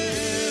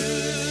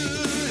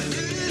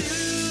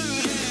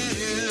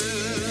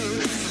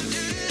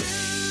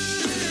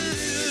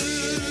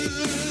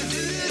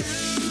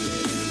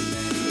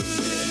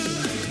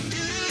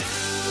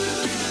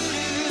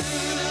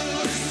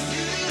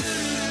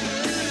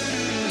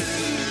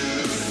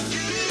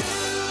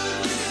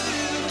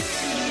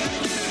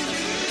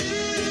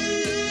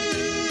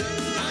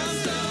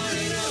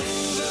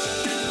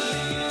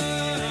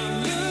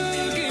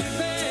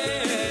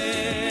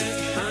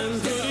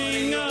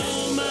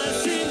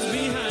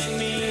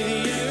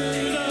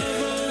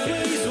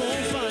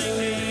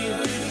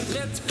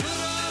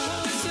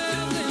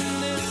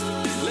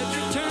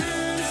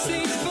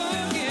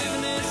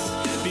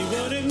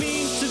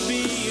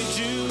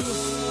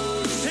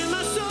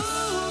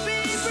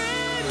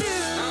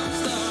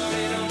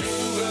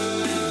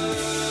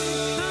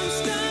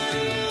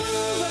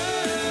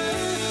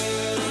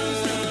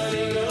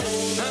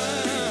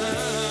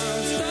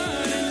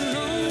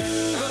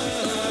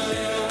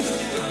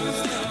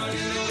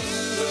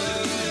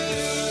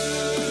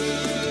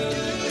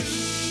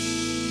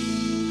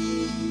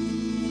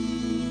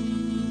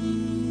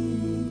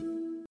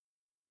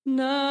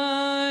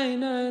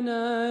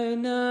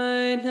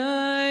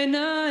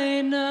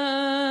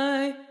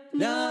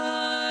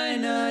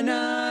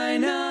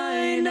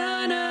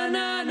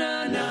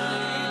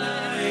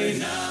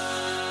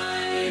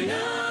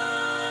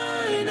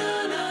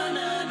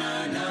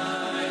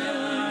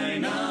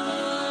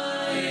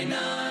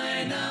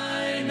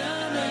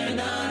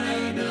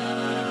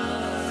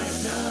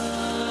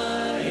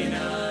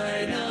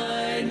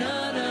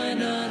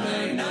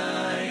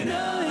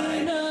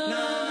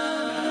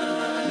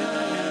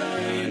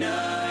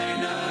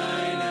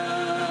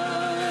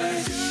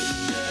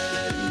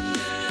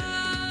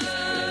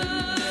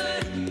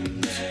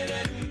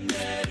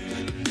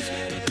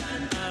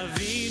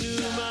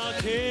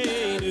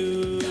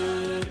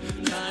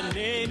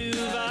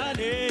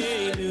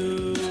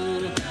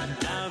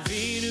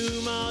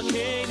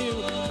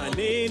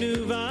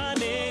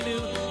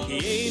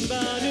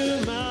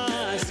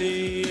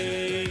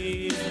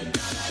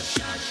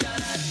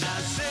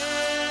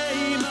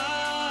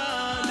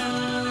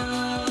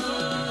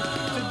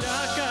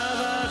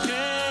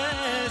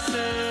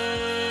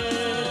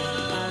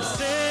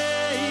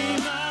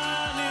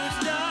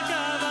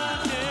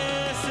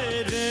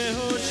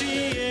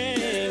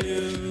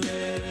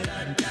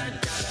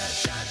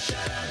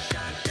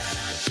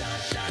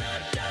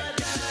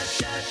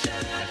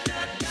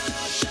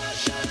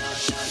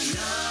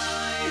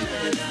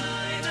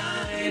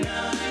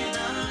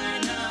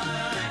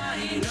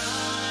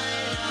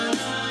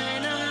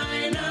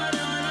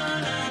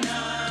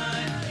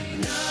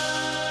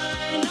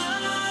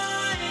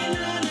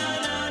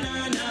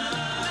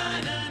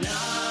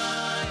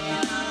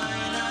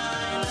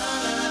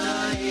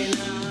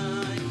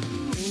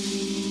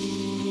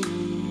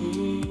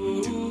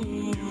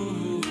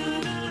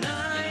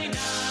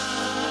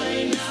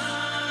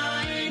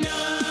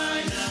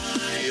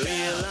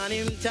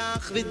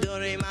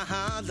 vidore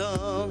mahado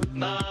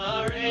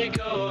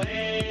mareko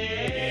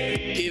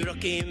hey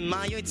kivrokim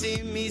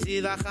mayotzim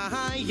mizivach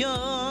hayo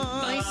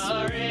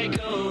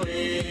mareko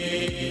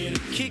hey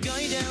Ki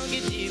goy del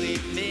gedili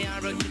me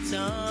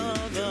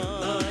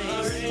arakitavoy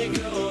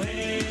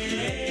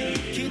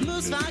Ki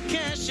mus va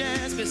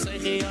keshes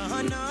besoy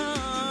yana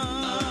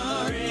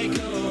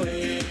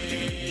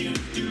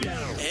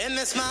In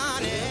this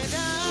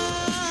manedar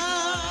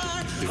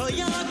Oh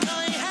ya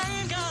koy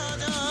hein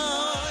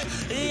gadoy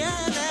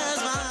Yeah this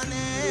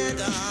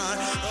manedar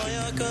Oh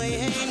ya koy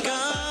hein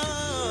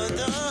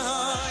gadoy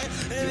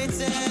It's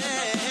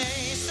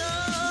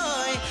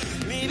soy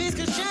mi vis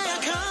kashaya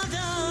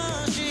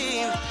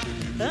kadashim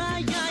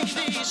Ay ay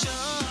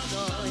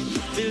vishodoy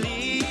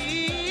believe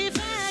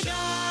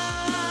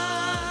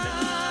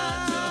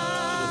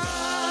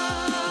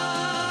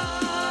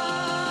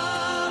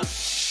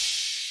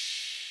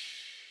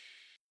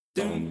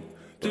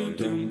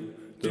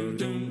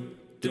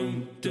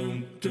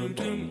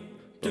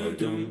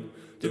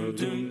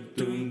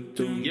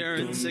You're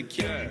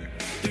insecure,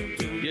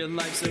 your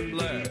life's a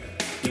blur.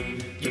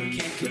 You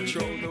can't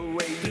control the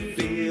way you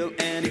feel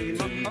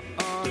anymore.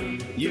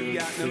 You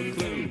got no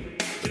clue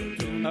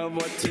of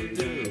what to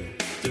do,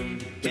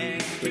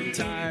 and you're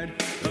tired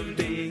of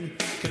being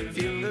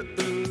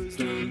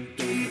confused.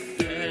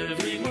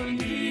 Everyone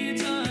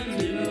needs a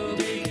new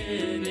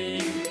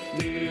beginning.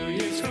 New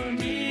Year's for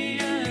me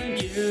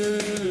and you.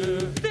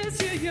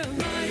 This year you'll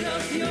light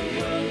up your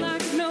world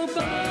like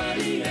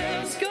nobody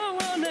else. Go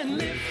on and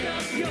lift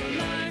up your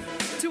life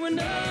to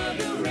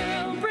another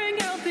realm. Bring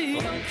out the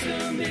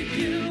ultimate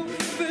you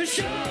for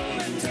show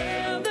and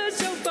tell. The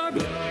shofar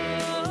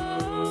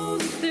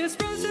blows. This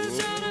Rosh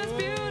Hashana is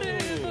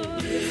beautiful.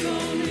 If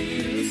only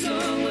you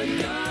saw what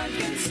God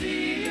can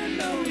see. You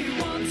know He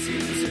wants you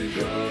to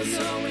grow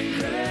so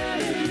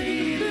incredibly.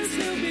 This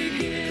new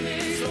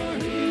beginnings for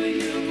who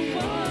you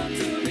want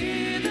to be.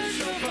 The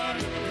shofar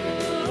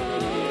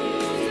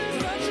blows. This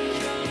Rosh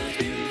Hashana is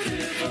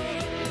beautiful.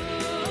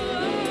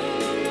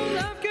 Your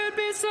love could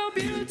be so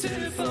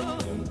beautiful.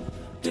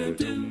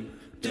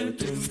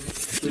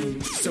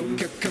 So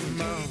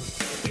come on,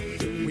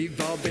 we've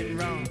all been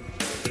wrong.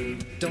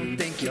 Don't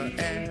think you're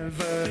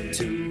ever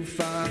too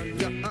far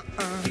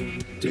gone.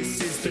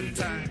 This is the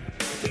time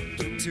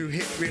to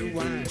hit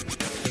rewind.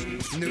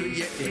 New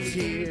Year is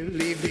here,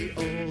 leave the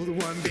old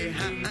one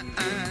behind.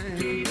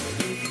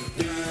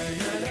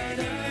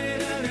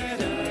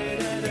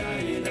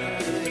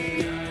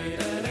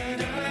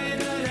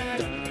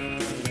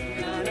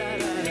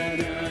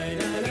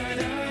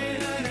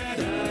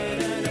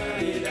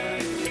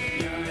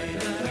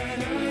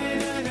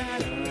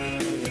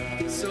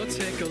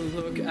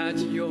 At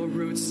your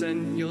roots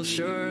and you'll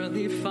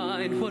surely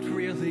find what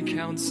really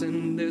counts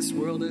in this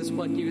world is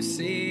what you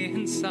see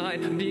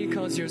inside,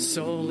 because your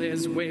soul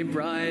is way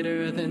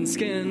brighter than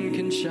skin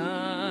can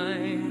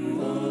shine.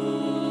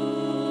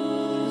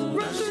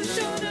 Rosh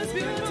Hashana's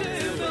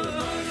beautiful.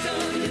 Embarked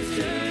on this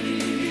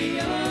journey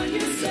beyond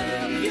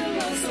yourself. You'll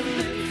also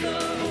lift the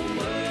whole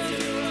world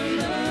to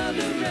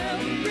another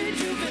realm.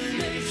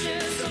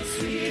 Rejuvenation so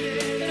sweet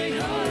it ain't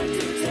hard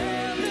to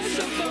tell. The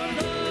shofar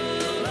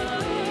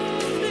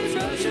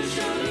Rosh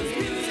Hashana's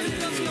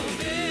beautiful, no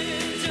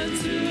vision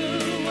to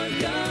what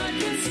God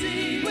can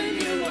see. When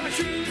you are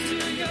true to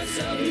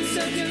yourself, you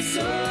set your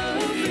soul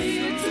free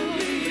to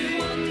be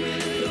one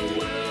with the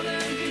world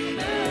and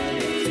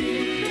humanity.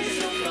 The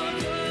shofar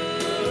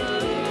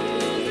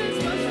blows, this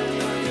Rosh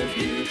Hashana's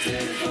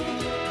beautiful.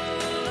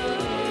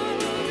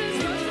 This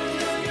Rosh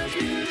Hashana's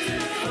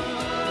beautiful.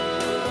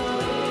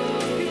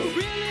 You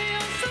really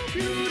are so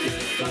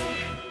beautiful.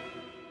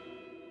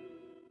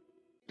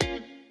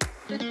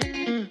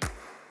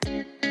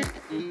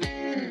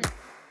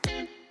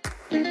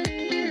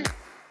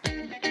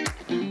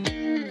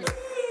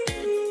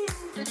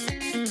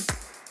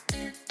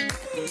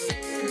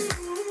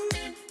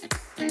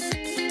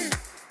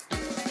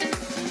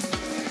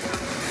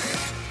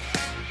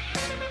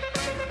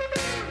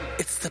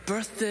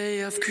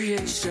 Birthday of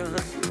creation,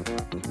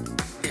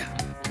 yeah,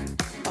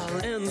 all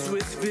ends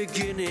with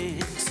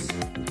beginnings.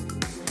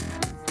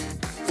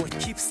 What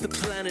keeps the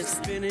planet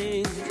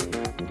spinning?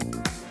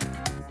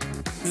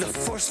 The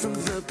force from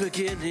the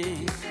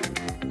beginning.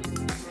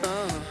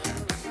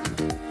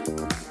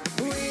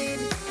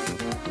 We've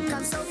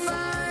come so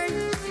far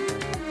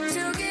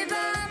to give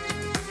up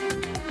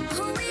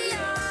who we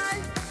are.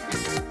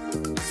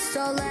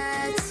 So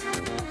let's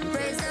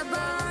raise the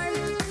bar,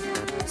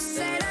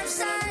 set our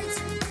sights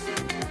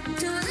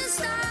to the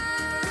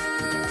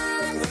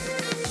stars.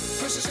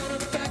 Rosh Hashana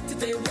back to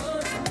day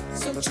one.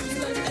 So choose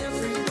like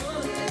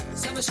everyone.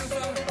 Sound the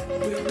shofar,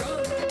 we're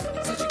on.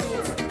 Such a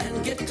goal and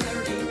get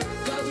clarity.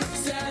 God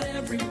looks at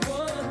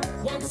everyone,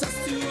 wants us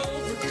to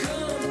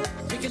overcome.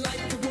 Make it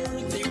like the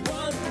worthy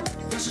one.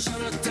 Rosh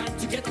Hashana, time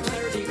to get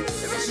clarity.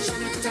 Rosh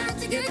Hashana, time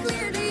to get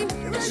clarity.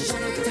 Rosh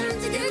Hashana, time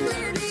to get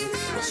clarity.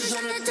 Rosh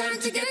Hashana, time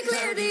to get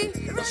clarity.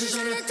 Rosh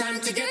Hashana, time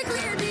to get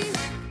clarity.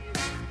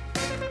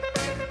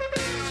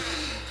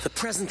 The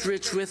present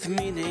rich with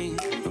meaning.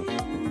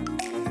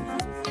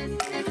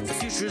 The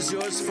future's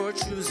yours for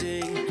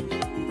choosing.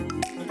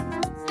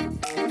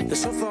 The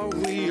shofar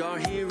we are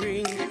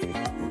hearing.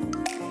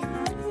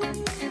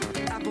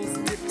 Apples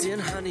dipped in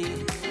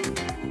honey.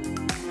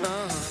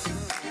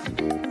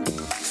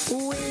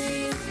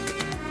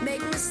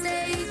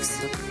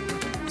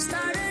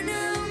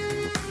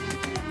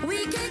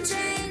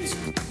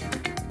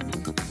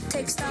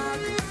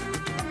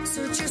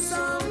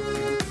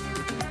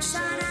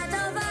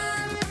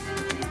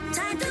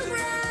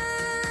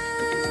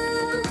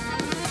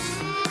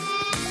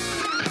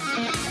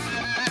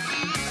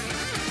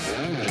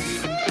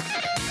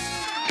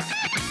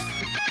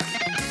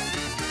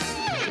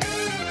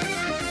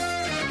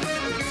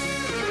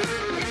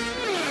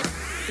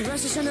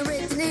 Rosh Hashana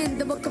written in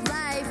the book of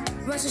life.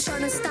 Rosh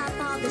Hashana stop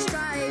all the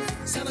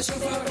strife. Sound the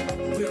shofar,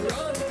 we're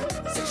on.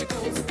 Set your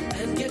goals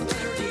and get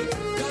clarity.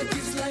 God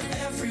gives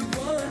life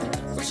everyone.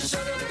 Rosh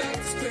Hashana back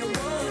to square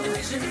one.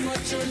 Envision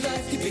what your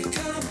life can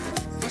become.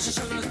 Rosh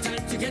Hashana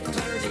time to get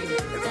clarity.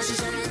 Rosh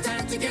Hashana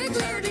time to get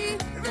clarity.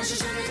 Rosh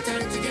Hashana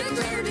time to get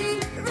clarity.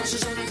 Rosh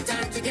Hashana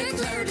time to get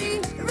clarity.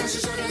 Rosh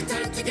Hashana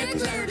time to get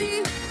clarity.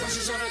 Rosh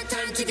Hashana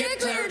time to get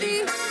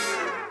clarity.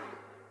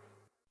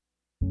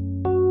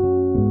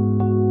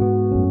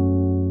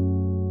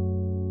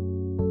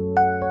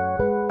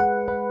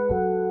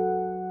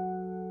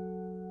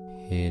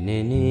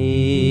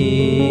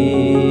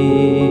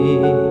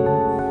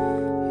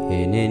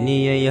 Hineni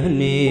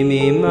Yoni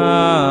Mimas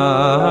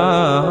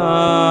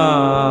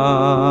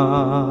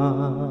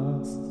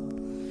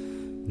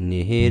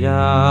Nihirash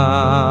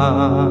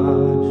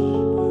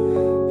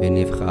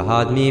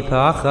V'nifchad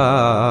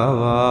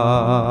mipachawa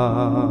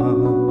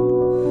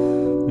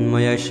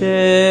Moyashe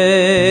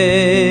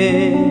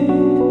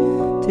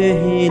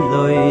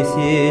Tehilois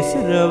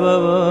Yisrael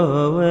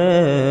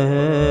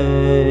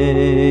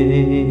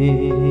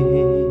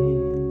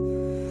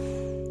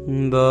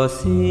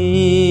Basson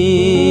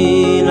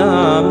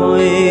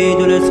amoid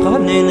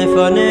uleschane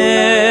lefanecho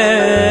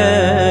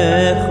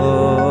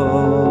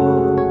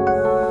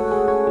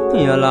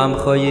Yalam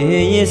choye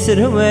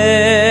Yisrael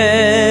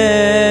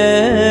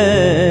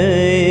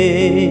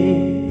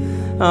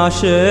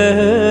Asher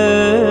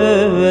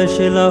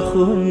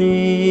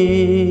shelachuni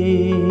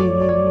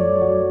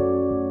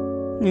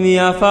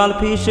V'afal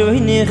pi shui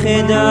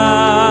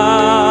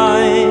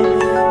nichedai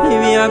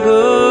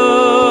V'yagol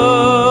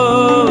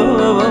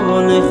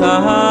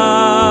לכך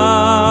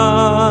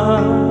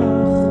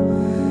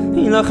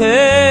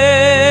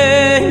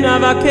לכן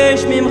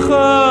אבקש ממך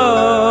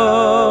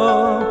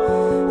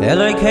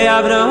אלוהי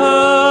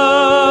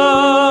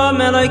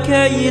אברהם אלוהי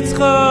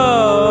יצחק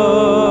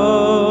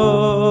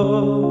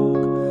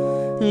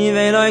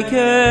ואלוהי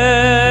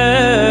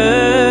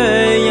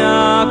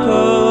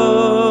יעקב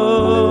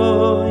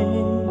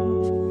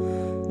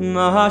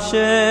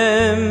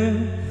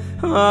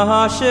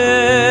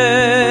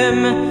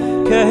השם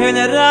כהן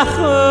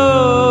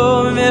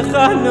רחום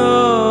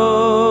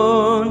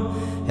וחנון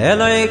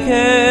אלוהי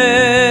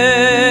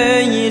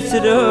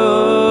ישראל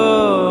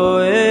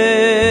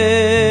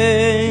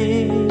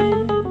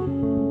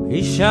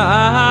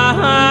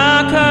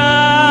ישעקי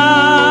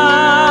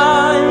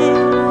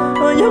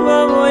אוי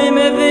ואבוי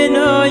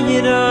מבינו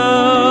ירא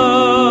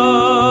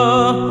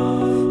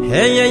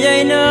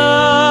היינו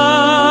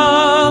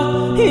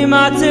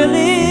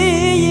הימצלי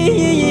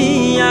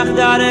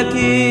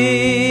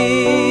יחדרכי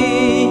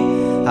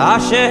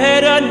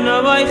אשר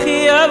נבואי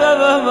חייב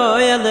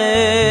ובואי אלך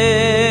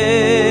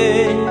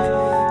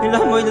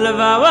למוד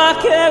לבאו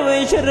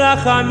כביש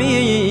רחמים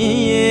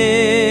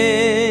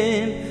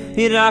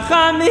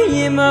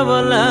רחמים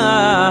אבולי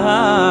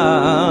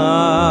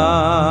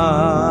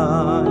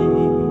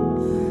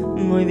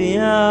מוי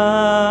ביאבל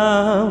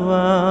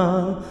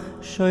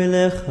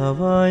שוילך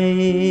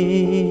הווי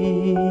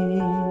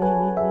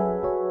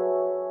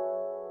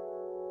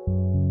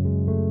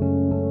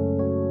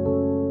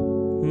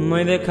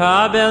Moy ve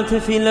kabel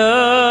tefilo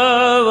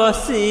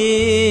vasi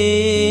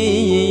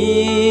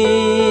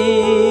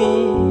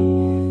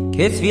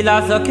Kes vila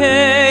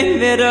zaken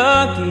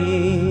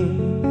veragi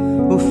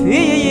U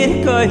fir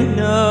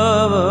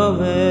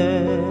kainove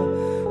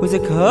U ze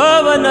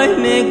kavanay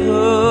me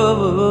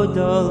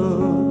godal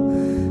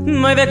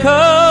Moy ve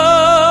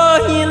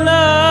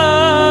kaila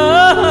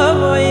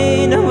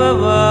vain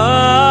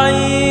vavai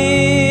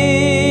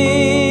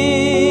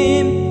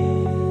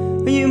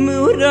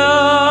Yimura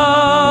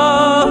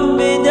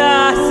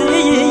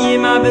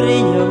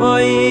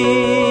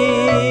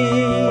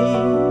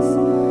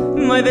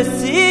Moy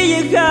vesi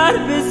gar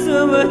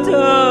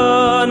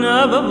besubton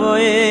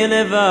aboy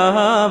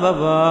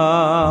levava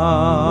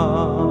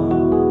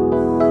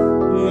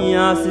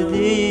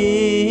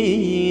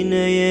Yasidin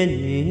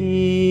yeni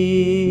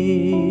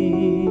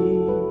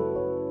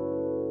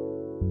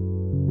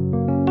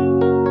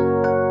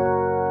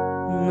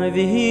Moy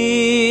vihi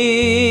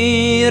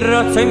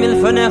ratzay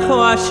milfanecho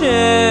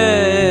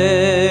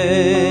Hashem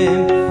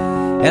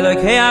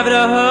Elokei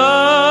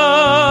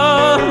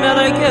Avraham,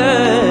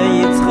 Elokei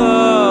Yitzchak,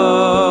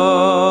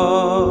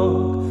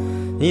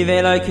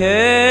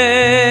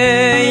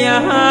 Elokei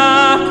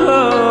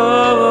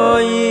Yaakov,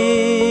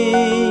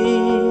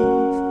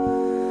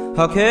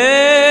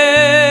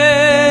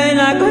 Hakein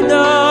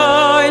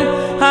HaGadol,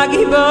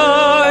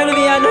 HaGibor,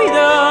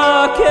 V'Yanoida,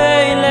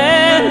 Kein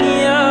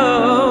Elyoin,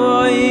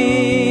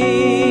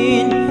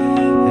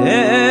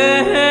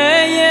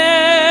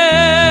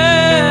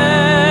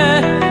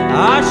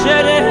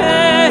 Asher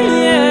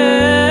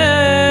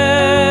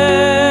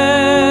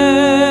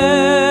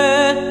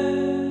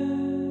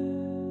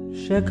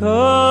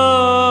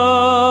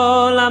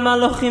שכל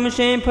המלוכים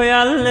שהם פה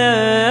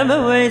יעלה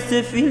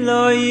בויסף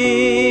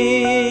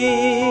אלוהיס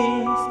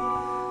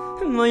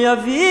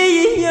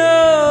ויביא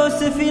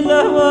יוסף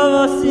אליו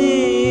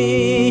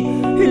ועשי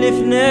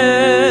לפני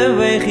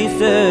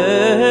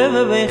ויכיסם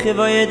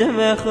ויכבד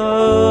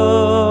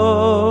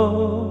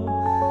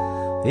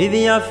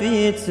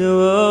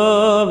ויפיצו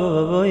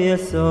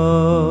ויסור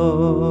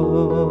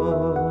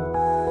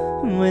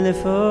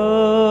מלפונך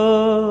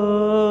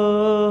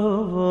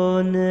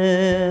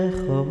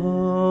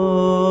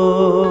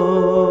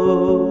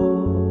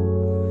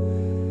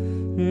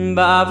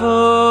בעבור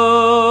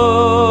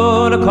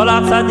כל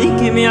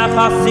הצדיקים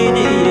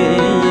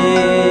החסידים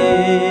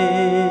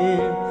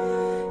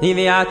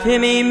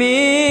והתמימים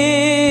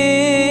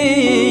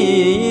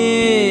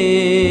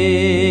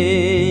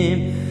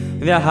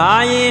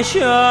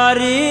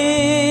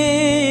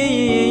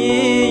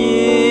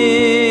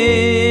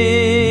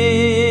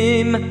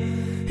והישרים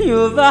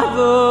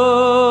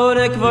ובעבור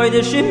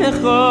כבוד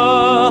שמך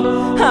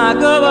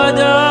הגדול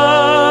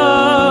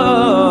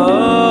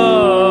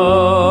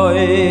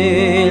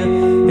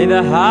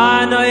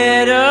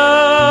והנוער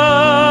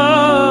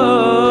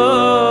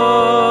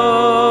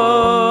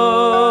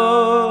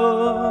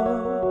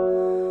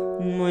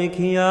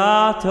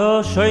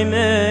מויקיאתו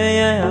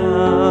שוימיה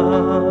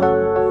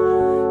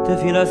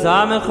תפילה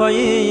סמכו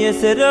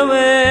יסרוי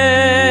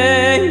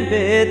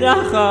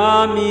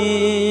ברחמים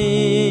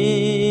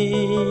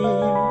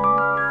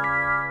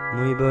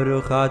מוי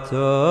ברוך אתה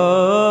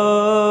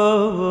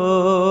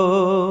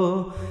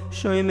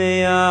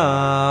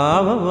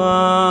שוימיה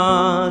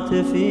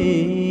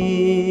תפילה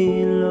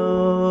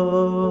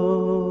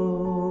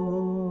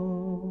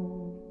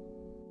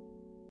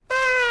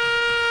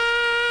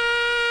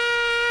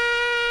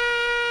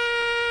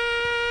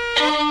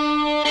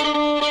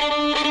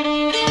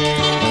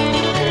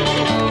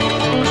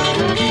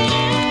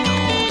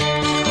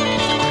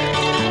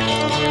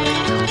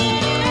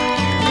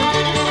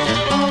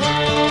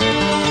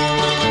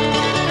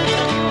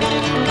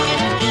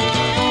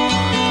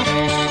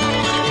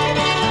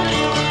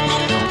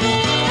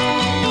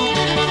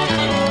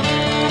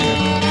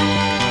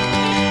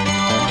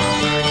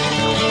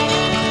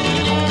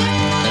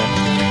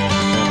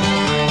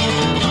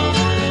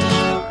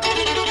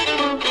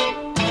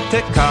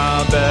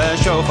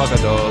בשופר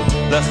גדול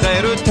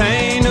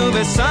לחירותנו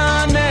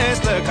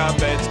ושנס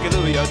לקבץ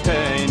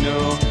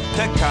גלויותינו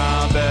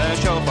תקע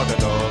בשופר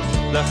גדול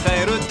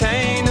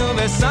לחירותנו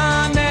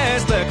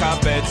ושנס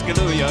לקבץ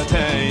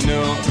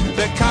גלויותינו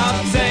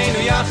וקבצנו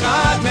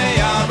יחד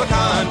מארבע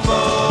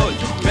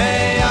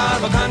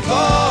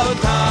כנפות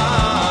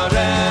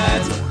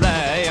הארץ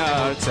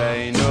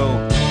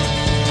לארצנו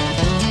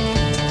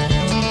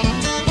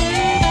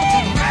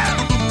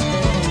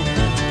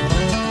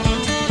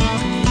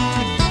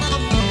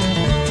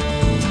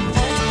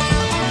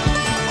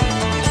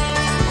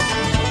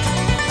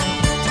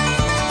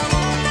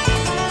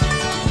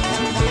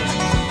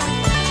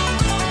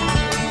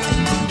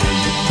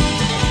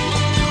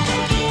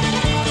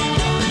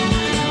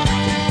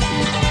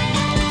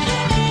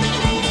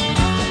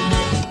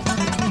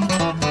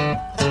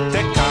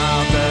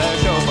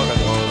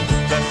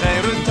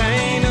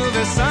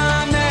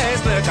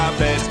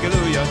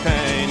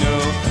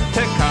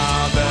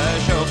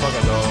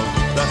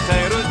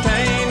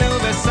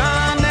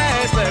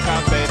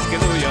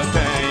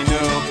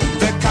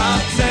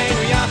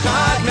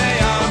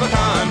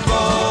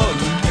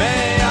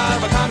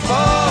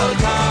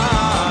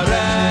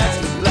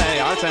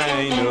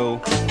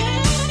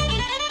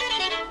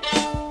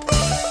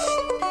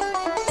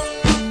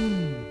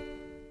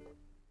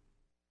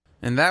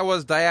And that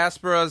was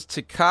Diaspora's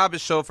Tikah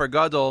B'Shofar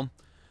Gadol.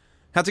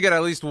 Had to get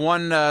at least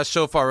one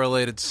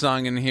shofar-related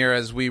song in here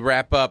as we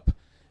wrap up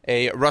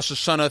a Rosh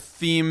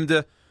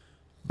Hashanah-themed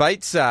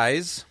bite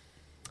size.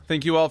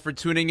 Thank you all for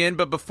tuning in.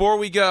 But before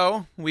we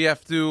go, we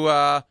have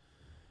to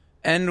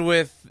end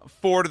with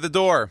Four to the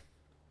Door.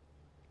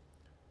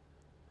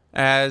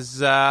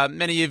 As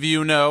many of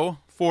you know,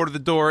 Four to the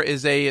Door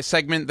is a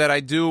segment that I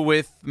do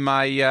with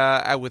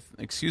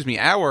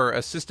our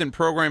assistant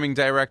programming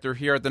director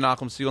here at the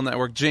Nachum Segal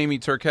Network, Jamie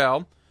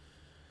Turkel.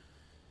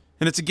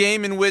 And it's a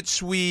game in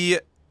which we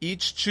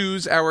each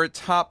choose our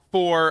top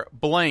four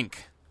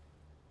blank.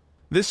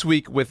 This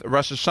week, with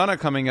Rosh Hashanah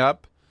coming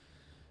up,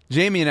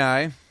 Jamie and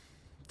I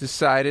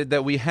decided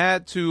that we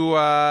had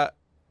to,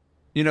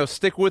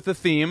 stick with the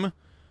theme.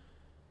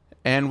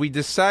 And we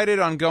decided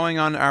on going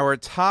on our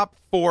top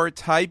four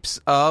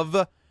types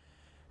of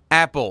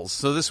apples.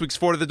 So this week's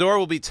Four to the Door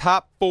will be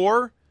top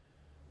four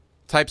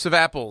types of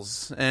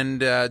apples.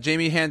 And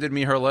Jamie handed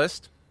me her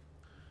list.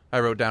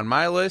 I wrote down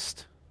my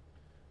list.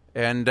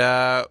 And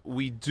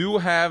we do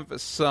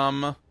have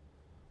some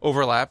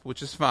overlap,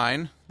 which is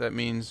fine. That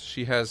means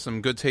she has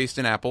some good taste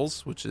in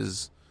apples, which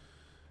is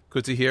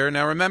good to hear.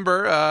 Now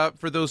remember,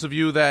 for those of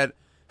you that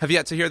have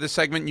yet to hear this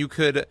segment, you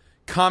could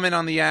comment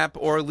on the app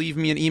or leave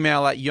me an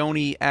email at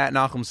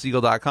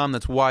yoni@nachumsegal.com.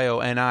 That's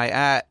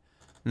YONI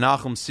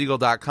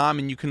 @nachumsegal.com.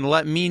 And you can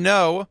let me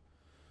know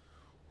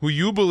who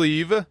you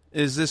believe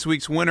is this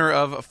week's winner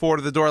of Four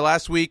to the Door.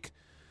 Last week,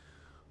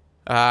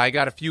 I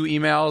got a few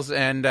emails,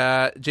 and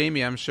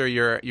Jamie, I'm sure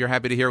you're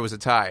happy to hear it was a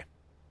tie.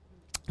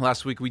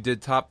 Last week we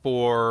did top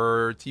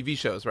 4 TV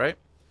shows, right?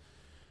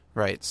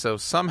 Right. So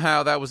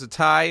somehow that was a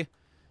tie.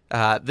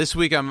 This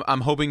week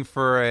I'm hoping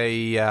for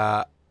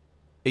a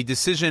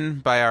decision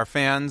by our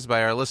fans,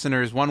 by our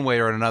listeners, one way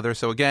or another.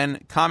 So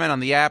again, comment on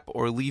the app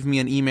or leave me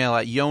an email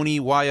at Yoni,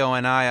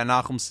 Y-O-N-I, at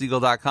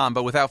NachumSiegel.com.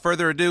 But without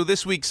further ado,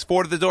 this week's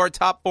 4 to the door,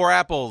 top 4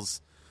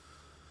 apples.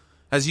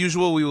 As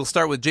usual, we will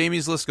start with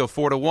Jamie's list, go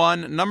 4 to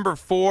 1. Number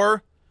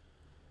 4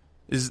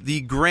 is the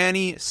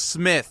Granny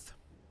Smith.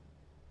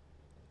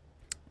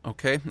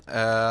 Okay.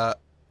 A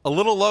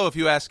little low if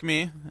you ask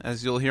me.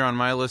 As you'll hear on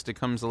my list, it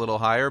comes a little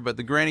higher. But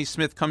the Granny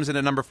Smith comes in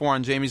at number 4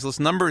 on Jamie's list.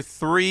 Number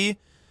 3,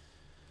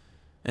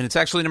 and it's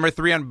actually number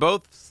 3 on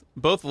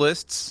both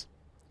lists,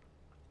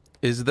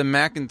 is the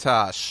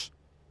Macintosh.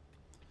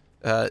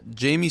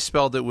 Jamie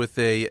spelled it with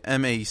a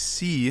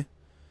M-A-C-I-N-T-O-S-H.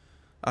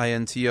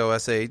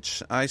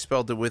 I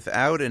spelled it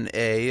without an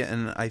A,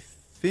 and I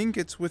think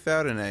it's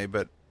without an A,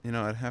 but,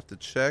 I'd have to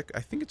check. I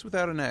think it's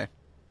without an A,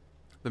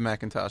 the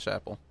Macintosh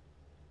Apple.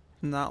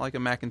 Not like a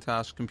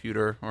Macintosh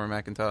computer or a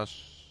Macintosh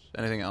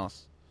anything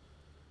else.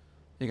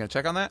 You going to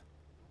check on that?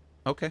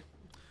 Okay.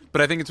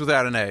 But I think it's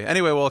without an A.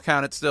 Anyway, we'll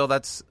count it still.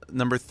 That's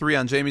number 3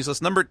 on Jamie's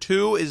list. Number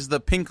 2 is the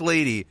Pink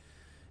Lady.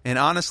 And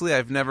honestly,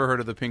 I've never heard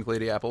of the Pink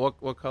Lady apple.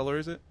 What color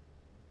is it?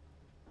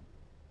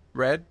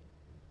 Red?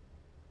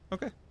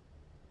 Okay.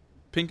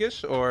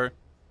 Pinkish or?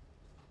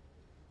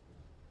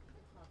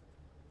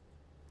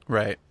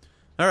 Right.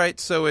 All right.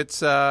 So it's,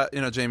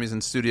 Jamie's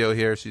in studio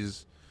here.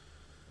 She's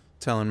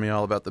telling me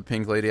all about the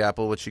Pink Lady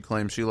apple, which she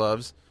claims she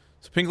loves.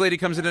 So Pink Lady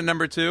comes in at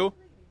number 2.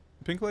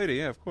 Pink Lady,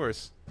 yeah, of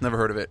course. Never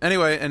heard of it.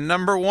 Anyway, and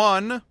number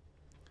 1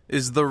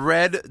 is the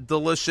Red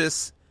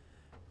Delicious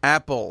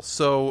apple.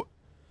 So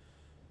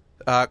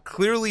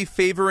clearly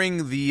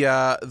favoring the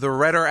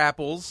redder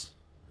apples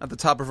at the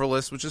top of her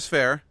list, which is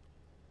fair.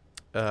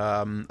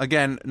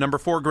 Again, number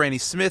 4, Granny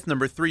Smith.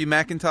 Number 3,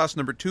 Macintosh.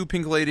 Number 2,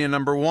 Pink Lady. And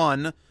number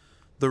 1,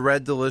 the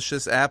Red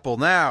Delicious apple.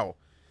 Now,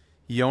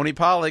 Yoni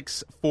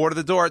Pollak's 4 to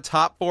the door,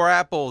 top 4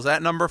 apples.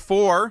 At number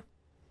 4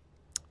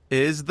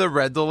 is the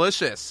Red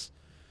Delicious.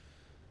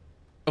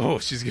 Oh,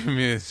 she's giving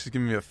me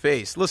a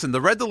face. Listen,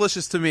 the Red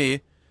Delicious to me,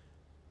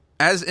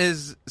 as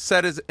is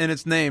said in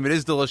its name, it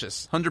is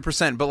delicious,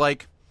 100%.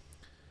 But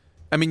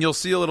you'll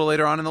see a little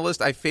later on in the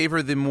list. I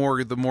favor the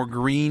more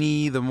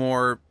greeny, the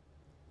more,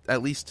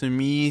 at least to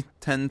me,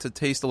 tend to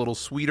taste a little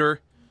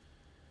sweeter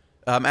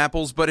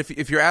apples. But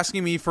if you're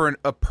asking me for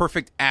a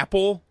perfect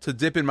apple to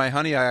dip in my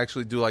honey, I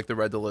actually do like the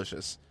Red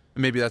Delicious.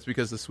 And maybe that's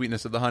because the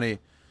sweetness of the honey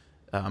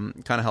kind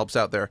of helps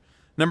out there.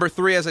 Number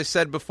 3, as I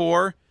said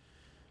before,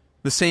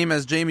 the same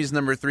as Jamie's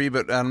number 3,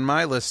 but on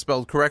my list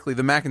spelled correctly,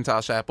 the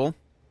Macintosh apple.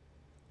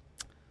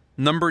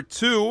 Number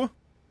 2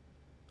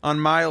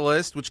 on my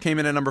list, which came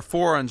in at number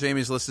 4 on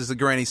Jamie's list, is the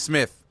Granny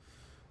Smith.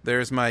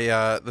 There's my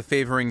the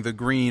favoring the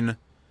green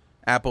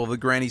apple, the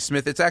Granny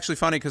Smith. It's actually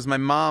funny because my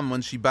mom,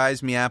 when she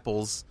buys me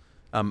apples,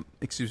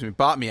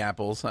 bought me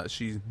apples.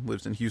 She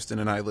lives in Houston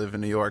and I live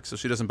in New York, so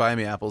she doesn't buy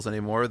me apples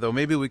anymore, though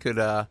maybe we could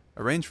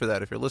arrange for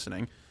that if you're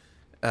listening.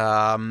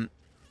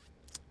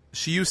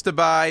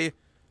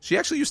 She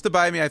actually used to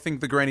buy me, I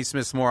think, the Granny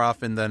Smiths more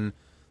often than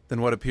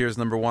what appears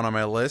number 1 on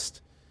my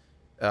list.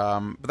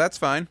 But that's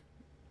fine.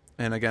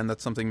 And again,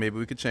 that's something maybe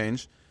we could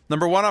change.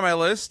 Number 1 on my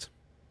list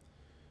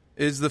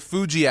is the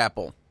Fuji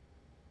apple.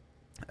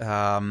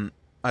 I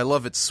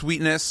love its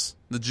sweetness,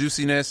 the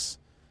juiciness,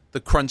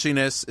 the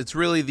crunchiness. It's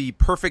really the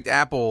perfect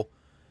apple.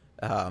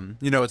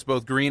 It's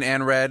both green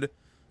and red,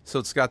 so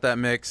it's got that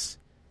mix.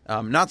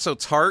 Not so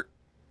tart,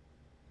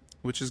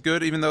 which is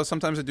good, even though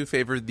sometimes I do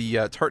favor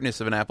the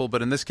tartness of an apple.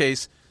 But in this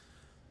case,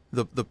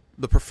 the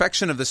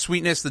perfection of the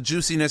sweetness, the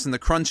juiciness, and the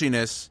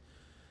crunchiness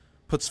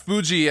puts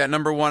Fuji at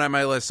number 1 on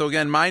my list. So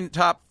again, my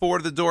top 4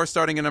 to the door,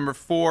 starting at number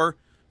 4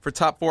 for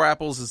top 4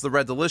 apples, is the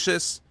Red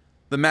Delicious,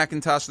 the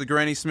Macintosh, the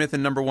Granny Smith,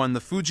 and number 1, the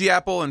Fuji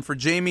apple. And for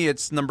Jamie,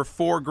 it's number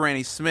 4,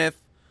 Granny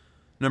Smith,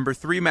 number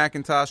 3,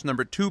 Macintosh,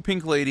 number 2,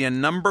 Pink Lady,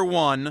 and number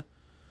 1,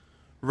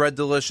 Red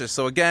Delicious.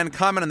 So again,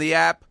 comment on the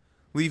app.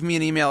 Leave me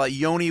an email at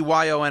Yoni,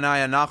 Y-O-N-I,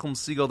 at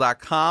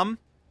NachumSiegel.com.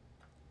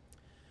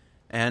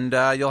 And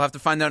you'll have to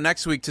find out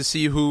next week to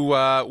see who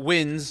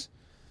wins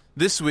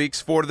this week's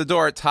 4 to the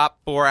door top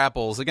 4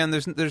 apples. Again,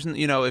 there's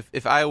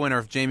if I win or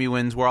if Jamie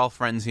wins, we're all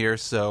friends here,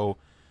 so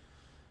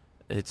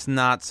it's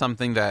not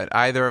something that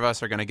either of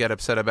us are going to get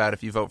upset about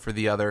if you vote for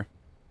the other.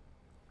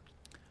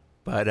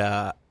 But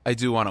I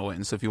do want to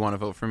win, so if you want to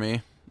vote for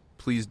me,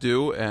 please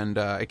do. And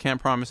I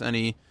can't promise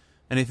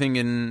anything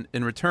in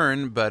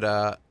return,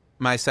 but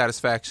my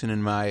satisfaction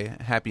and my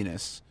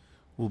happiness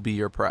will be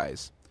your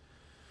prize.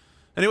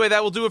 Anyway,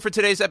 that will do it for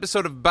today's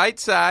episode of Bite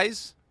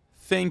Size.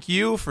 Thank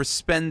you for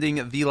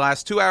spending the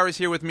last 2 hours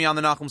here with me on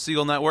the Nachum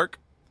Siegel Network.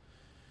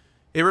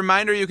 A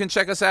reminder, you can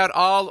check us out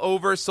all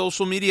over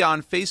social media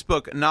on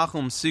Facebook,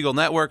 Nachum Siegel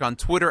Network, on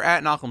Twitter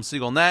at Nachum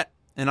Siegel Net,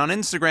 and on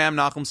Instagram,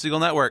 Nachum Siegel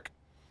Network.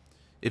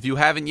 If you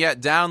haven't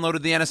yet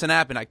downloaded the NSN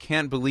app, and I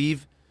can't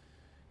believe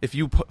if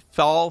you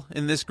fall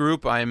in this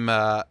group, I'm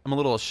a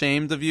little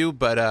ashamed of you,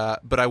 but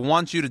I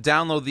want you to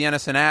download the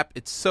NSN app.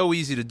 It's so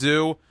easy to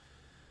do.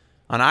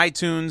 on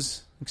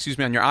iTunes,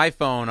 on your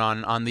iPhone,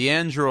 on the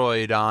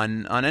Android,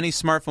 on any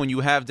smartphone you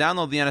have.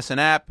 Download the NSN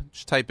app.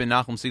 Just type in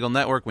Nachum Segal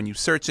Network. When you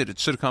search it, it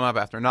should come up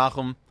after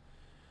Nachum.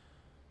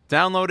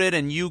 Download it,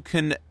 and you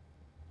can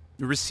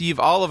receive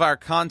all of our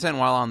content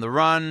while on the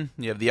run.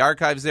 You have the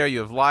archives there. You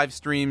have live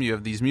stream. You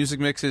have these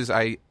music mixes.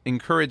 I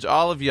encourage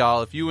all of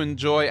y'all, if you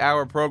enjoy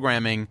our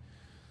programming,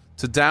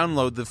 to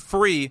download the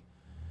free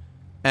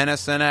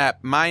NSN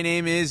app. My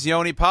name is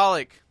Yoni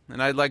Pollak,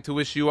 and I'd like to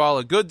wish you all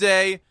a good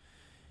day,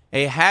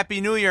 a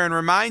happy new year, and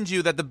remind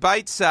you that the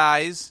bite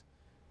size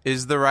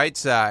is the right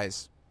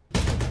size.